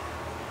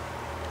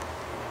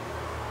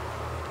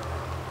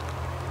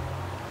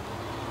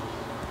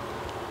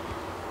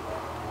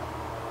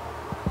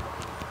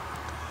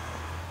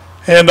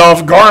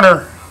 Handoff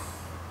Garner.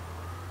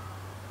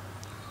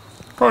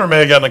 Garner may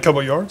have gotten a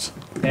couple yards.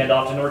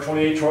 Handoff to number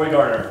 28, Troy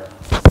Garner.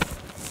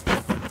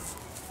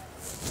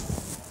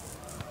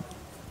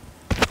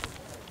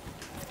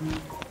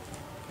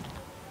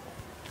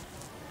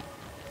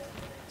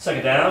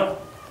 Second down.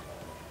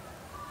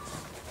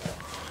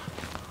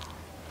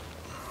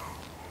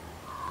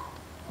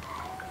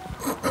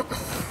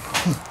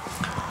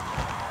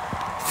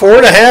 Four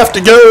and a half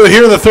to go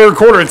here in the third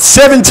quarter. It's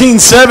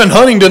 17-7,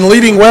 Huntingdon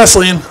leading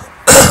Wesleyan.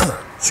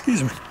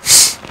 Excuse me.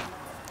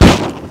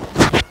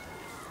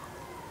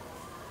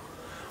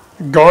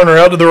 Garner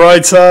out to the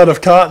right side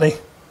of Cotney.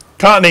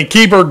 Cotney,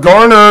 keeper,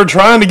 Garner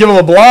trying to give him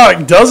a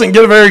block. Doesn't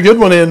get a very good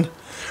one in.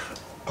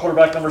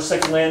 Quarterback number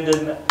 6,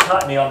 Landon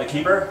Cotney on the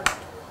keeper.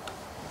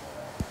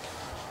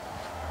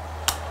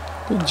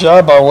 Good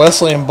job by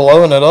Wesleyan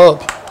blowing it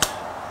up.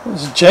 It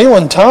was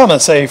Jalen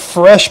Thomas, a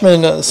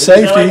freshman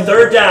safety.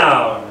 Third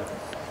down.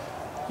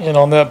 In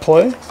on that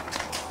play.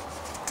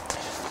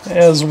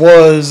 As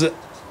was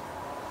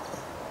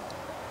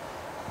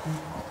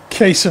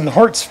Kason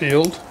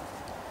Hartsfield.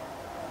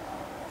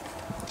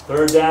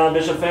 Third down,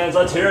 Bishop fans.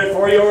 Let's hear it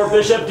for your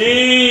Bishop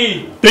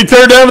D. Big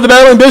third down for the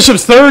Battling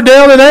Bishops. 3rd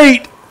down and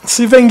 8. Let's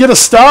see if they can get a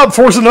stop,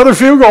 force another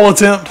field goal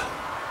attempt.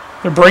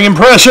 They're bringing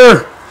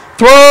pressure.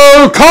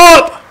 Throw,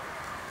 caught.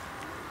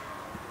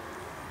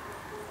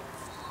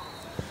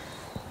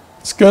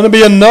 It's going to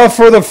be enough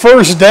for the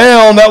first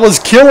down. That was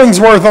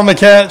Killingsworth on the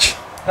catch.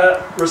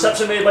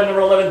 Reception made by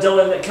number 11,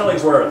 Dylan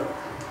Killingsworth.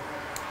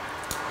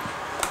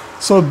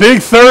 So a big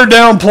 3rd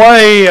down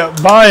play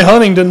by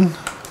Huntingdon.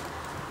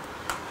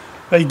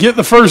 They get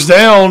the first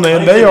down,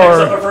 and they are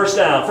picks up a first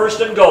down. First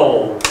and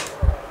goal.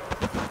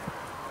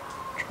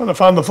 Trying to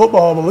find the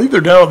football. I believe they're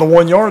down at the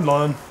 1-yard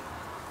line.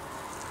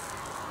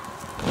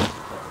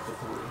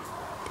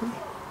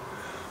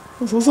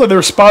 It looks like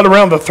they're spotted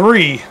around the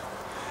 3.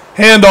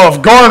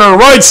 Handoff, Garner,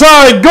 right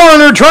side.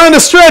 Garner trying to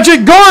stretch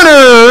it.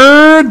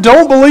 Garner,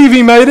 don't believe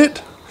he made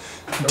it.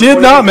 Did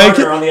not make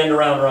it. On the end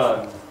around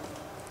run.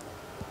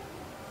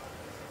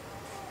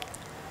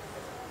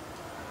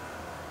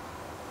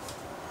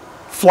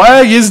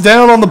 Flag is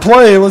down on the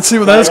play. Let's see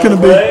what that's going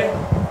to be.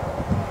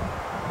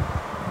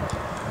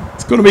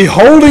 It's going to be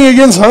holding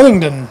against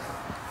Huntingdon.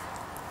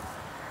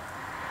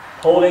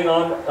 Holding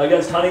on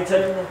against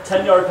Huntington,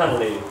 10-yard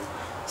penalty.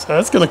 So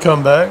that's going to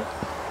come back.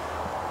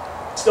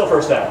 Still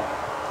first down.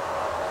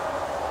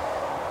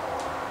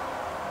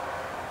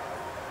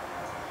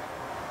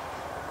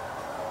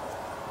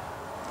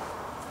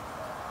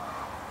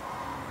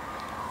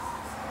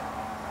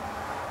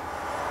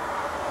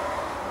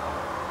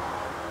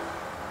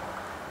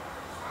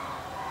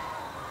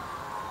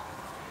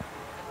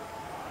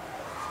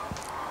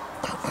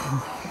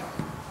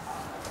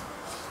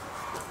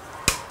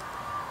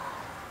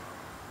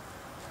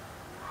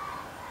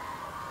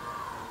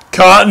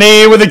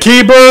 Cotney with the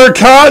keeper.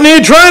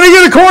 Cotney trying to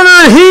get a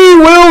corner. He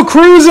will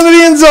cruise into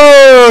the end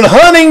zone.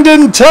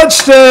 Huntingdon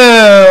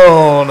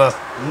touchdown.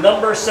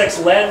 Number 6,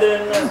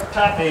 Landon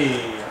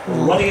Cotney,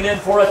 running in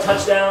for a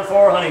touchdown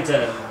for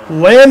Huntingdon.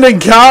 Landon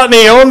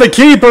Cotney on the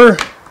keeper.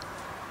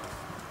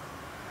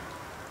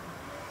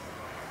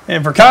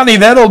 And for Cotney,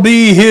 that'll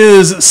be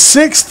his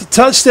 6th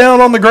touchdown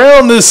on the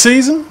ground this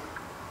season.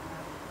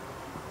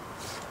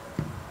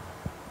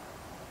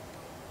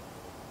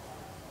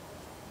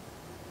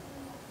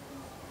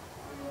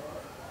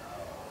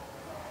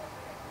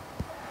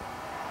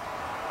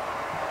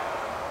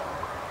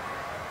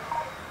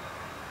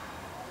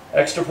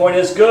 Extra point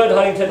is good.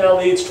 Huntingdon now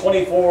leads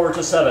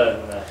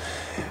 24-7.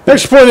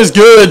 Extra point is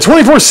good.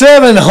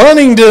 24-7.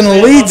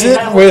 Huntingdon leads it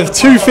with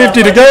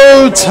 2:50 to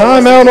go.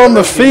 Timeout on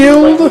the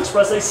field. I'd like to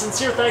express a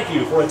sincere thank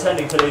you for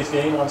attending today's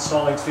game on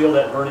Stallings Field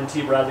at Vernon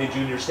T. Bradley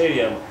Jr.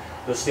 Stadium.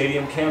 The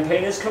stadium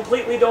campaign is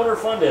completely donor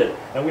funded,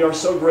 and we are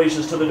so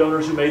gracious to the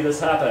donors who made this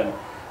happen.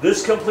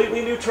 This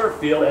completely new turf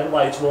field and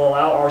lights will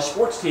allow our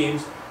sports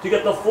teams to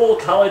get the full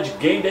college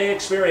game day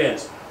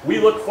experience. We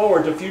look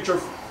forward to future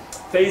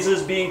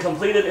phases being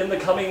completed in the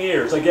coming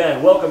years.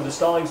 Again, welcome to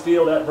Stallings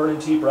Field at Vernon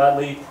T.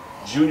 Bradley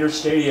Jr.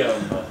 Stadium.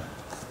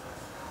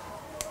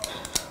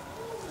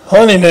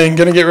 Huntingdon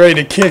going to get ready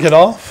to kick it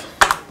off.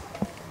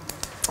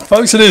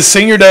 Folks, it is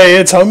senior day.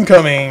 It's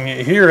homecoming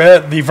here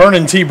at the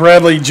Vernon T.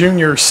 Bradley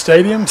Jr.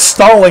 Stadium,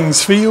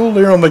 Stallings Field,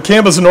 here on the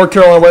campus of North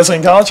Carolina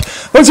Wesleyan College.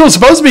 Folks, it was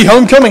supposed to be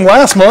homecoming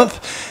last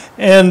month,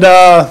 and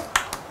that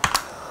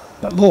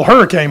little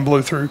hurricane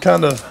blew through,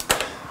 kind of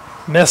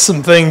messed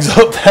some things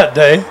up that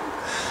day.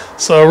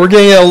 So we're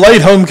getting a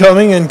late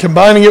homecoming and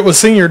combining it with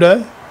senior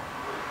day.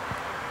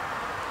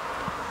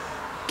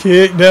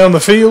 Kick down the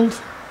field.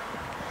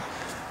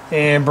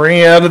 And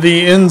bringing out of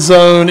the end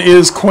zone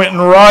is Quentin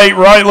Wright.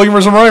 Wright looking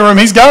for some running room.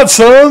 He's got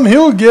some.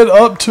 He'll get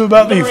up to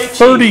about the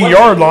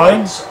 30-yard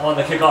line. On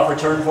the kickoff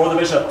return for the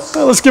Bishops.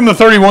 Well, let's give him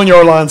the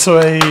 31-yard line. So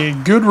a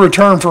good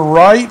return for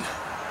Wright.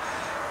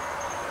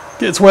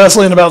 Gets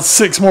Wesleyan about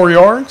 6 more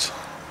yards.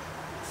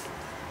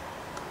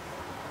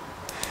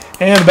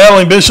 And the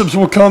Battling Bishops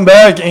will come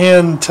back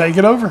and take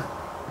it over.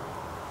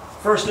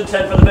 1st and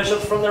 10 for the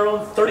Bishops from their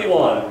own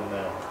 31.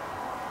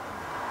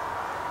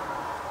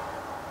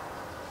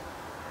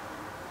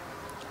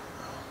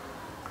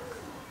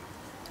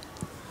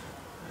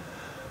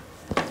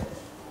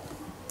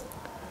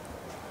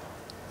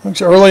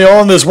 Early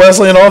on, this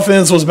Wesleyan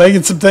offense was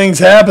making some things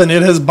happen.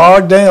 It has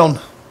bogged down.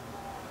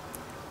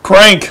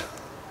 Crank.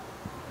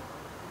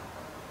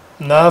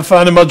 Not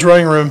finding much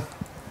running room.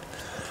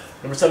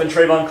 Number 7,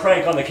 Trayvon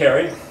Crank on the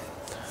carry.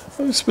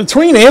 It's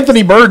between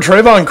Anthony Bird,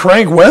 Trayvon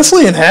Crank,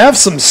 Wesleyan have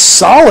some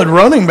solid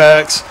running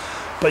backs,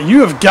 but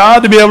you have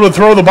got to be able to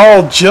throw the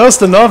ball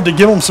just enough to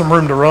give them some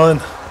room to run.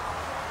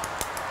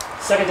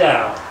 2nd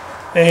down.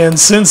 And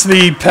since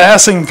the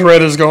passing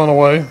threat has gone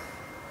away,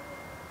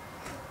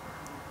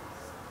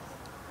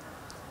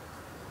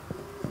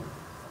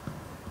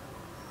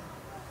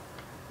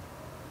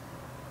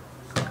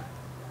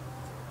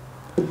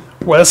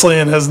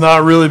 Wesleyan has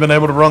not really been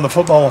able to run the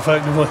football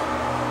effectively.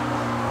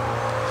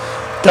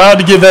 Got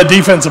to give that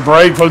defense a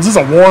break, folks. This is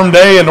a warm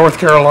day in North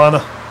Carolina.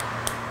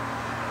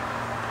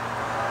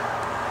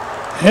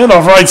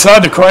 Handoff right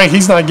side to Crank.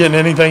 He's not getting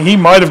anything. He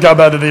might have got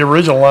back to the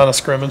original line of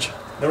scrimmage.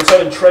 Number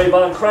 7,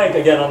 Trayvon Crank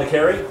again on the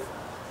carry.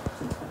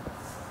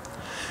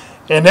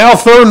 And now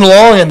 3rd and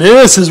long, and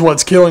this is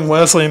what's killing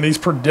Wesleyan, these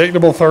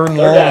predictable 3rd and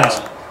longs.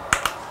 Down.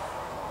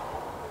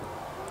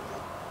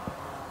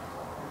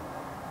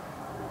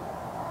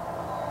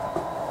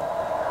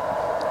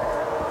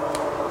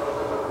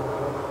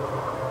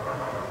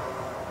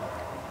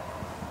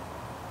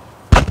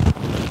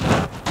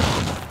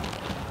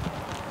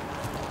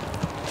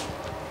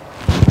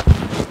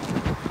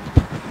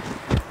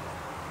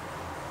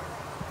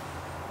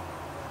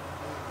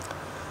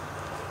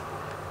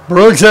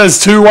 Brooks has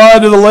 2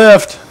 wide to the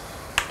left.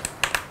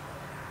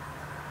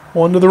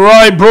 1 to the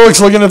right.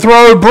 Brooks looking to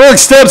throw. Brooks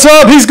steps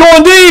up. He's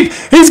going deep.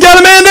 He's got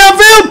a man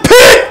downfield.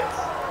 Pick!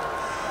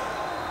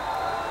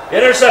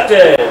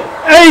 Intercepted.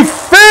 A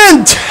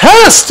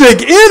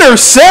fantastic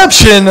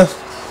interception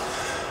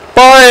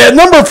by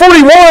number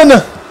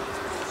 41.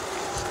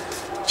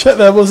 Check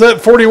that. Was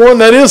that 41?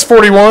 That is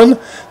 41.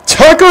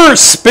 Tucker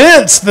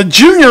Spence, the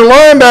junior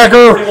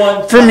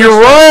linebacker from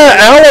Uriah,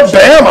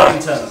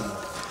 Alabama.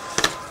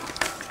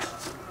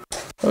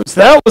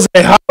 That was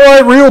a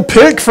highlight reel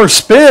pick for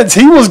Spence.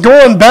 He was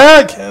going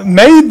back,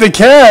 made the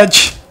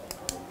catch.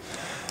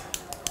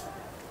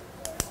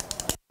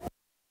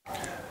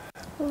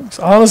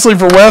 Honestly,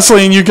 for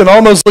Wesleyan, you can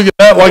almost look at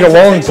that like a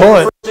long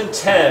punt. 1st and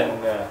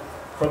 10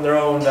 from their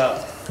own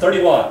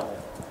 31.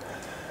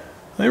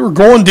 They were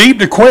going deep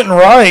to Quentin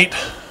Wright.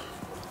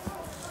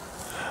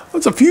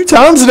 It's a few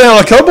times now,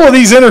 a couple of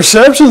these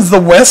interceptions, the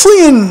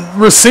Wesleyan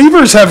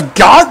receivers have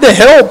got to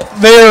help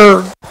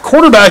their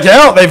quarterback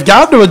out. They've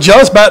got to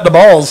adjust back to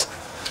balls.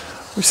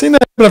 We've seen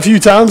that happen a few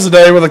times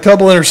today with a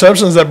couple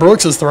interceptions that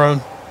Brooks has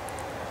thrown.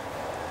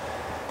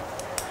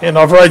 And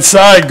off right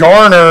side,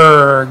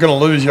 Garner going to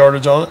lose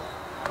yardage on it.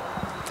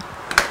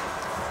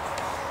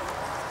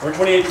 Number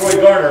 28,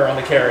 Troy Garner on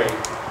the carry.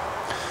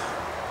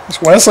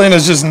 Wesleyan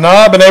has just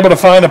not been able to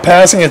find a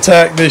passing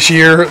attack this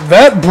year.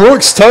 That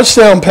Brooks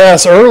touchdown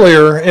pass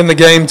earlier in the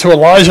game to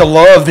Elijah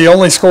Love, the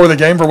only score of the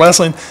game for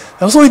Wesleyan,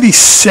 that was only the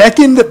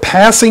second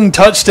passing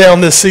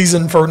touchdown this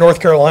season for North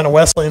Carolina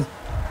Wesleyan.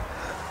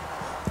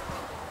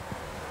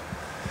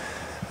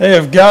 They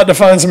have got to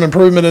find some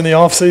improvement in the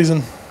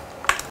offseason.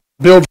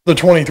 Build for the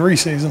 23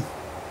 season.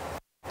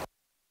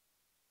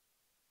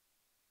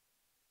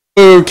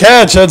 Ooh,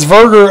 catch. That's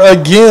Verger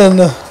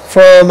again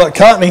from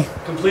Cotney.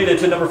 Completed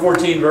to number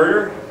 14,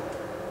 Verger.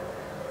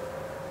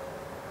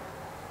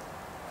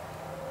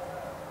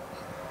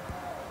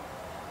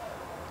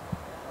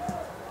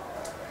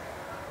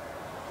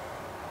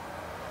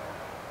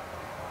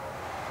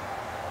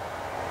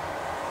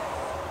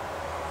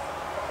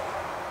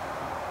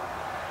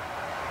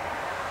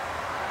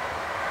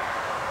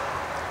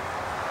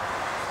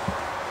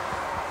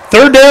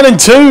 Third down and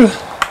 2.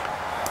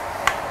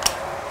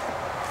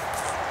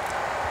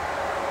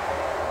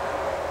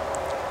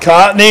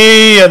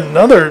 Cotney,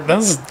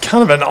 that's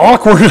kind of an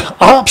awkward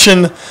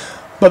option,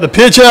 but the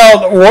pitch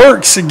out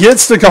works. It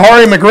gets to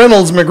Kahari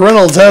McReynolds.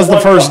 McReynolds has the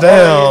first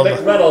down.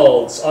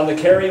 McReynolds on the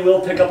carry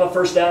will pick up a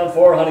first down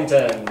for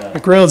Huntington.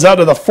 McReynolds out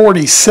to the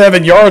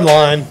 47-yard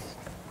line.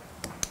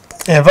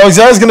 And folks,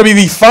 that's going to be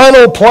the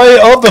final play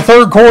of the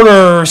third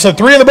quarter. So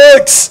 3 in the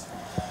books.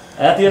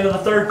 At the end of the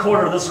third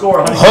quarter, the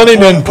score,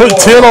 Huntingdon put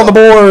 10 on the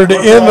board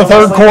in the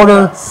third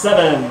quarter.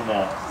 7.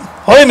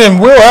 Huntingdon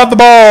will have the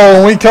ball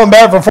when we come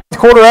back for fourth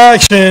quarter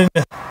action.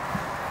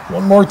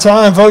 One more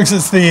time, folks,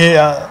 it's the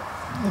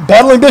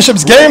Battling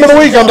Bishops game of the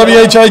week on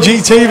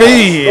WHIG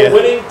TV. The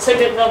winning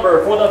ticket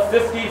number for the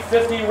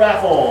 50-50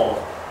 raffle.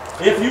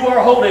 If you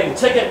are holding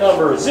ticket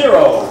number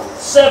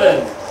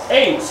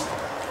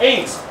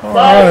 078851, all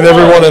right,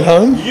 everyone at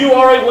home, you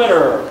are a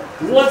winner.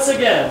 Once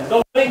again,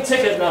 the winning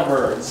ticket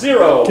number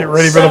 0. Get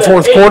ready for the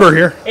fourth quarter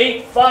here.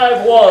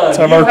 851. Let's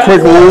have our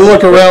quick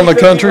look around the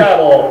country.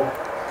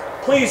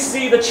 Please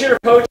see the cheer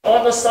coach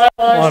on the sidelines.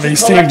 A lot of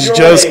these teams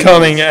just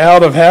coming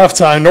out of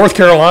halftime. North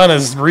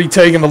Carolina's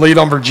retaking the lead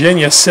on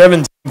Virginia,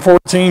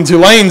 17-14.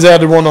 Tulane's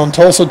added one on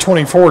Tulsa,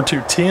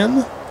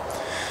 24-10.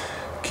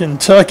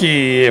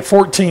 Kentucky,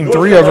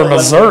 14-3 over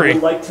Missouri.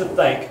 We'd like to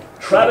thank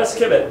Travis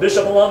Kivett,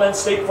 Bishop alum and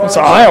State Farm. It's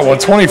Iowa,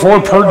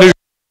 24, Purdue.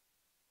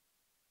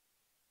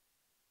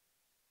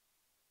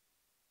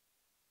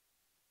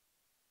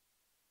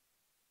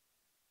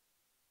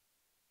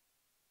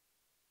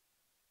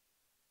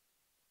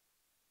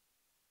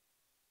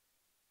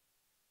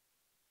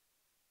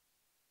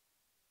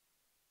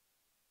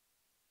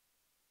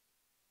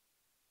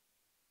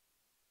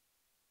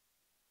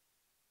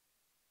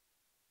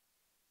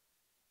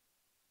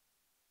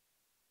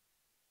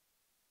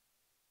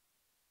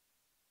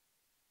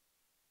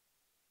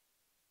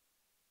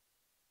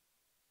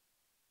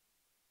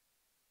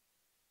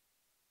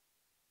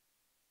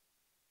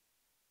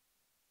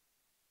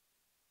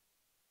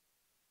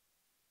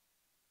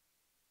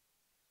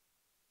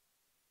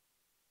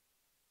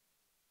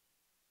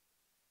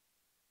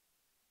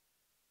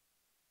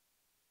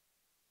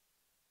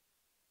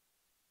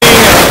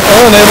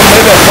 Unable to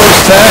make that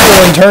first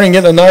tackle and turning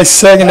it a nice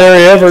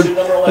secondary effort.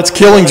 That's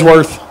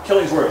Killingsworth.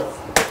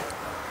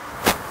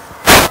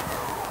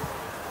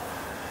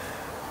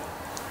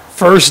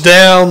 First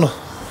down.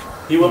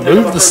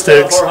 Move the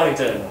sticks.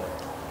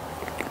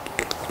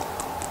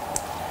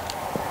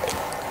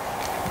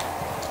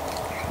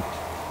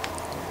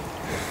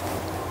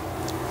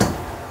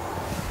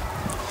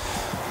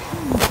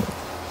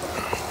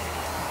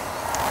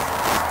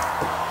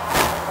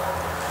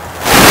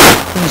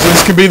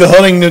 This could be the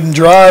Huntingdon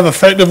drive.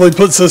 Effectively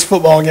puts this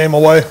football game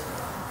away.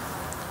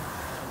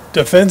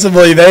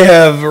 Defensively, they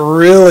have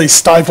really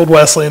stifled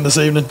Wesleyan this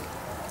evening.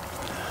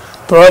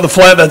 Throw out the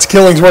flat. That's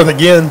Killingsworth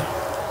again.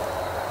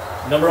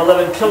 Number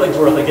 11,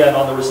 Killingsworth again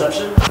on the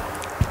reception.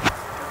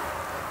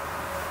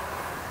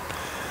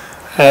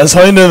 As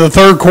Huntingdon in the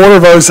third quarter,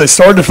 folks, they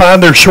started to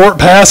find their short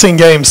passing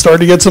game, started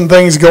to get some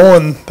things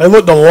going. They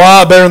looked a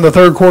lot better in the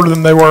third quarter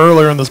than they were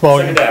earlier in this ball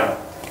game. Second down.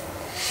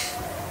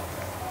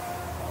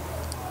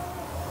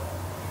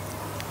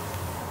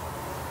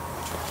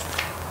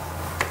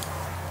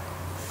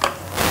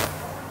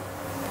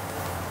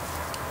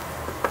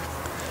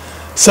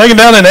 Second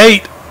down and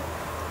 8.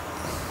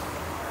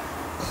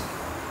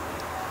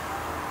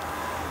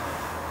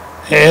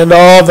 And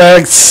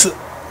that's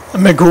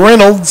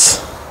McReynolds.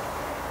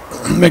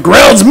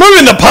 McReynolds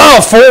moving the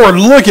pile forward.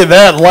 Look at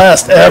that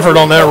last effort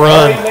on that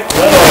run.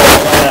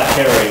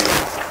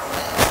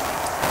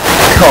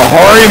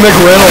 Kahari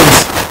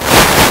McReynolds.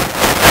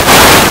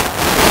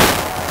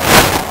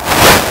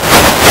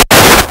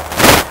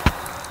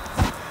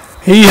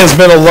 He has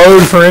been a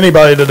load for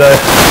anybody today.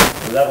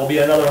 That will be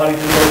another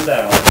Huntingdon first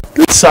down.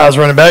 Good size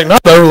running back,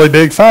 not overly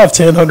big,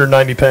 5'10",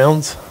 190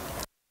 pounds.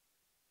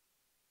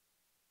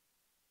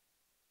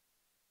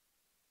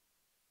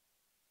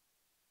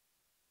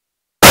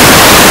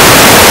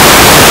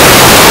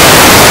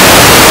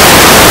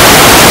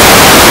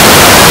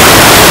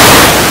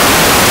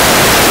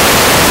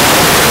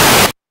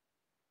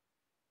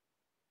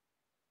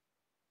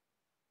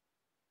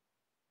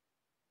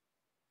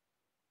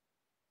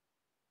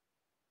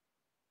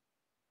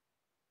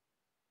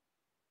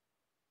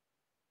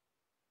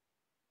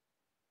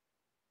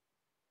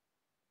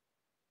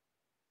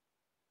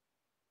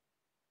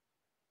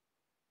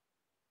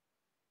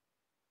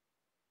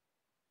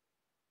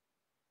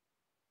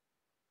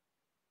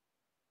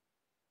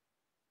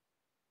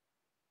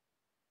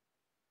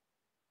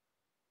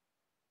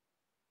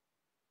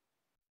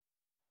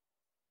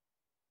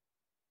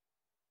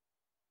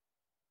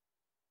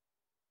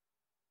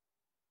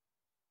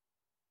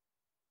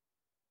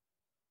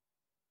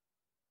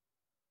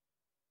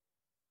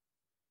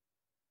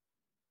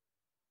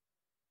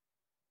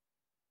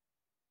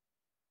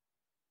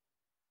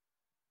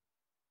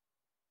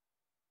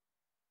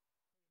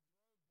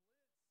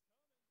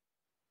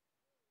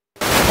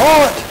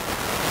 caught.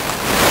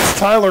 It's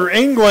Tyler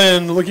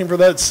England looking for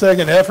that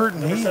second effort,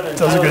 and he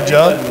does a good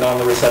job. On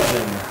the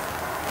reception.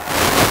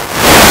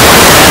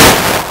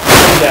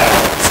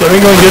 So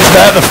England gets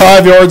that to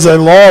 5 yards they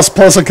lost,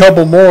 plus a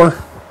couple more.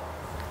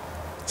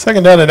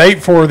 Second down and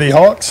 8 for the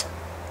Hawks.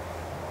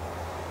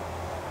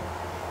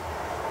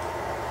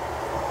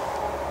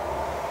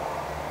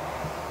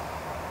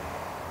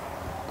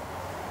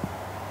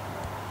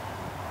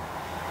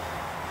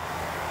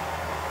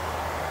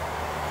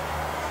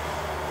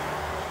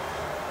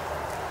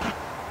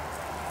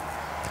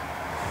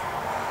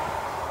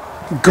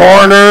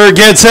 Garner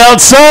gets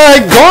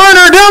outside.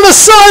 Garner down the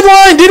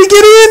sideline. Did he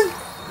get in?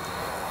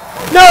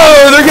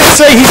 No, they're going to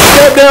say he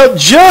stepped out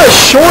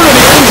just short of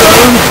the end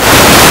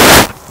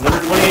zone.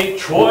 Number 28,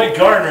 Troy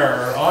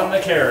Garner on the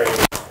carry.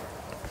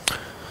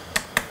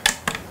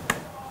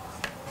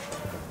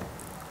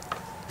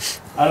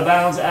 Out of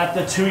bounds at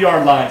the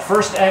 2-yard line.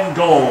 First and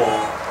goal.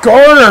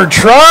 Garner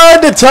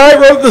tried to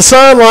tightrope the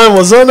sideline,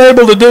 was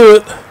unable to do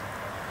it.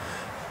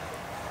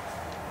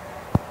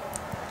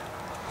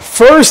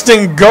 First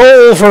and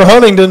goal for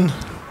Huntingdon.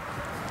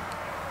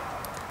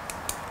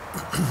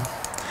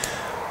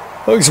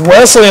 Looks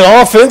Wesleyan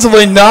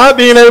offensively not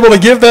being able to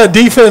give that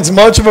defense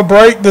much of a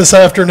break this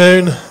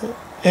afternoon.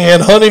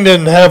 And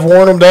Huntingdon have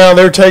worn them down.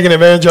 They're taking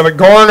advantage of it.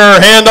 Garner,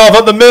 handoff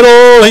up the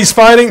middle. He's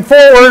fighting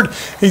forward.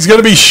 He's going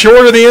to be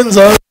short of the end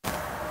zone.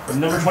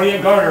 Number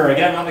 28, Garner,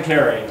 again on the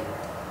carry.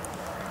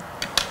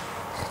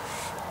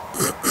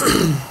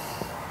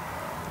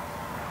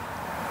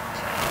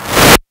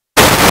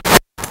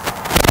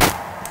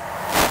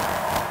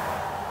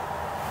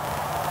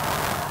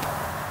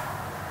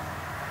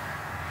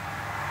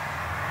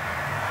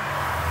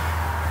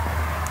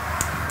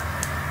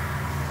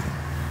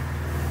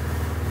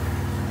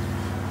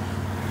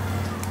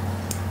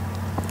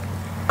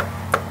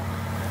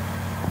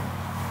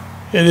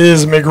 It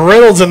is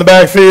McReynolds in the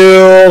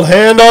backfield.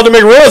 Hand on to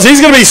McReynolds. He's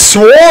going to be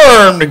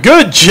swarmed.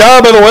 Good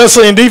job by the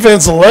Wesleyan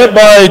defense led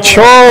by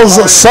Charles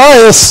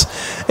Sias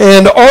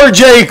and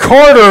R.J.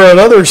 Carter,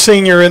 another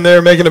senior in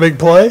there making a big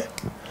play.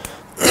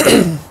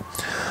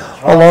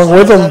 Along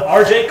with him,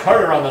 R.J.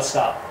 Carter on the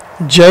stop.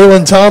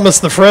 Jalen Thomas,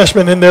 the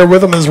freshman, in there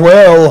with him as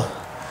well.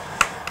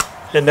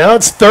 And now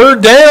it's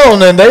third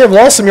down, and they have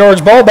lost some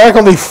yards. Ball back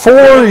on the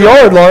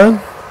 4-yard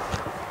line.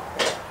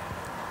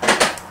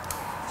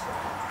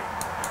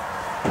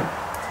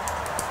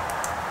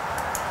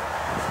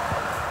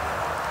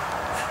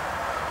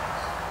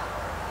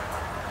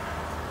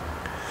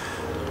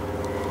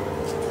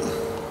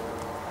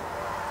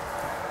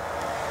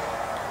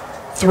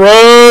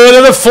 Throw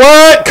to the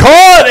flat,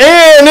 caught,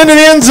 and into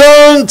the end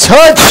zone.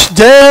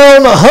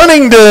 Touchdown,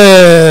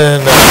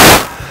 Huntingdon.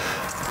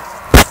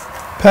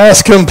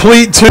 Pass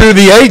complete to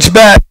the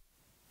H-back.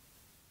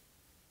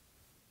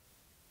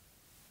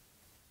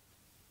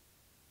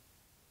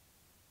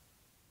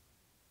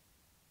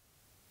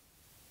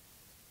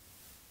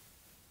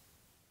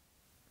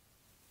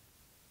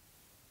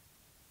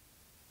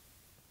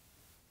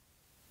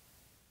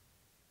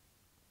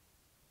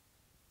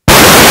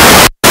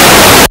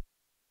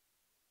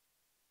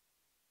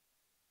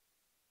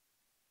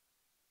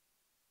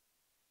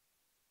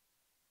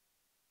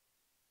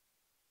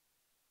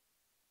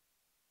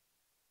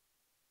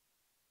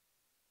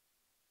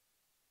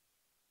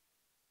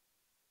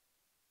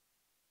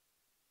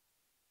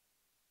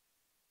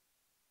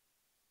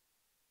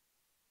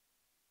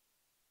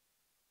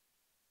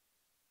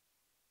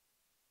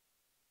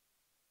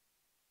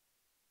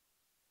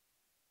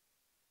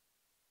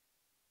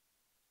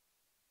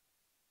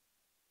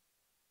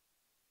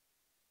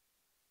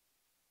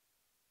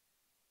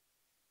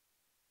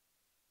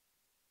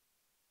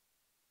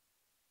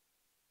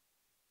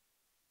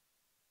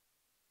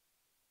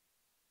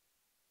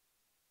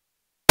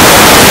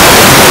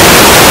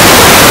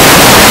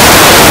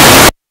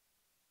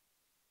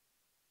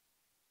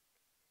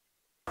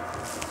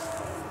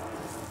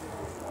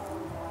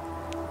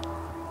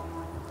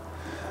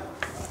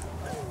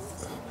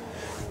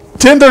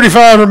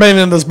 .10:35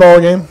 remaining in this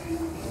ball game.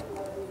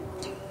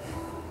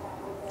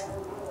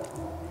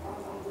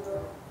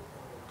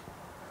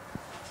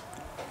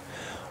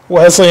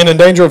 Wesleyan in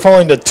danger of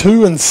falling to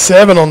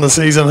 2-7 on the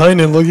season.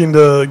 Huntingdon looking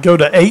to go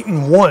to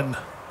 8-1.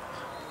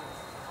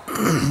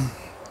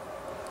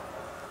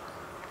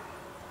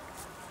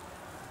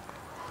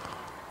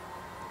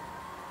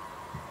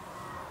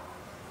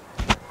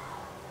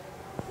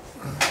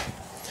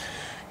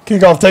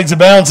 Kickoff takes a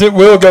bounce. It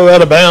will go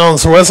out of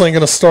bounds. So Wesleyan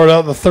going to start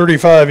out the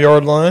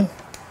 35-yard line.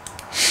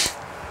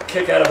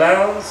 Kick out of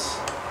bounds.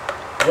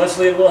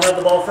 Wesleyan will have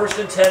the ball first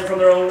and 10 from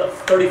their own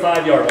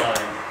 35-yard line.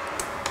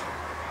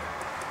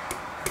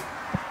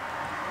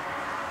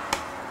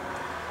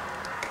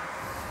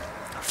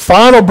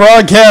 Final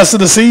broadcast of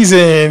the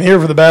season here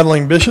for the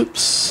Battling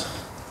Bishops,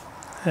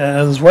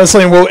 as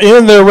Wesleyan will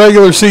end their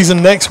regular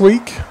season next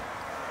week.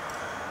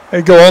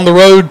 They go on the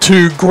road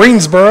to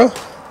Greensboro.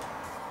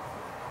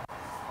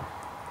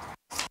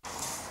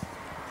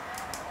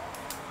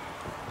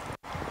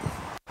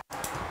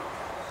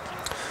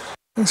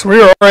 So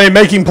we are already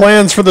making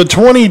plans for the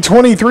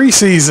 2023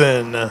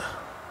 season.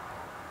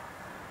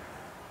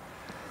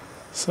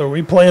 So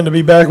we plan to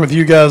be back with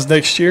you guys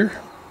next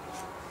year.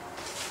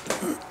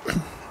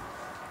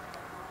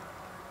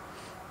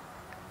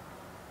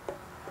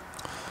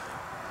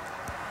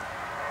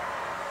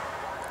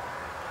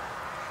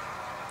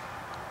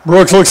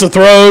 Brooks looks to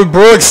throw.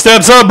 Brooks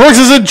steps up. Brooks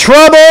is in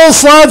trouble.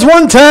 Slides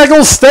one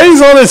tackle.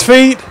 Stays on his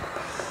feet.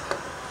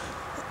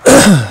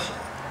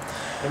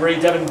 Number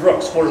 8, Devin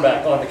Brooks,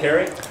 quarterback on the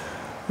carry.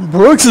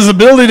 Brooks'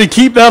 ability to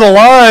keep that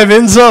alive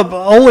ends up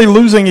only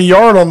losing a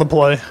yard on the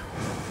play.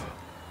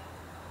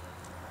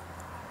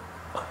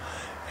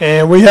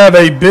 And we have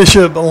a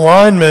Bishop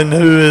lineman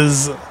who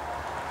is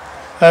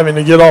having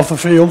to get off the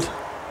field.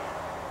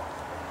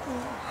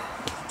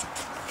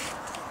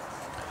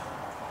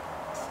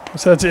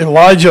 So that's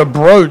Elijah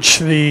Broach,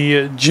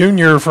 the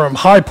junior from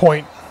High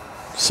Point,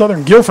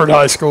 Southern Guilford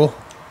High School.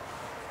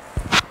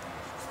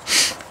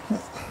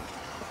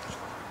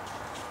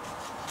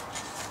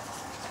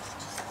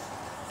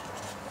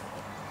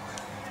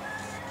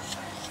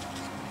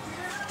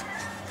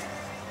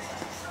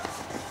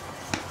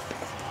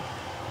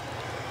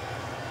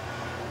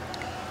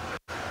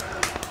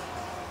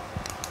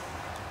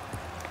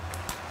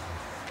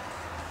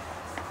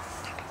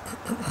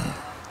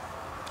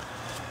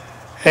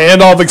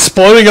 Handoff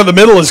exploding up the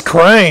middle is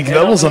Crank.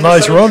 That was a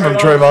nice run from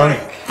Trayvon.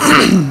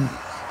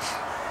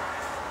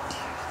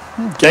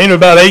 Gain of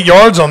about 8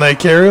 yards on that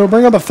carry. It'll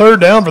bring up a third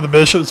down for the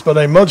Bishops, but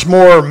a much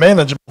more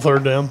manageable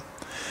third down.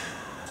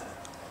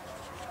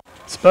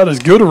 It's about as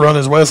good a run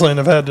as Wesleyan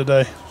have had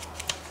today.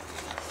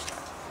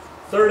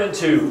 3rd and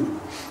 2.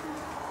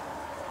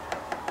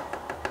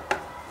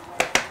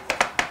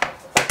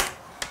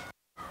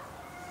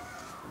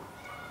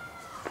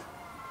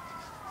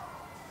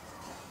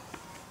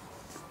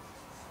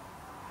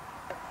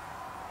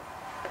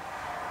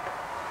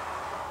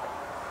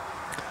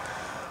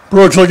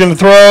 Brooks looking to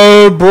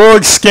throw.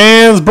 Brooks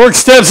scans. Brooks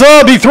steps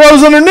up. He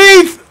throws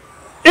underneath.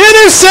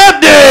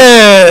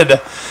 Intercepted!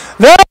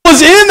 That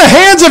was in the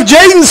hands of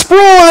Jaden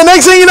Sproul, and the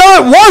next thing you know,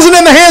 it wasn't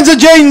in the hands of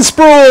Jaden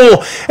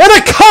Sproul. And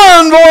a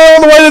convoy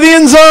on the way to the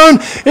end zone.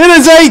 It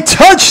is a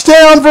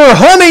touchdown for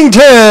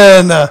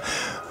Huntingdon.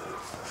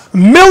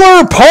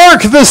 Miller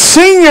Park, the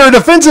senior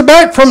defensive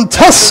back from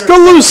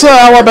Tuscaloosa,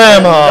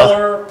 Alabama.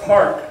 Miller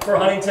Park for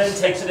Huntingdon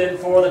takes it in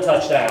for the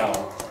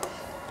touchdown.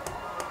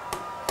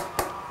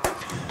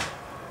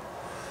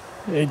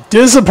 A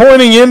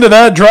disappointing end to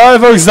that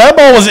drive, folks. That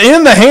ball was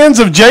in the hands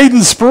of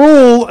Jaden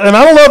Sproul, and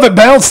I don't know if it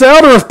bounced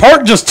out or if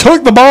Park just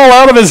took the ball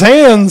out of his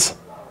hands.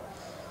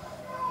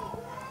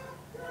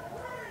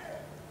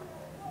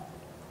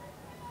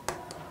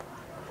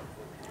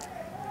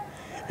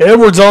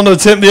 Edwards on to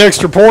attempt the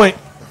extra point.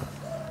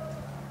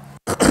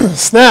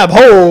 Snap,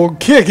 hold,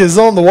 kick is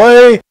on the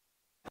way.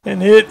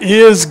 And it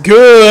is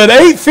good.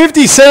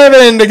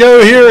 8:57 to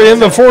go here in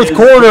the fourth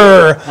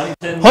quarter.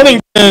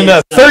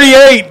 Huntingdon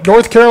 38,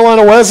 North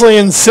Carolina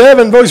Wesleyan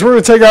 7. Folks, we're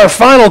going to take our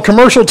final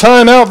commercial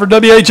timeout for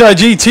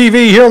WHIG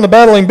TV here on the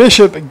Battling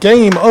Bishop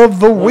Game of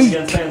the Week.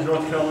 Once again, fans,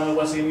 North Carolina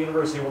Wesleyan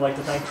University would like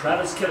to thank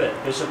Travis Kivett,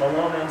 Bishop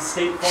alum and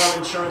State Farm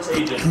Insurance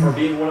agent, for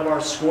being one of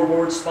our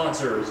scoreboard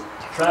sponsors.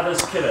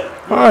 Travis Kivett.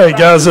 All right,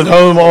 guys at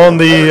home on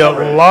the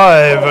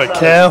live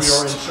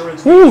cast.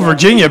 Ooh,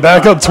 Virginia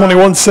back up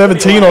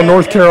 21-17 on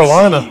North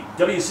Carolina.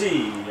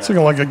 It's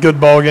looking like a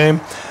good ball game.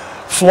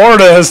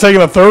 Florida has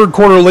taken a third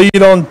quarter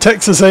lead on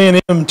Texas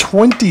A&M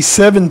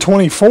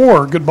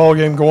 27-24. Good ball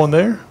game going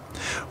there.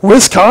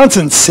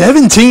 Wisconsin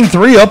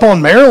 17-3 up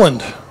on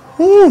Maryland.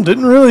 Ooh,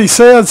 didn't really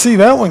say I'd see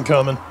that one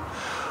coming.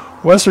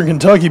 Western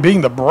Kentucky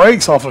beating the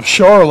brakes off of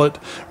Charlotte.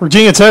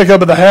 Virginia Tech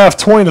up at the half,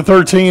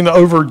 20-13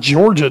 over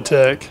Georgia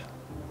Tech.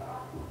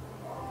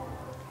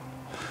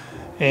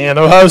 And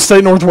Ohio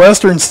State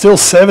Northwestern still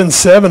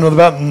 7-7 with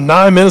about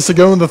 9 minutes to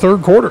go in the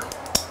third quarter.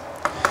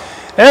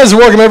 As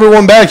welcome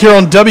everyone back here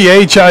on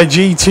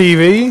WHIG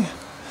TV.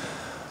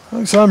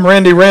 So I'm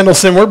Randy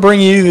Randallson. We're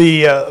bringing you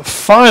the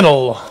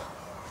final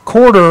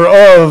quarter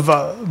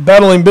of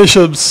Battling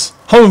Bishop's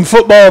home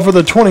football for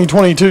the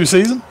 2022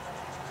 season.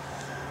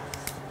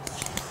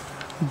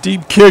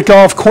 Deep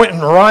kickoff, Quentin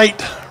Wright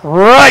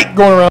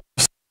going around.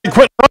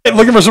 Quentin Wright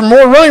looking for some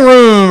more running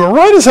room.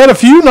 Wright has had a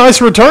few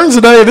nice returns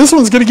today. This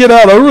one's going to get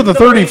out over the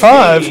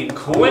 35. 18,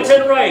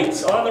 Quentin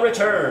Wright on the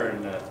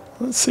return.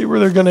 Let's see where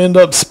they're going to end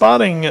up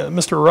spotting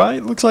Mr.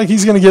 Wright. Looks like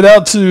he's going to get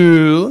out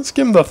to, let's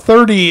give him the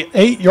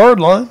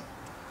 38-yard line.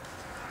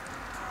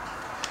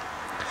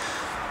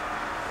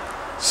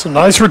 So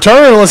nice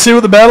return. Let's see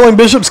what the Battling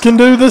Bishops can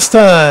do this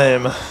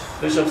time.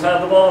 Bishops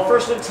have the ball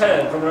 1st and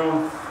 10 from their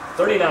own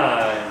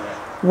 39.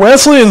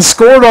 Wesleyan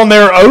scored on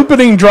their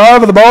opening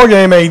drive of the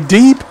ballgame, a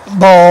deep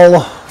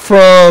ball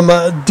from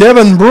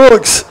Devin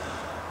Brooks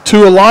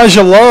to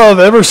Elijah Love.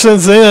 Ever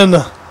since then,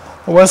 the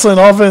Wesleyan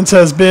offense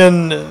has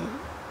been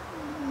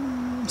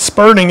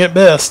spurting at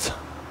best.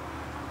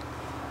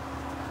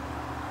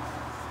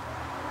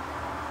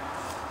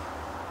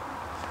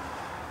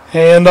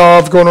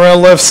 Handoff going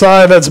around left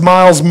side. That's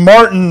Miles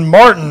Martin.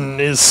 Martin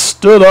is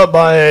stood up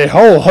by a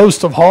whole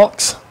host of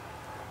Hawks.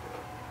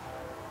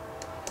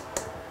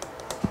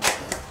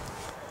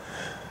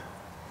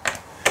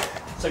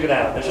 Second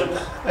down, Bishop.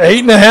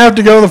 8.5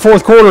 to go in the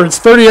fourth quarter. It's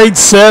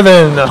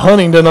 38-7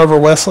 Huntingdon over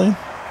Wesleyan.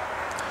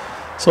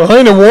 So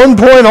Huntingdon 1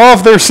 point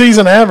off their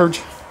season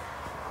average.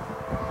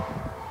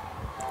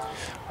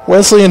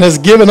 Wesleyan has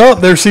given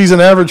up their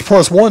season average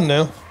 +1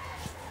 now.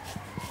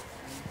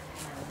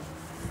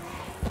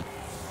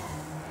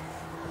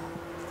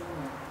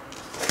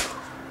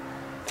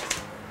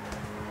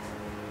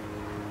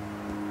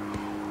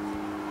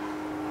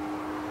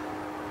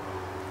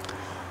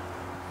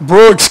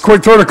 Brooks,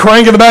 quick throw to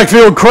Crank in the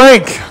backfield.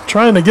 Crank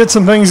trying to get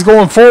some things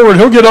going forward.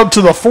 He'll get up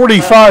to the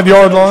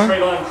 45-yard line.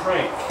 Straight on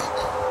Crank.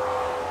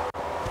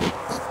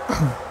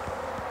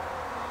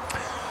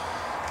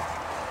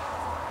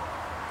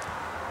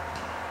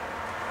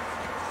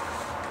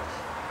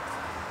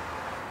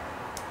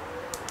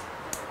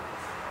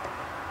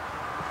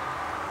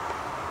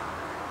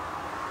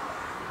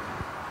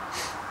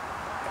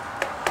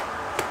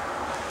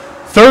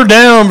 Third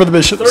down for the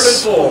Bishops.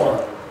 3rd and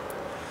 4.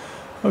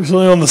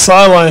 Actually, on the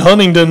sideline,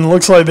 Huntingdon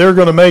looks like they're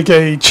going to make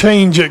a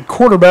change at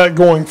quarterback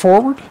going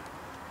forward.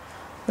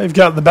 They've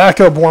got the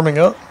backup warming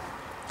up.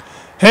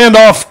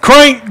 Handoff,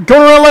 Crank,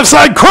 going around left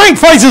side. Crank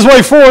fights his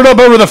way forward up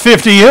over the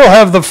 50. He'll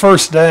have the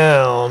first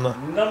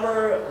down.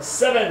 Number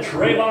 7,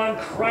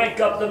 Trayvon Crank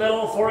up the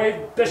middle for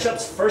a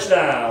Bishop's first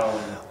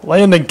down.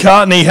 Landon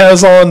Cotney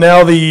has on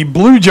now the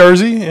blue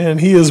jersey,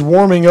 and he is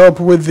warming up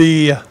with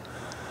the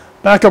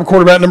backup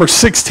quarterback, number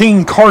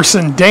 16,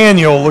 Carson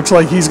Daniel. Looks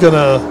like he's going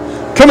to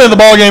come in the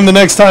ball game the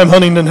next time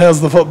Huntingdon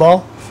has the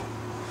football.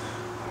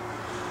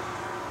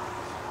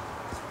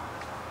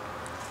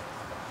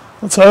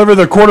 That's however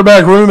the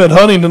quarterback room at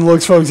Huntingdon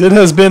looks, folks. It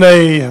has been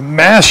a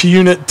mash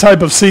unit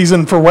type of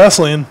season for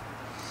Wesleyan.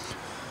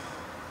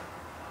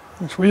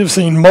 We have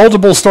seen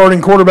multiple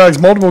starting quarterbacks,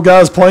 multiple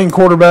guys playing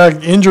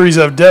quarterback. Injuries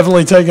have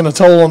definitely taken a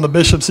toll on the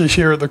Bishops this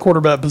year at the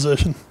quarterback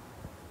position.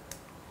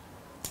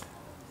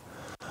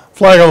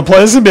 Flag on the play.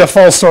 This is going to be a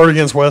false start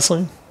against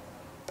Wesleyan.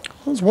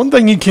 There's one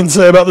thing you can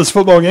say about this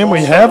football game.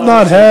 We have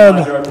not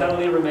had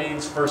penalty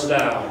remains first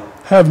down.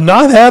 Have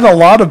not had a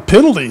lot of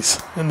penalties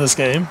in this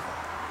game.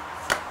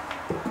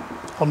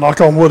 I'll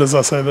knock on wood as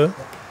I say that.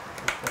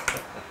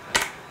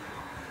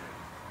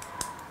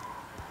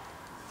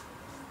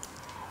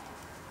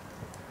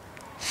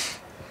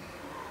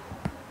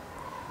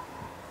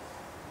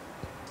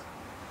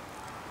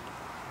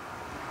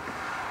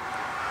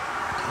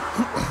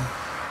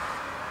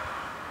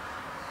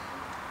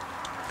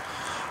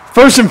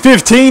 First and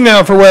 15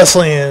 now for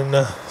Wesleyan.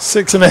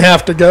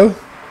 6.5 to go.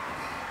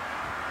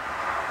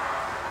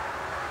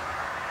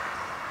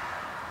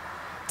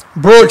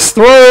 Brooks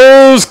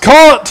throws,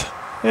 caught,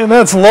 and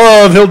that's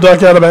Love. He'll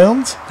duck out of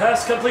bounds.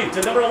 Pass complete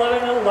to number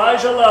 11,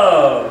 Elijah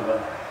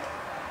Love.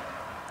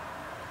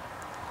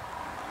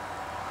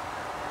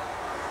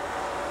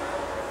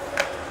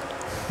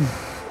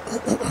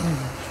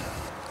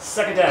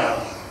 Second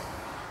down.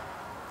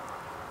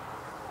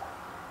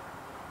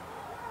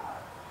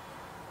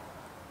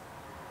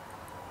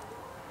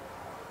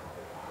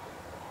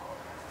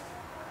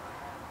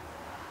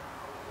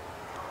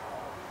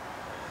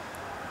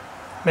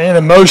 Man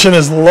in motion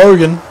is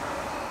Logan.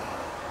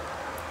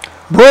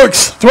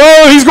 Brooks,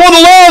 throw, he's going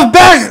to Love,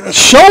 back,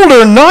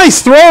 shoulder,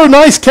 nice throw,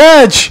 nice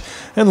catch.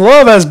 And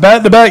Love has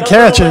back-to-back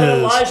catches.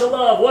 Elijah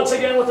Love once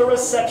again with the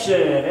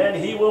reception,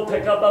 and he will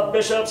pick up a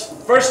Bishop's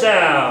first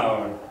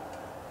down.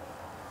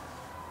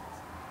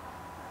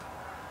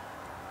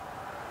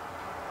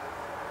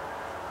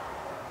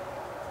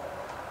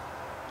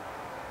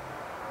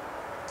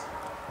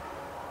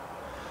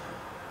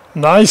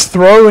 Nice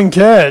throw and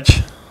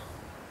catch.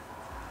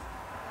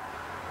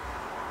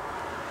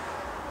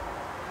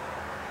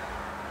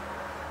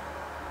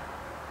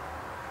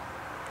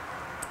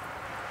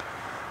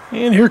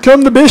 And here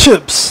come the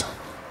Bishops.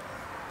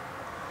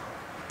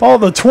 Ball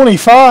at the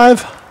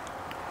 25.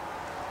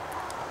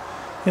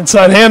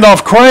 Inside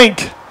handoff,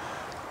 Crank.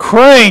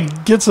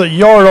 Crank gets a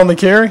yard on the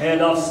carry.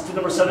 Handoff to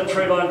number 7,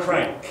 Trayvon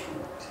Crank.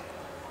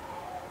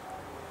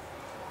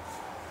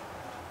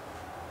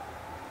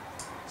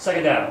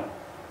 Second down.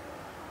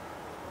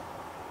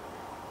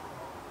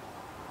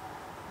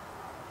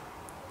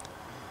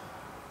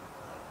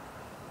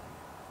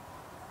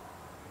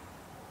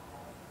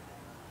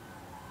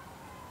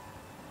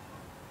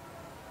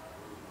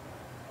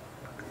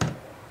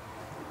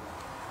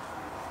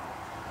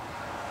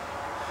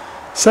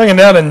 Second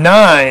down and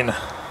 9.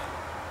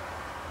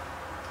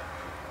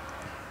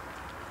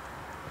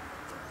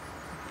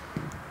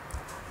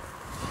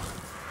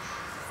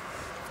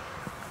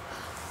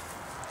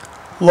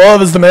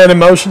 Love is the man in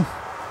motion.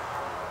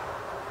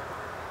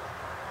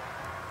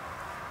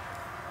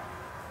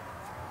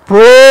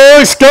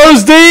 Brooks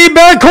goes deep,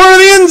 back corner of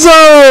the end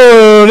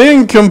zone.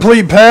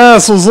 Incomplete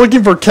pass, was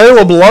looking for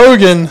Caleb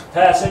Logan.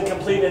 Pass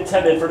incomplete,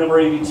 intended for number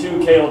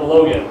 82, Caleb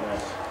Logan.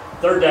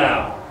 Third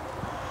down.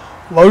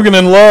 Logan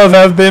and Love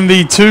have been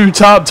the two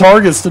top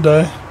targets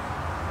today.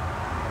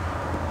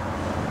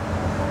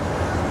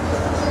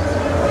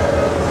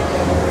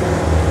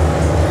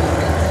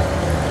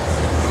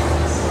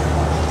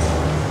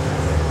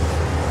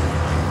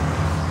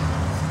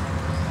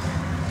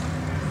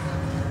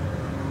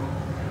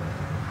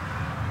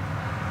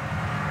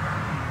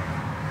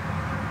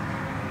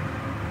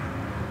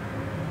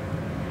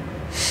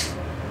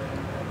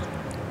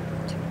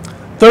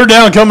 Third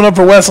down coming up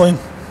for Wesleyan.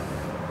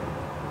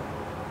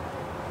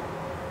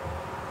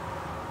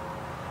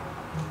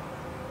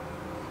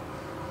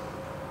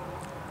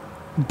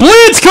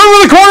 Blitz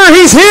coming to the corner.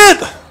 He's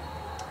hit.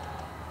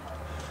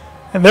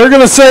 And they're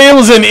going to say it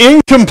was an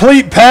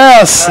incomplete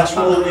pass. Pass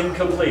ruled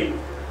incomplete.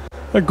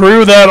 Agree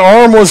with that.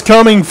 Arm was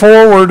coming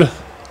forward.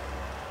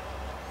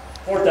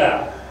 Fourth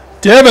down.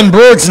 Devin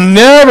Brooks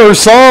never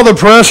saw the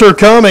pressure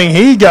coming.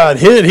 He got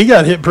hit. He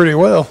got hit pretty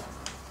well.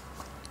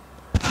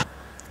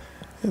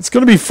 It's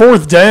going to be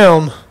fourth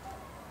down.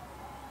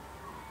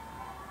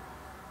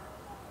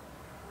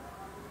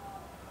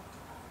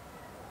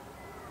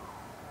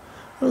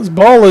 This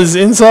ball is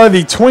inside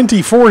the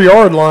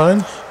 24-yard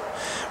line.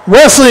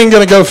 Wesleyan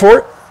going to go for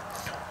it.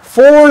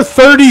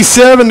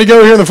 4:37 to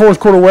go here in the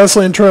fourth quarter.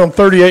 Wesleyan trailing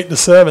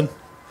 38-7.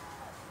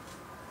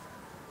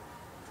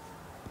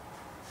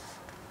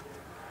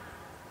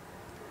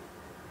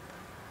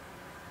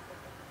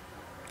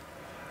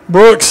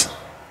 Brooks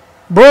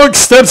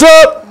steps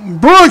up.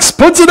 Brooks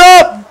puts it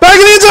up. Back in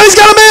the end zone. He's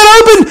got a man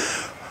open.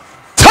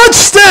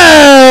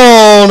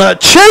 Touchdown!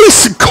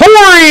 Chase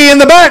Corey in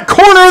the back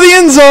corner of the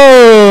end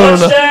zone.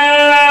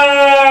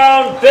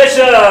 Touchdown,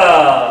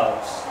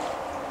 Bishops.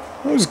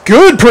 It was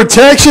good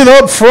protection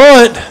up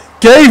front.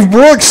 Gave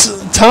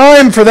Brooks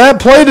time for that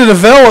play to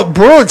develop.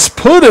 Brooks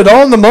put it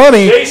on the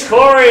money. Chase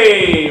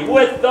Corey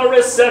with the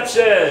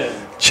reception.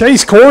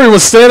 Chase Corey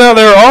was standing out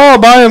there all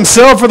by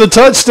himself for the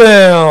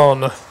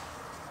touchdown.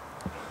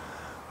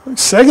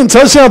 Second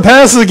touchdown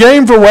pass of the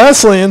game for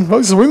Wesleyan.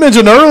 Folks, as we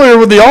mentioned earlier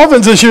with the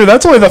offense this year,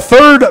 that's only the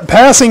third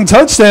passing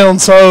touchdown.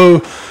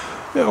 So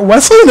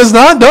Wesleyan has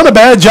not done a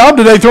bad job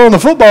today throwing the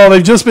football.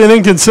 They've just been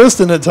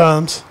inconsistent at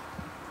times.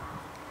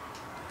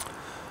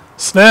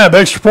 Snap,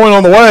 extra point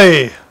on the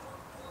way.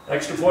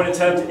 Extra point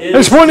attempt is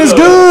Extra point is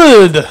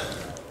good.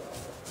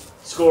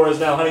 Score is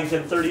now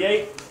Huntingdon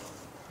 38,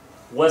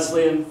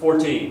 Wesleyan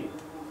 14.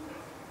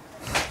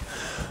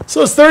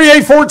 So it's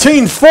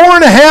 38-14,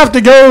 4.5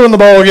 to go in the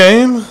ball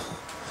game.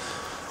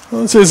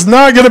 This is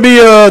not going to be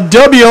a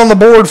W on the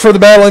board for the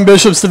Battling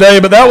Bishops today,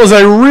 but that was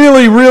a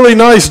really, really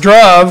nice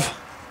drive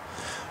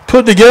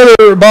put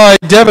together by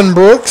Devin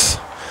Brooks.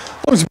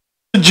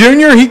 A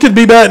junior, he could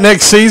be back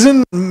next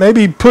season,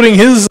 maybe putting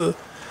his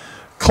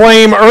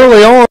claim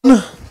early on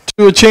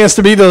to a chance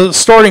to be the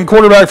starting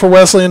quarterback for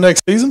Wesleyan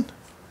next season.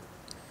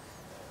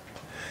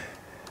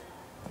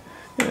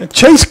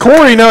 Chase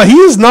Corey, now he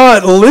is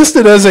not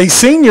listed as a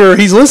senior.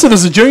 He's listed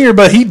as a junior,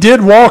 but he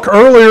did walk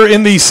earlier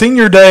in the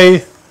senior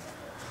day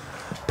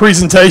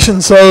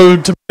presentation. So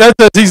that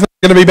says he's not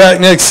going to be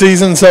back next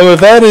season. So if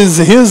that is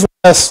his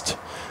last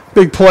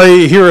big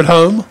play here at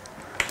home,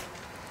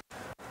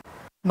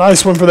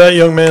 nice one for that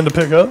young man to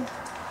pick up.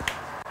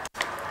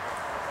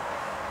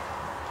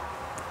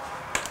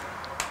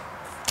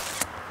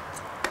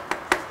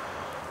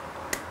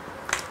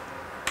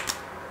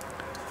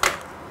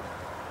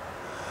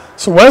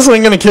 So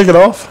Wesleyan going to kick it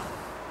off.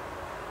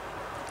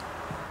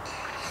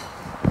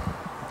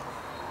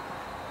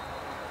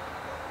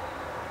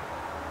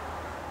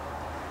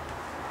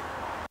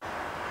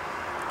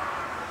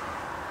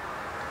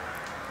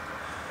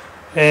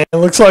 And it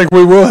looks like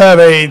we will have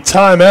a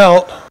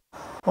timeout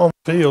on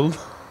the field.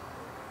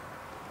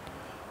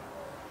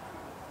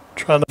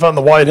 Trying to find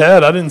the white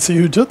hat. I didn't see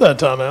who took that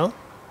timeout.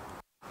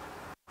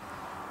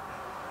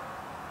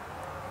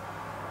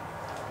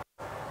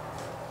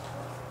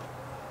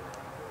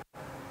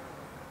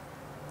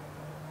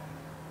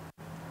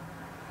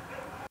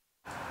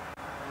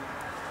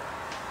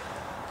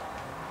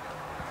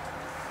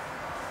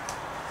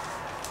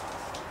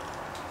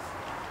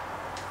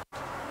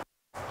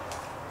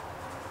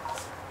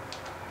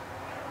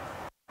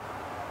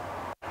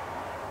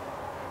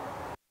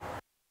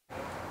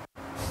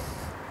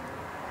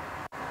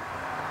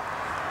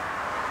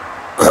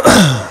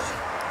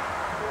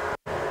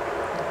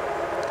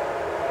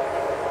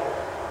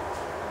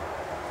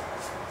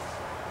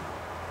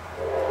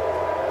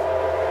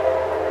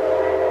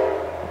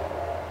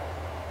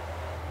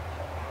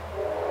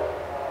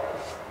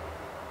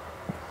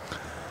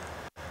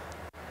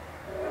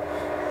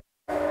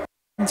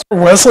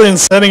 Wesleyan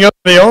setting up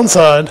the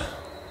onside.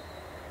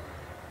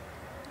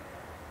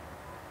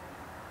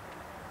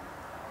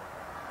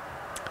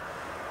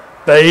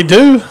 They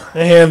do,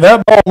 and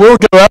that ball will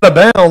go out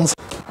of bounds.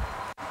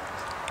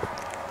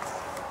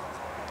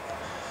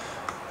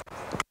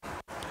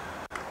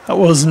 That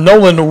was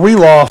Nolan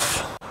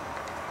Wheeloff.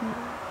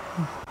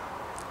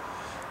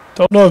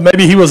 Don't know if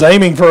maybe he was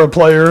aiming for a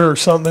player or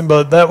something,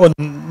 but that one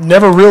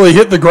never really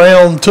hit the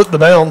ground, took the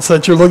bounce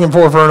that you're looking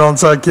for an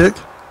onside kick.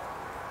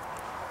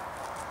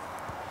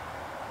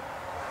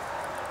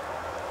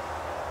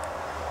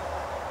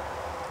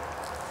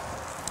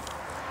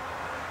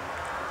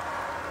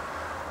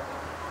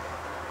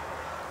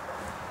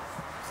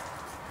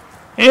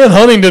 And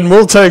Huntingdon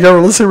will take over.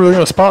 Let's see where they're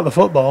going to spot the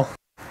football.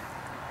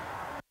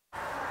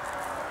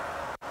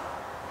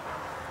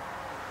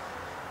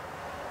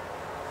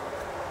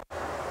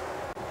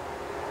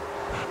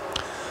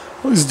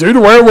 It's due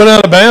to where it went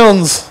out of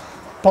bounds.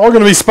 Ball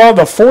going to be spotted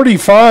at the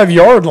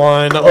 45-yard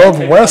line of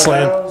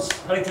Wesleyan.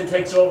 Huntingdon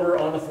takes over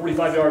on the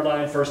 45-yard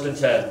line, 1st and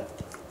 10.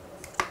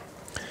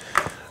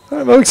 All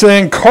right, folks,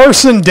 and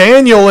Carson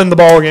Daniel in the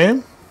ball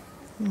game.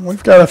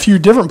 We've got a few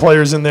different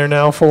players in there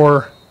now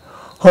for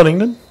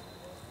Huntingdon.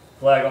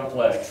 Flag on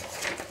play.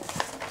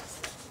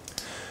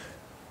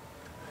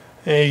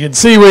 And you can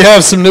see we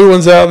have some new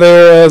ones out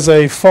there as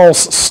a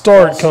false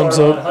start comes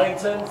up.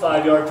 Huntingdon,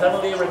 5-yard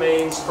penalty,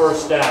 remains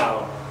 1st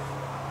down.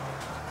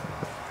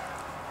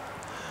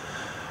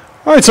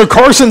 All right, so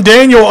Carson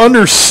Daniel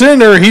under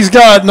center. He's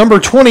got number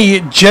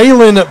 20,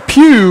 Jalen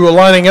Pugh,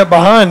 lining up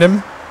behind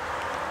him.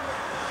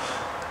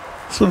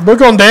 So the book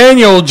on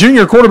Daniel,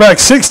 junior quarterback,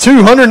 6'2",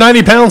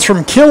 190 pounds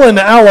from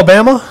Killen,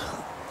 Alabama.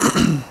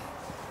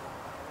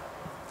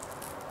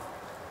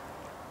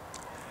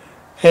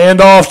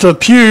 Hand off to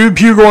Pugh.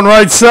 Pugh going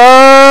right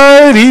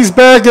side. He's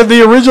back at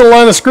the original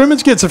line of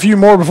scrimmage. Gets a few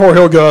more before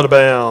he'll go out of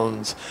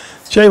bounds.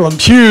 Jalen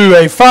Pugh,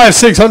 a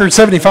 5'6",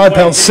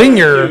 175-pound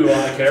senior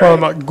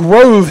from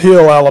Grove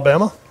Hill,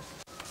 Alabama.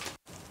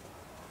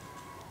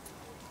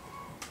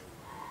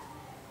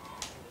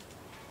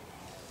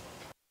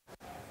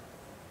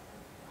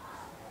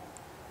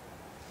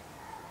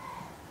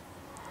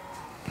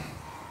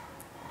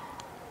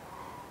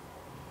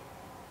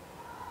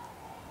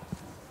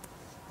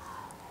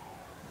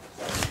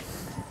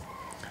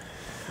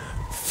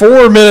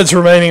 Four minutes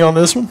remaining on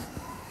this one.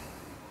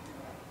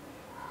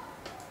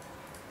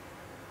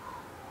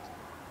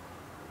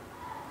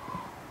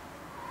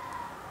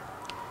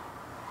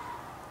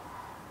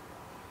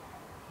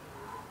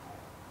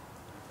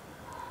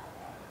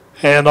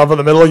 Hand off in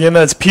the middle again.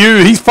 That's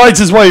Pugh. He fights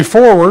his way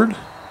forward.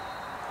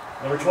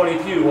 Number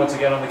 20, Pugh, once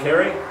again on the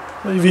carry.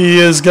 I believe he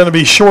is going to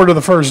be short of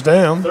the 1st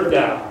down. 3rd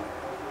down.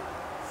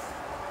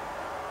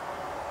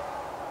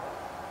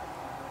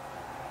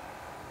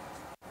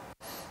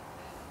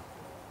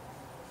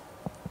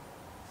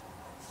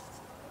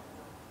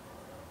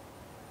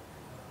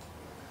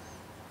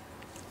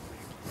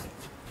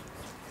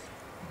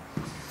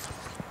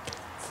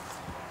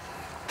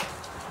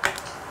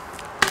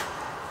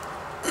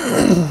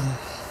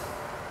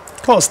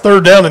 Call us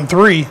 3rd down and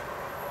 3.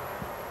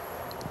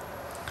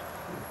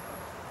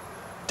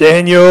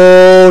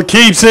 Daniel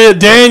keeps it.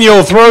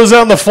 Daniel throws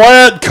out in the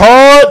flat,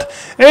 caught,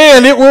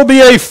 and it will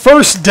be a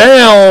 1st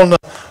down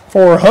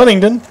for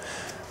Huntingdon.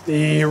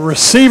 The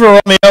receiver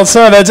on the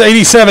outside, that's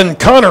 87,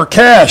 Connor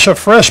Cash, a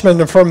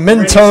freshman from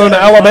Mentone,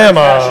 Alabama.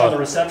 Cash on the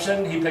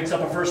reception. He picks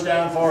up a 1st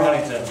down for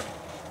Huntingdon.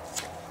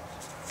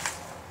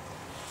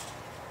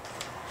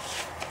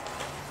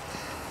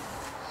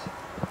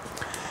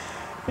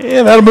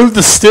 And that'll move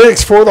the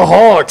sticks for the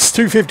Hawks.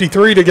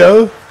 2:53 to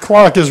go.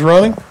 Clock is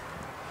running.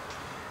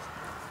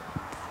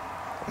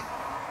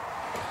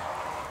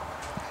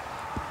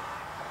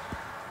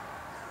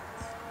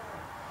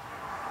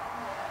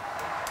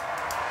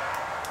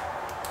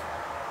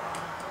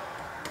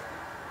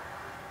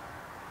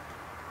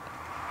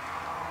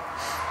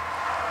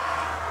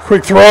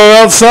 Quick throw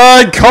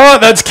outside.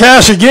 Caught. That's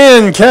Cash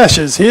again. Cash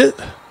is hit.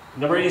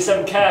 Number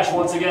 87, Cash,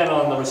 once again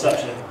on the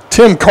reception.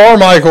 Tim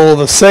Carmichael,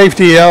 the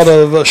safety out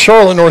of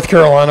Charlotte, North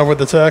Carolina, with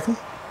the tackle.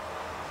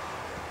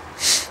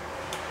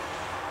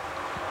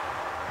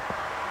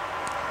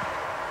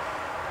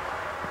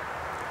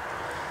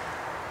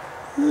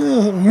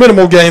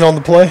 Minimal gain on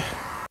the play.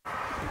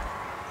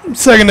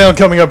 2nd down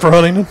coming up for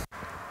Huntingdon.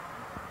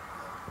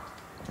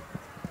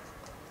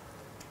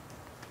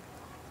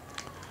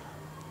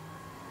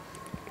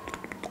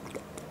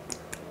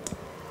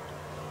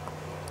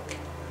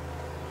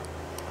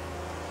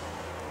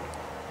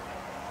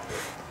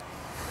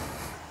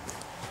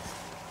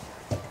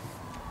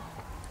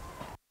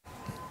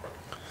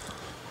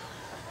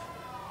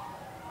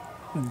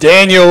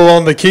 Daniel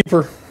on the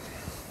keeper.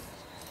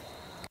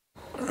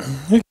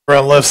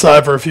 Around left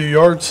side for a few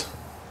yards.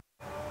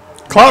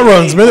 Clock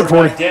runs, minute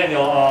 40.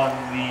 Daniel on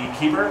the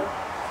keeper.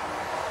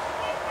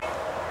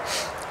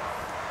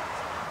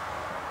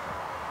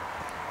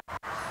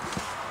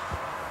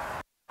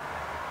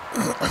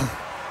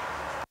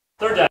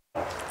 Third down.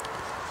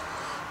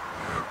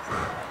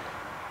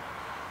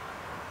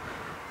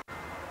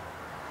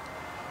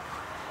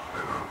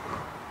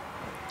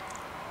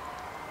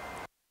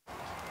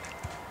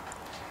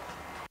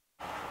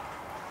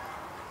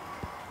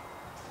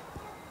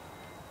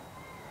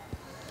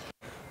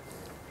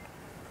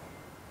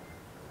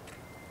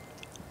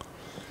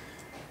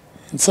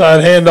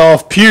 Inside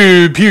handoff,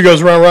 Pugh. Pugh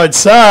goes around right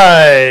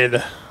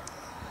side.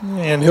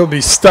 And he'll be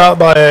stopped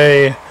by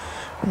a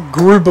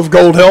group of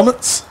gold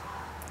helmets.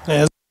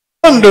 As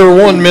under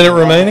 1 minute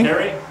remaining.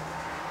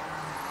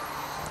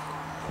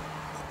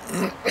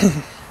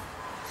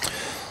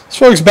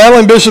 So folks,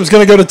 Battling Bishop's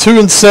going to go to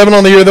 2-7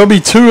 on the year. They'll be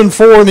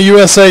 2-4 in the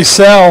USA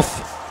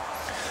South.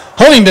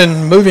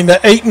 Huntingdon moving to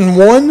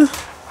 8-1.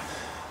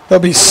 They'll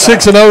be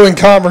 6-0 in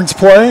conference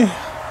play.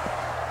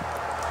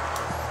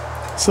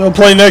 So they'll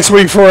play next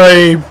week for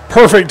a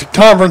perfect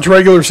conference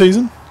regular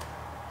season.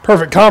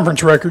 Perfect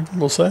conference record,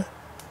 we'll say.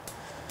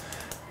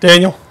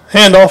 Daniel,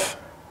 handoff.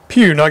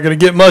 Pew not going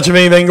to get much of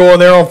anything going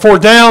there on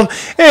 4th down.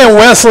 And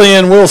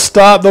Wesleyan will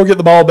stop. They'll get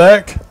the ball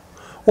back.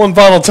 One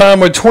final time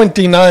with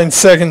 29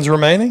 seconds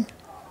remaining.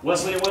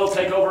 Wesleyan will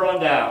take over on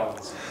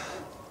downs.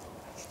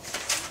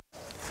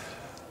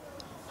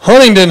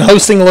 Huntingdon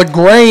hosting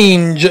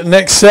LaGrange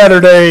next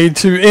Saturday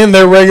to end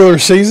their regular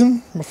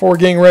season before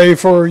getting ready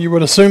for, you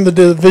would assume, the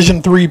Division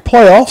III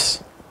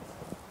playoffs.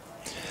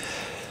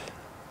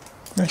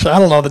 Actually, I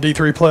don't know how the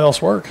D3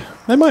 playoffs work.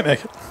 They might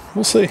make it.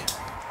 We'll see.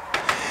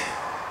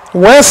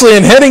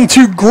 Wesleyan heading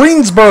to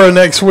Greensboro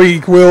next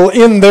week will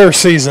end their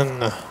season.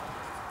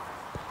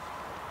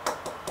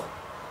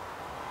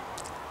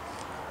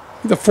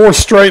 The 4th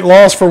straight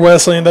loss for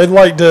Wesleyan. They'd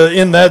like to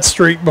end that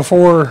streak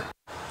before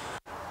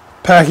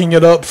packing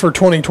it up for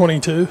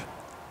 2022.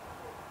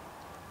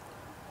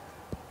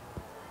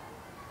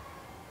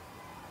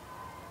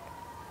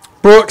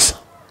 Brooks.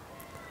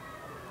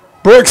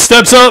 Brooks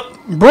steps up.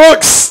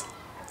 Brooks!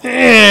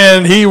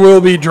 And he will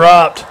be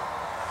dropped.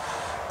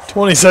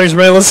 20 seconds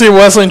remaining. Let's see if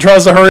Wesleyan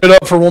tries to hurry it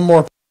up for one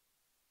more.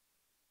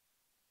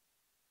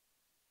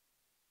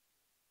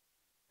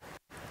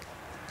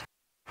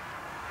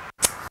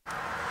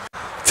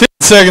 10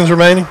 seconds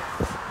remaining.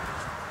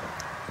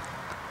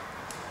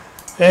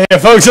 And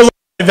folks, it looks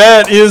like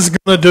that is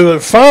going to do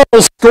it. Final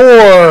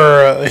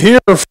score here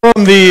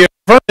from the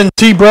Vernon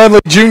T.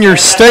 Bradley Jr.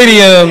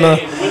 Stadium.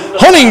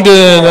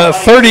 Huntingdon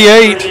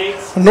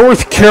 38,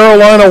 North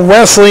Carolina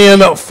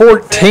Wesleyan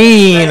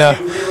 14.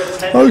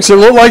 Folks, it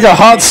looked like a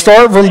hot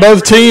start from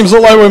both teams.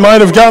 Looked like we might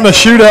have gotten a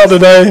shootout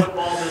today.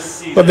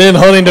 But then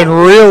Huntingdon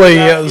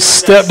really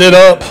stepped it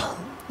up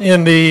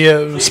in the,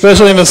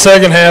 especially in the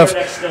second half.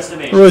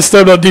 Really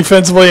stepped up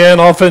defensively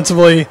and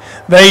offensively.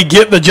 They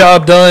get the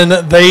job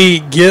done. They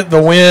get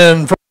the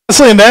win. For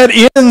Wesleyan, that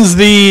ends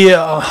the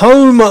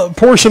home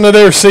portion of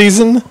their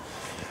season.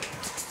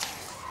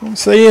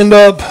 So they end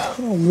up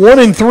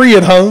 1-3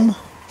 at home.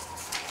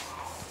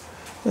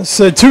 That's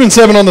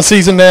 2-7 on the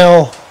season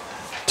now.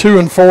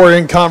 2-4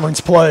 in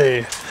conference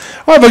play.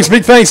 All right, folks,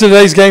 big thanks to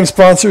today's game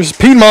sponsors: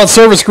 Piedmont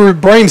Service Group,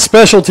 Brain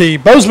Specialty,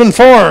 Bozeman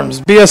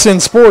Farms, BSN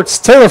Sports,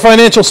 Taylor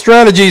Financial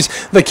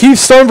Strategies, the Keith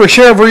Stone for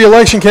Sheriff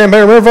re-election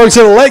campaign. Remember, folks,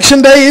 that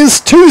Election Day is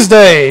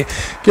Tuesday.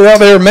 Get out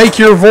there, make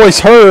your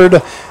voice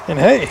heard, and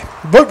hey,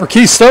 vote for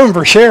Keith Stone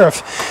for Sheriff.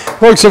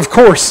 Folks, of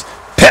course,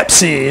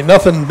 Pepsi.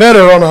 Nothing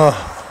better on a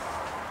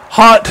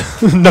hot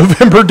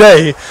November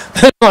day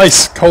than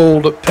nice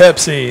cold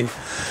Pepsi.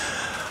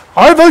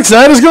 All right, folks,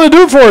 that is going to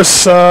do it for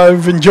us.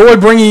 I've enjoyed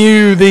bringing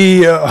you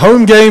the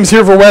home games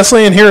here for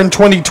Wesleyan here in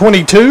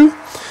 2022.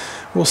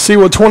 We'll see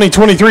what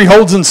 2023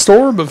 holds in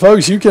store. But,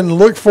 folks, you can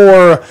look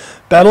for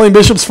Battling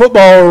Bishops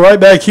football right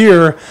back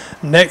here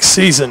next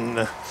season.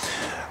 All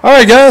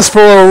right, guys, for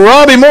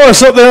Robbie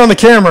Morris up there on the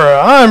camera,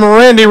 I'm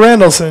Randy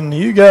Randallson.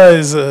 You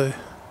guys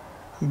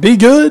be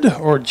good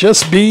or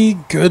just be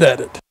good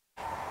at it.